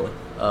 definitely.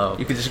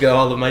 You could just go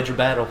all the major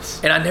battles.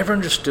 And I never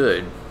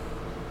understood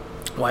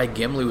why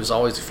Gimli was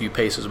always a few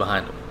paces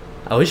behind him.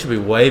 Oh, he should be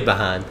way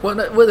behind. Well,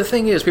 the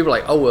thing is, people are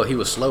like, oh, well, he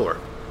was slower.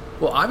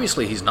 Well,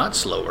 obviously he's not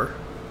slower.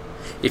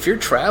 If you're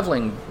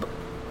driving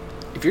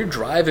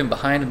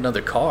behind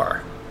another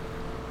car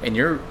and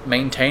you're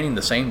maintaining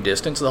the same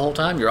distance the whole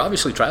time, you're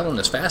obviously traveling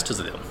as fast as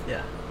them.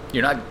 Yeah.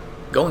 You're not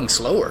going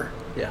slower.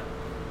 Yeah.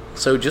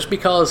 So just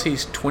because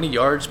he's 20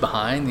 yards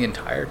behind the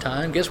entire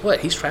time, guess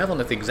what? He's traveling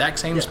at the exact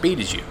same speed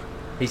as you.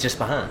 He's just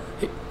behind.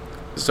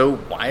 So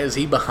why is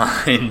he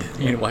behind?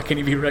 You know, why can't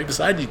he be right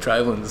beside you,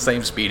 traveling the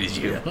same speed as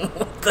you? Yeah.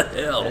 What the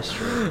hell? That's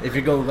true. If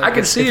you're going,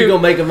 if you're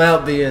gonna make him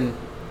out being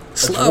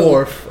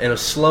slow, a dwarf and a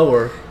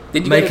slower,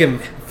 then you make gotta, him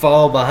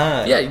fall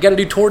behind. Yeah, you got to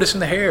do tortoise in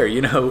the hare.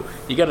 You know,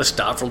 you got to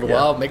stop for a little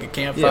while, make a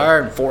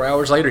campfire, and 4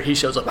 hours later he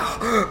shows up.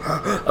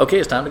 Okay,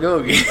 it's time to go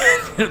again.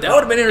 That would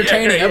have been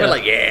entertaining. I'd be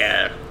like,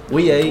 yeah.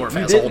 We ate, dwarf you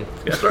asshole.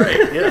 didn't. That's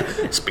right.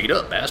 Yeah, speed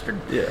up, bastard.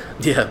 Yeah.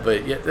 Yeah,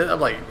 but I'm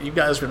like, you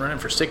guys have been running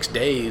for 6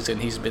 days, and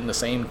he's been the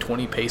same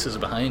 20 paces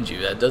behind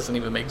you. That doesn't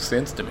even make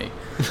sense to me.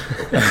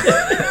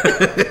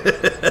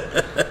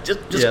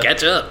 just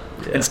catch up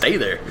and stay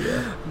there.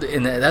 Yeah.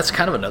 And that's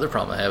kind of another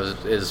problem I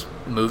have is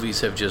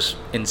movies have just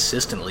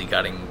insistently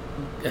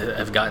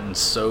have gotten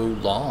so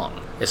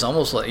long. It's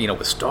almost like, you know,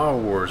 with Star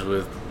Wars,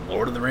 with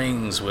Lord of the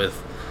Rings,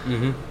 with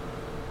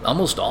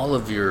almost all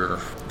of your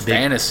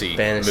fantasy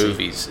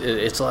movies.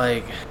 It's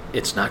like,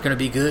 it's not going to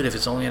be good if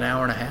it's only an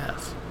hour and a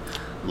half.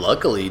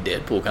 Luckily,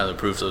 Deadpool kind of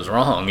proves those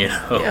wrong, you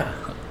know. Yeah.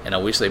 And I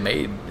wish they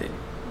made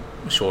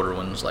shorter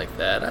ones like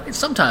that. I mean,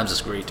 sometimes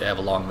it's great to have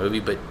a long movie,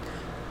 but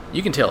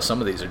you can tell some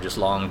of these are just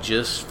long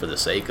just for the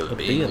sake of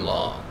being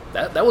long.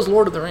 That was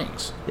Lord of the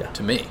Rings,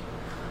 to me,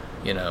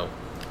 you know.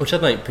 Which I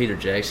think Peter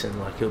Jackson,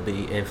 like, he'll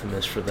be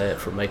infamous for that,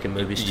 for making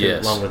movies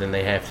longer than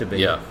they have to be.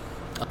 Yeah.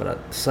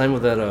 But same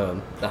with that,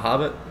 The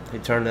Hobbit. He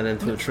turned that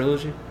into a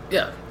trilogy.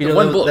 Yeah. You know,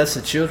 one book. That's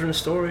a children's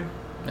story.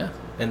 Yeah.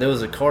 And there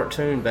was a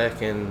cartoon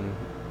back in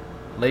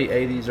late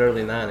 80s,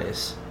 early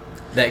 90s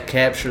that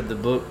captured the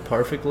book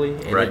perfectly,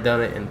 and had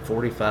done it in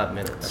 45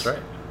 minutes. That's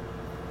right.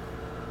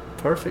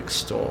 Perfect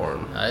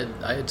Storm.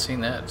 I had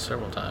seen that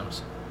several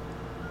times.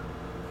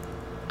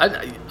 I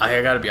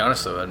got to be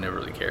honest, though, I never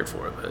really cared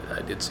for it, but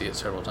I did see it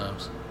several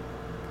times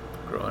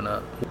growing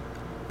up.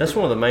 That's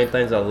one of the main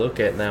things I look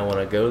at now when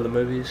I go to the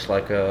movies.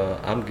 Like,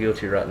 I'm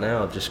guilty right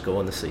now of just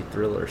going to see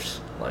thrillers.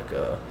 Like,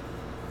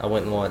 I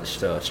went and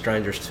watched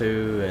Strangers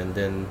 2, and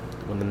then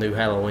when the new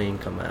Halloween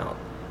come out,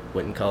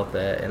 went and caught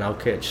that, and I'll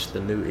catch the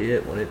new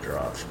It when it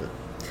drops. But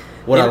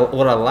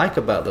what I like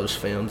about those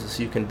films is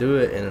you can do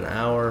it in an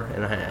hour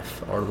and a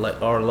half or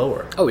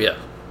lower. Oh yeah,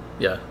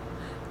 yeah.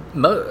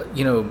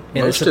 You know,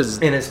 and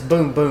it's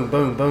boom, boom,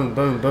 boom, boom,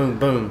 boom, boom,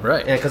 boom.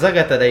 Right. Yeah, because I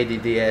got that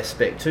ADD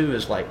aspect too.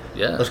 Is like,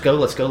 let's go,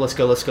 let's go, let's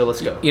go, let's go,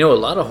 let's go. You know, a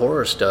lot of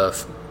horror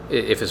stuff,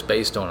 if it's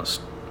based on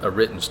a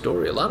written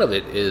story, a lot of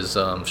it is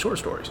short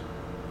stories.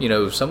 You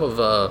know, some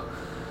of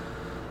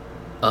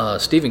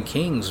Stephen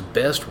King's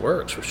best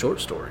works were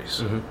short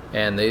stories,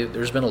 and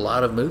there's been a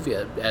lot of movie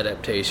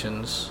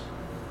adaptations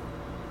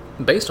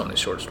based on his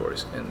short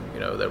stories, and you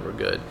know that were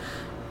good.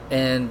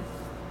 And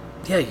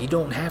yeah, you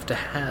don't have to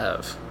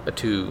have a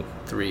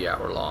 2-3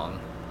 hour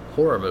long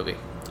horror movie.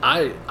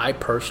 I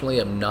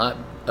personally am not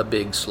a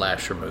big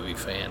slasher movie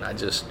fan. I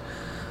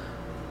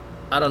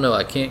don't know.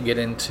 I can't get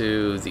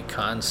into the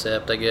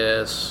concept, I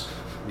guess,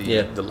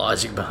 the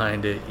logic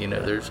behind it. You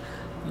know,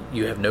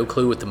 you have no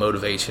clue what the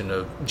motivation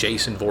of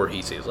Jason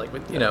Voorhees is. Like,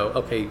 you know,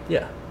 okay,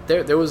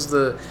 there was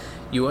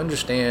you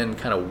understand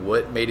kind of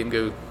what made him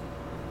go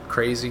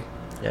crazy.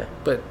 Yeah.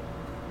 But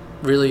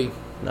really,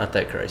 not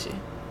that crazy.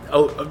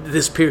 Oh,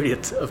 this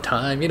period of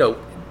time, you know,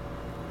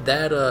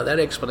 that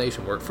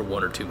explanation worked for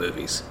 1 or 2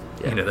 movies.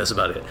 Yeah. You know, that's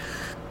about it.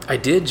 I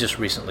did just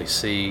recently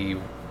see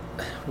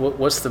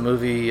what's the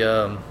movie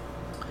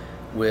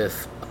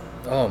with?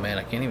 Oh man,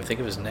 I can't even think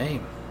of his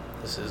name.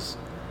 This is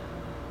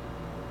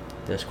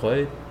Dennis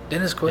Quaid.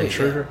 Dennis Quaid.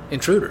 Intruder. Yeah.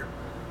 Intruder.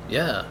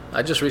 Yeah,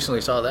 I just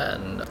recently saw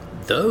that, and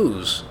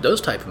those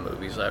type of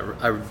movies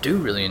I do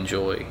really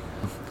enjoy.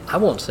 I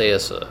won't say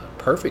it's a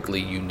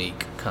perfectly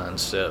unique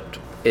concept.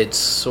 It's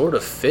sort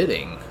of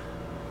fitting,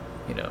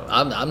 you know.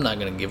 I'm not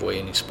going to give away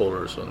any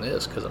spoilers on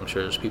this because I'm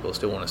sure there's people who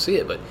still want to see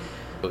it, but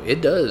it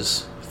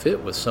does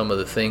fit with some of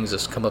the things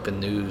that's come up in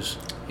news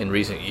in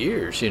recent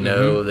years, you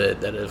know,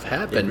 that have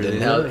happened,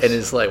 really and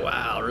it's like,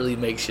 wow, it really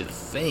makes you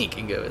think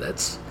and go,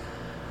 that's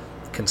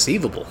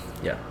conceivable,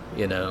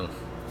 you know.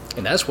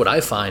 And that's what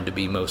I find to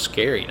be most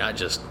scary, not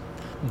just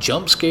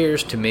jump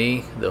scares. To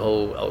me, the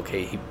whole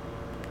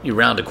you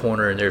round a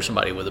corner and there's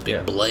somebody with a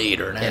big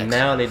blade or an axe. And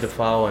now I need to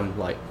fall and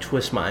like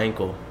twist my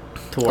ankle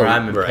to where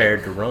I'm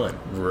impaired to run.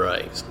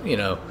 Right. You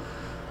know.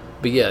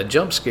 But yeah,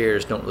 jump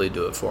scares don't really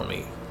do it for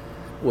me.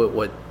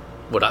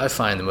 What I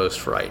find the most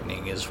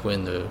frightening is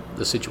when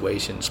the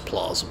situation's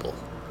plausible.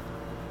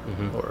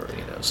 or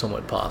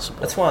somewhat possible.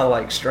 That's why I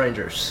like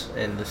Strangers,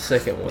 and the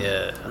second one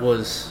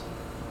was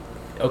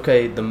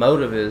okay. The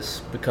motive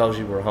is because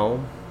you were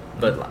home,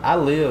 but I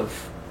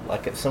live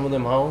like at some of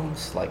them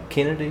homes, like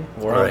Kennedy,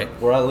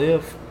 where I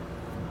live.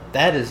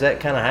 That is that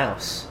kind of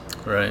house,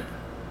 right?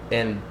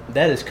 And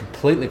that is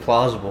completely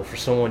plausible for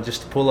someone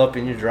just to pull up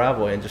in your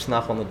driveway and just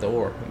knock on the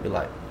door and be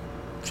like,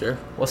 "Sure,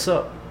 what's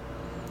up?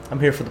 I'm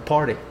here for the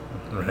party."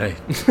 Right.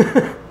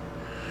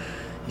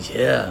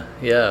 Yeah.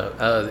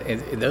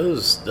 And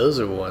those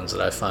are ones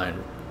that I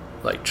find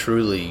like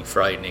truly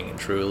frightening and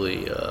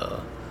truly,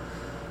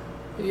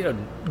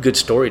 good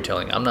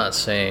storytelling. I'm not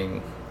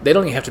saying they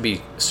don't even have to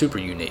be super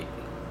unique,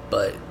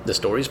 but the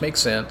stories make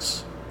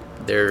sense.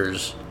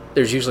 There's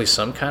usually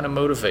some kind of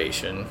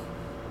motivation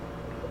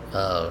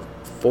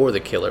for the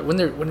killer. When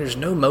there's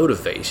no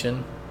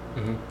motivation,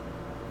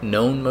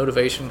 known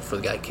motivation for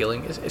the guy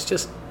killing, it's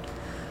just,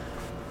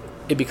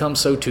 it becomes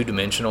so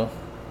two-dimensional.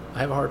 I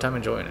have a hard time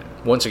enjoying it.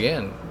 Once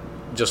again,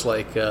 just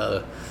like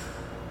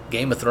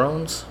Game of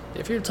Thrones,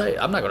 if you're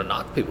I'm not going to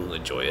knock people who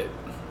enjoy it.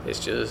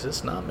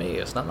 It's not me.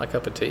 It's not my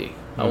cup of tea.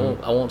 I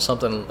want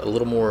something a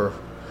little more,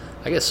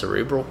 I guess,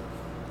 cerebral.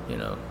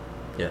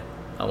 Yeah.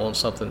 I want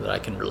something that I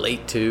can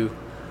relate to,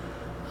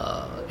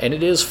 and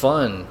it is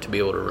fun to be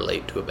able to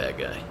relate to a bad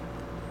guy.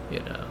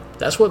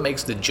 That's what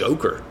makes the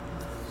Joker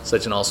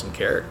such an awesome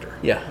character.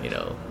 Yeah.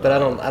 But I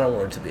don't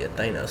want it to be a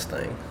Thanos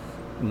thing.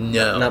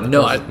 No,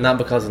 not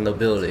because of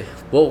nobility.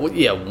 Well,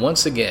 yeah.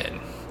 Once again,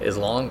 as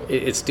long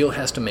it still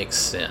has to make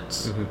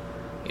sense.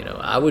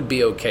 I would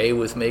be okay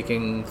with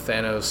making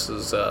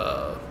Thanos'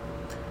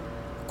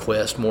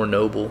 quest more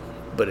noble,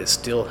 but it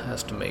still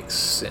has to make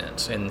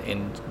sense.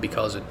 And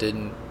because it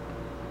didn't,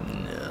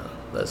 no,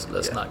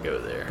 let's not go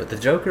there. But the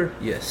Joker,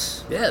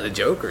 yes. Yeah, the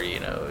Joker.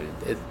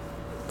 It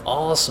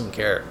awesome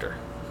character,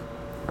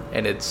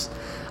 and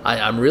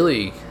I'm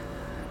really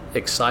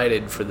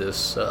excited for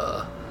this.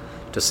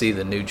 To see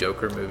the new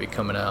Joker movie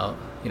coming out,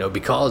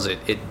 because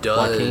it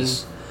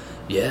does,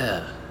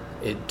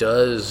 it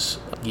does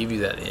give you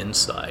that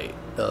insight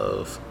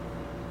of,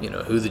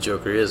 who the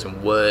Joker is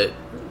and what.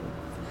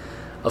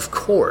 Of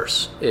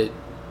course, it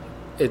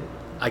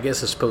I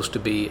guess it's supposed to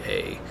be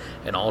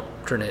an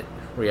alternate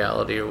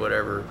reality or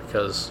whatever,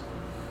 because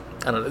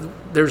I don't know.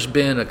 There's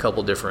been a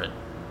couple different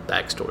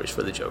backstories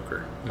for the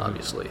Joker,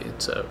 obviously,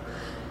 and so.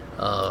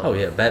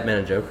 Batman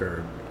and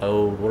Joker.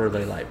 What are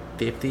they, like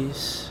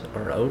 50s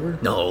or older?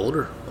 No,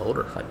 older.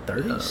 Like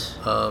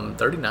 30s?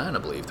 39, I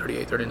believe.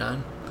 38,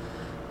 39.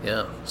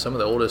 Yeah, some of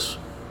the oldest.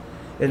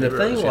 And the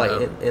thing,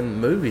 like,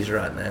 in movies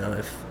right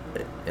now,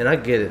 and I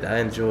get it, I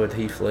enjoyed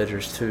Heath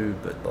Ledger's too,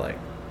 but, like,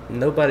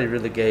 nobody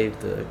really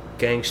gave the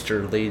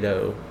gangster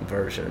Leto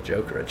version of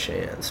Joker a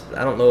chance. But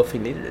I don't know if he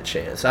needed a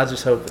chance. I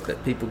just hope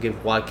that people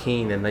give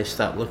Joaquin and they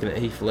stop looking at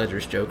Heath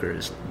Ledger's Joker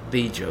as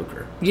the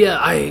Joker.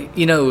 Yeah,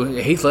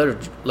 Heath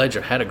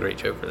Ledger had a great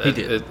Joker. He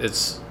did.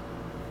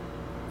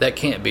 That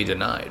can't be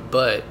denied,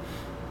 but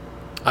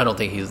I don't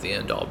think he's the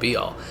end-all,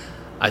 be-all.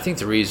 I think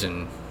the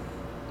reason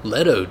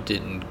Leto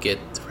didn't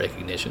get the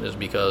recognition is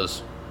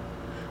because,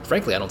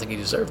 frankly, I don't think he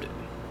deserved it.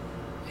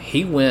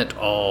 He went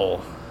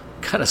all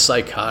kind of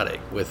psychotic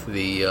with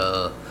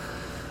the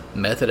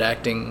method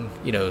acting,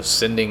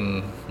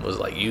 sending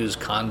used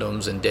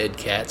condoms and dead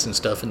cats and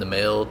stuff in the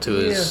mail to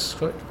his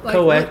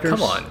co-actors.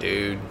 Come on,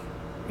 dude.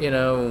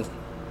 Do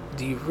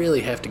you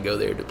really have to go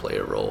there to play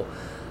a role?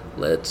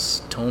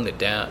 Let's tone it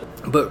down.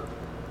 But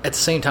at the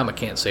same time, I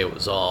can't say it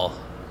was all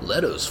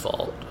Leto's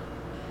fault.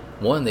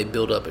 One, they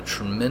built up a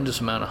tremendous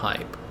amount of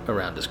hype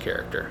around his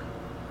character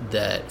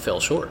that fell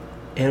short.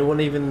 And it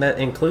wasn't even that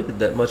included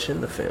that much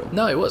in the film.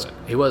 No, it wasn't.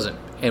 He wasn't.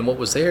 And what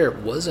was there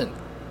wasn't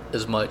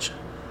as much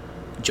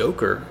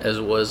Joker as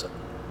it was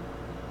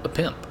a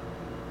pimp.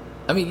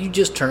 I mean, you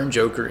just turned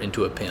Joker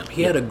into a pimp.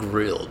 He had a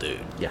grill, dude.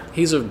 Yeah.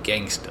 He's a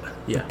gangsta.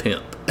 Yeah.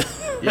 Pimp.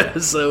 Yeah.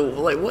 So,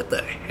 what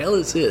the hell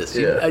is this?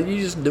 Yeah. You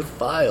just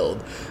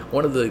defiled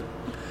one of the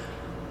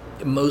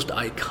most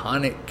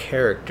iconic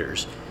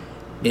characters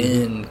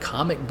in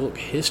comic book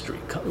history.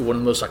 One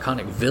of the most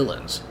iconic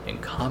villains in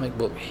comic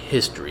book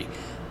history.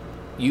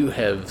 You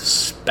have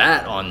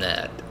spat on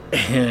that,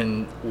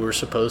 and we're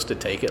supposed to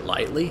take it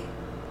lightly.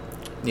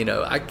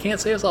 I can't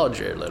say it's all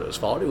Jared Leto's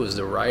fault. It was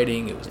the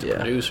writing, it was the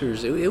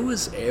producers, it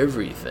was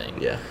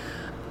everything. Yeah.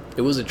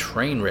 It was a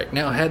train wreck.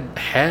 Now,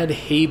 had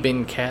he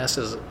been cast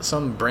as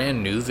some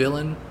brand new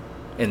villain,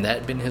 and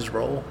that been his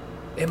role,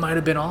 it might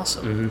have been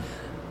awesome. Mm-hmm.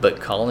 But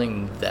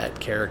calling that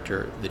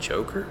character the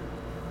Joker,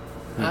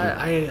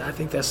 I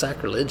think that's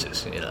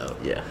sacrilegious.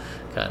 Yeah.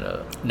 Kind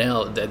of.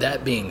 Now,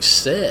 that being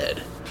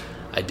said,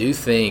 I do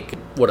think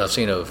what I've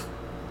seen of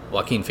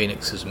Joaquin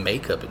Phoenix's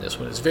makeup in this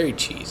one is very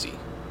cheesy.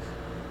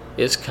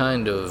 It's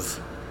kind of,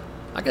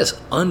 I guess,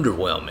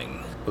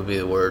 underwhelming would be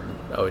the word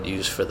I would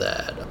use for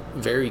that.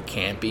 Very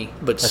campy,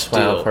 but that's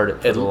still, why I've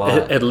heard it a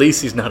lot. At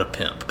least he's not a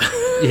pimp.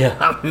 Yeah.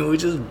 I mean,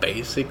 which is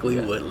basically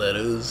what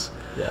Leto's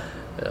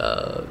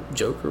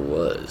Joker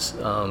was.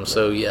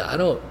 So,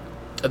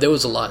 there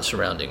was a lot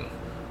surrounding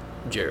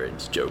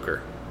Jared's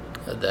Joker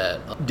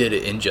that did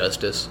it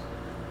injustice.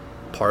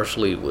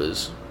 partially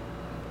was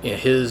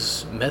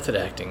his method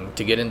acting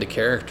to get into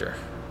character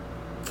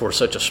for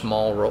such a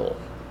small role.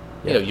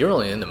 You know, you're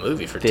only in the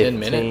movie for 10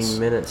 minutes. 15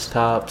 minutes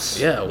tops.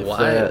 Yeah,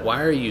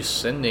 why are you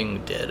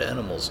sending dead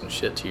animals and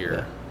shit to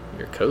your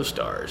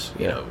co-stars?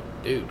 You know,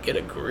 dude, get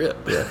a grip.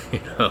 Yeah. You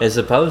know? And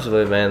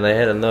supposedly, man, they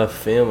had enough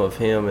film of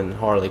him and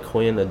Harley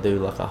Quinn to do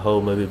like a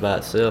whole movie by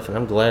itself, and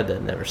I'm glad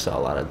that never saw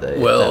a lot of day.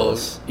 Well,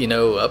 you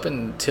know, up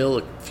until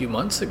a few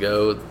months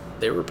ago,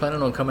 they were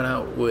planning on coming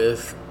out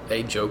with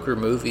a Joker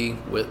movie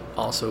with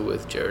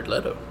Jared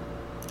Leto.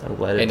 I'm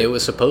glad it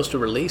was supposed to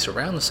release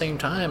around the same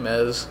time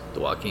as the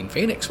Joaquin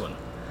Phoenix one.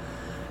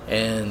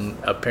 And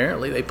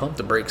apparently they pumped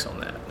the brakes on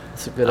that.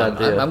 It's a good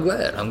idea. I'm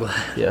glad.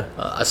 Yeah.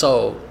 I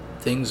saw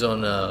things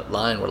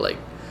online where, like,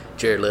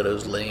 Jared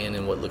Leto's laying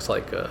in what looks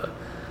like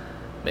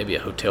maybe a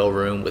hotel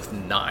room with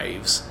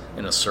knives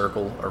in a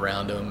circle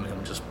around him,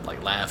 and just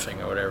like laughing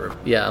or whatever.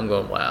 Yeah, I'm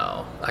going,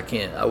 wow,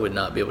 I would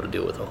not be able to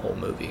deal with a whole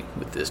movie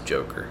with this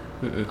Joker.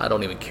 Mm-mm. I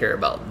don't even care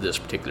about this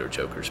particular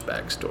Joker's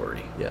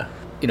backstory. Yeah.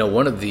 You know,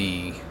 one of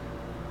the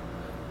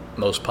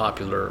most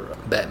popular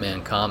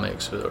Batman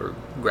comics or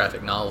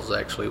graphic novels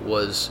actually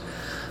was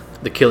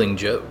The Killing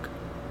Joke,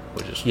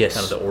 which is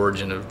kind of the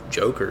origin of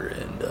Joker.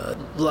 And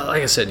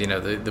like I said, you know,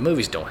 the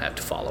movies don't have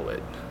to follow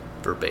it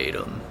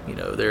verbatim. You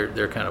know,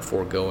 they're kind of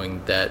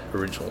foregoing that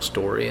original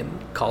story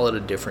and call it a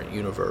different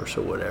universe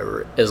or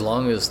whatever. As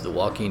long as the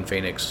Joaquin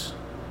Phoenix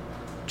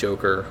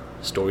Joker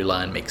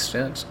storyline makes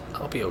sense,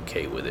 I'll be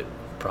okay with it,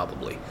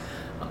 probably.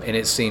 And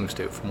it seems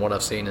to, from what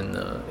I've seen in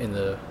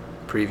the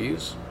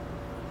previews,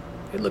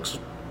 it looks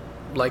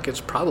like it's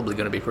probably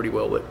going to be pretty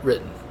well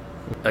written.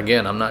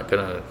 Again, I'm not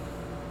going to...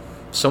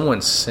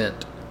 Someone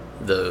sent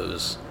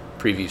those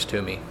previews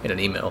to me in an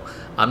email.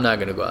 I'm not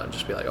going to go out and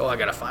just be like, oh, I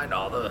got to find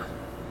all the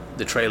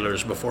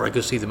trailers before I go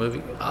see the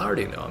movie. I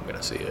already know I'm going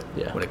to see it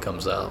when it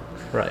comes out.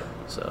 Right.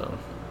 So,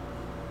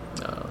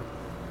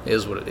 it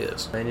is what it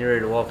is. Man, you ready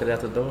to walk it out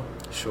the door?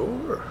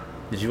 Sure.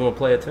 Did you want to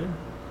play a tune?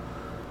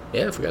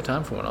 Yeah, if we got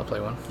time for one, I'll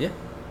play one. Yeah.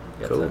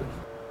 Cool. Time.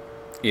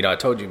 You know, I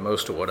told you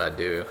most of what I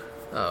do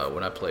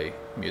when I play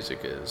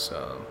music is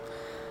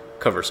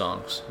cover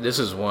songs. This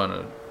is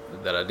one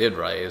that I did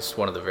write. It's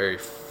one of the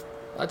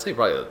I'd say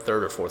probably the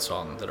third or fourth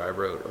song that I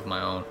wrote of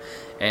my own.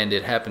 And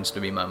it happens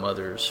to be my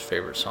mother's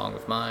favorite song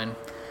of mine.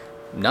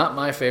 Not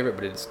my favorite,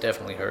 but it's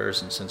definitely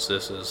hers. And since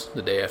this is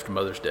the day after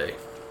Mother's Day,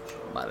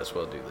 might as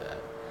well do that.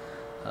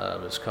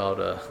 It's called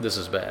This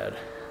Is Bad.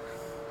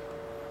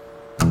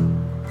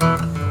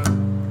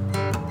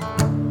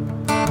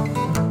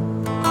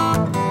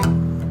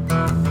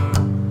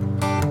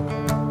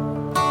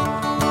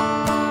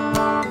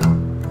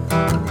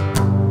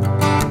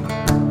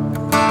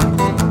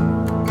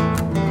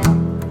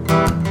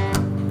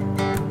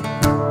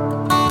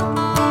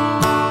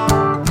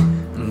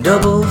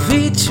 Double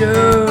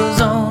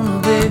features on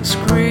a big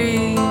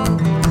screen,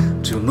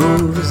 two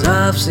movies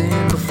I've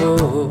seen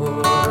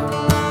before.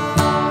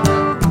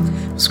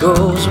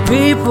 Scores of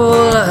people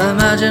I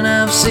imagine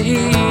I've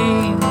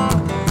seen,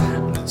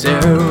 the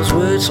terrors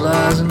which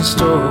lies in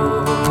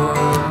store.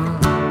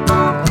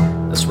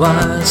 That's why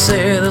I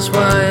say, that's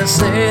why I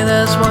say,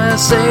 that's why I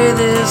say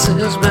this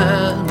is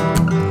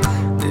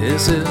bad,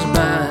 this is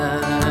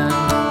bad.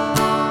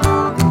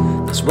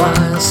 That's why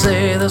I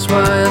say, that's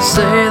why I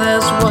say,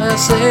 that's why I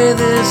say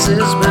this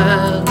is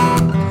bad,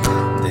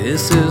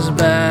 this is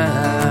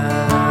bad.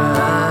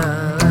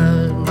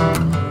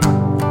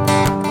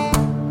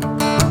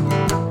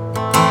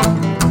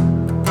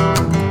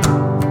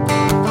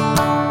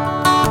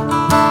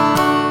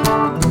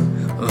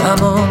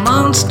 I'm a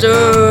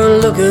monster,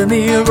 look at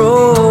me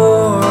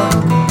roar,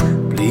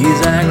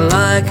 please act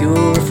like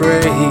you're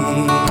afraid.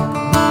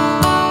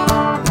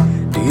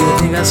 Do you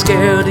think I'm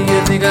scared? Do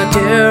you think I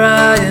care?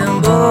 I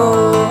am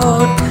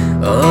bored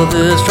of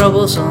this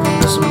troublesome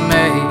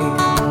dismay.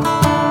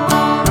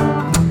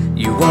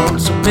 You won't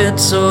submit,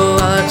 so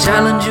I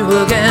challenge you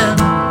again,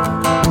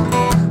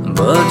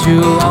 but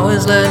you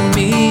always let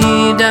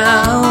me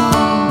down.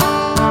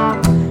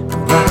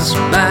 Rise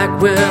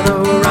back with a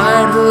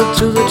right hook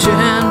to the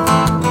chin,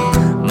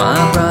 my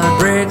pride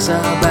breaks, I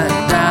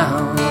back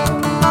down.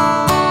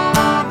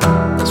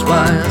 That's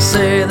why I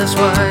say, that's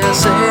why I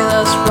say,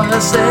 that's why I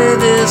say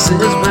this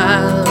is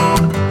bad,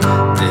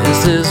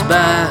 this is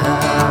bad.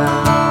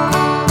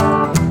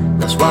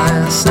 That's why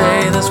I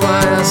say, that's why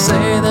I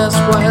say, that's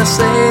why I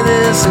say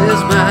this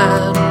is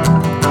bad,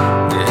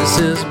 this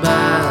is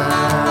bad.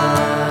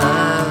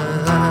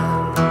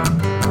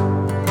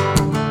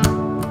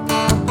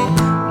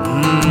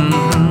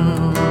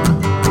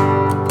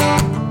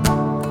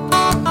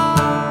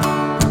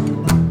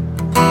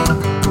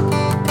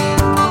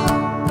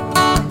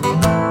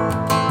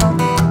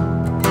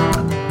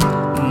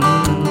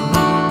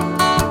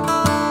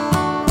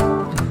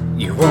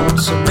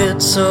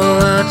 Submit, so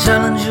I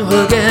challenge you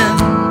again,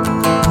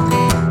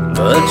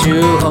 but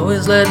you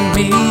always let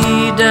me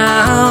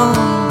down.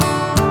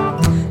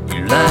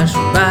 You lash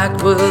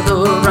back with a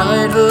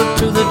right hook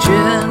to the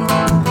chin,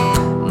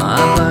 my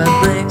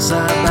pride breaks,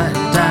 I back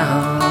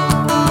down.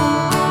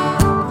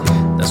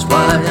 That's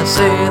why I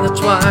say,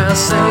 that's why I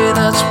say,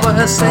 that's why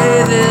I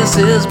say this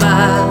is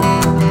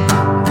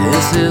bad.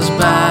 This is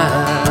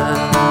bad.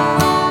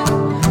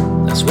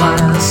 That's why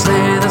I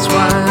say, that's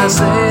why I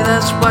say,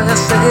 that's why I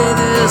say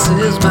this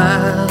is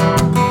bad.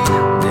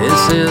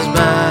 This is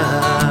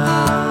bad.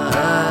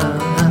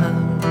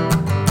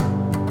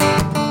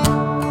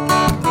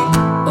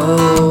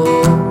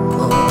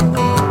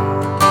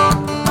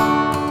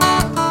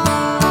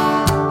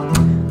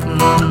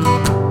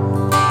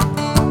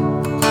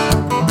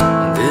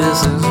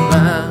 This is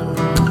bad.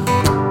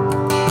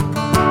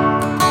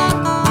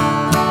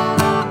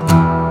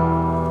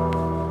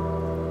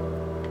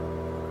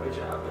 Great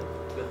job, man.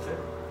 Good too.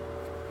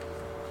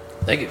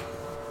 Thank you.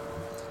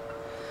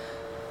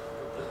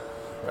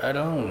 Right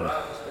on.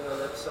 Right, it's been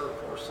another episode of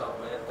Porch Talk,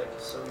 man. Thank you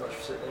so much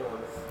for sitting in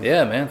with me.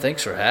 Yeah, man.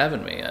 Thanks for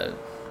having me.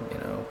 You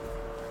know,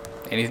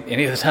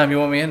 any other time you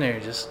want me in there,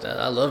 just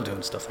I love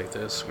doing stuff like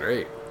this. It's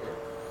great.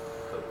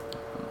 Cool.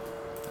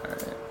 All right.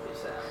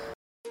 Peace out.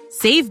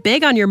 Save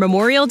big on your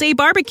Memorial Day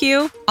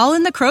barbecue, all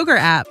in the Kroger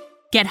app.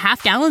 Get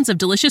half gallons of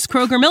delicious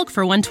Kroger milk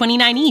for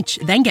 $1.29 each.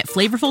 Then get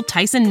flavorful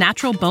Tyson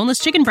natural boneless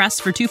chicken breasts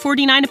for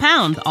 $2.49 a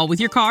pound, all with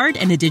your card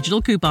and a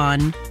digital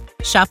coupon.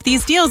 Shop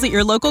these deals at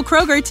your local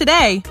Kroger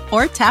today,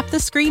 or tap the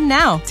screen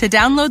now to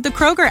download the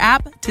Kroger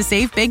app to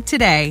save big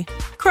today.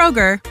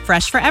 Kroger,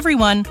 fresh for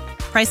everyone.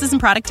 Prices and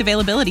product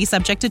availability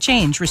subject to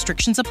change.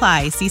 Restrictions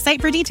apply. See site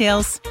for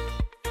details.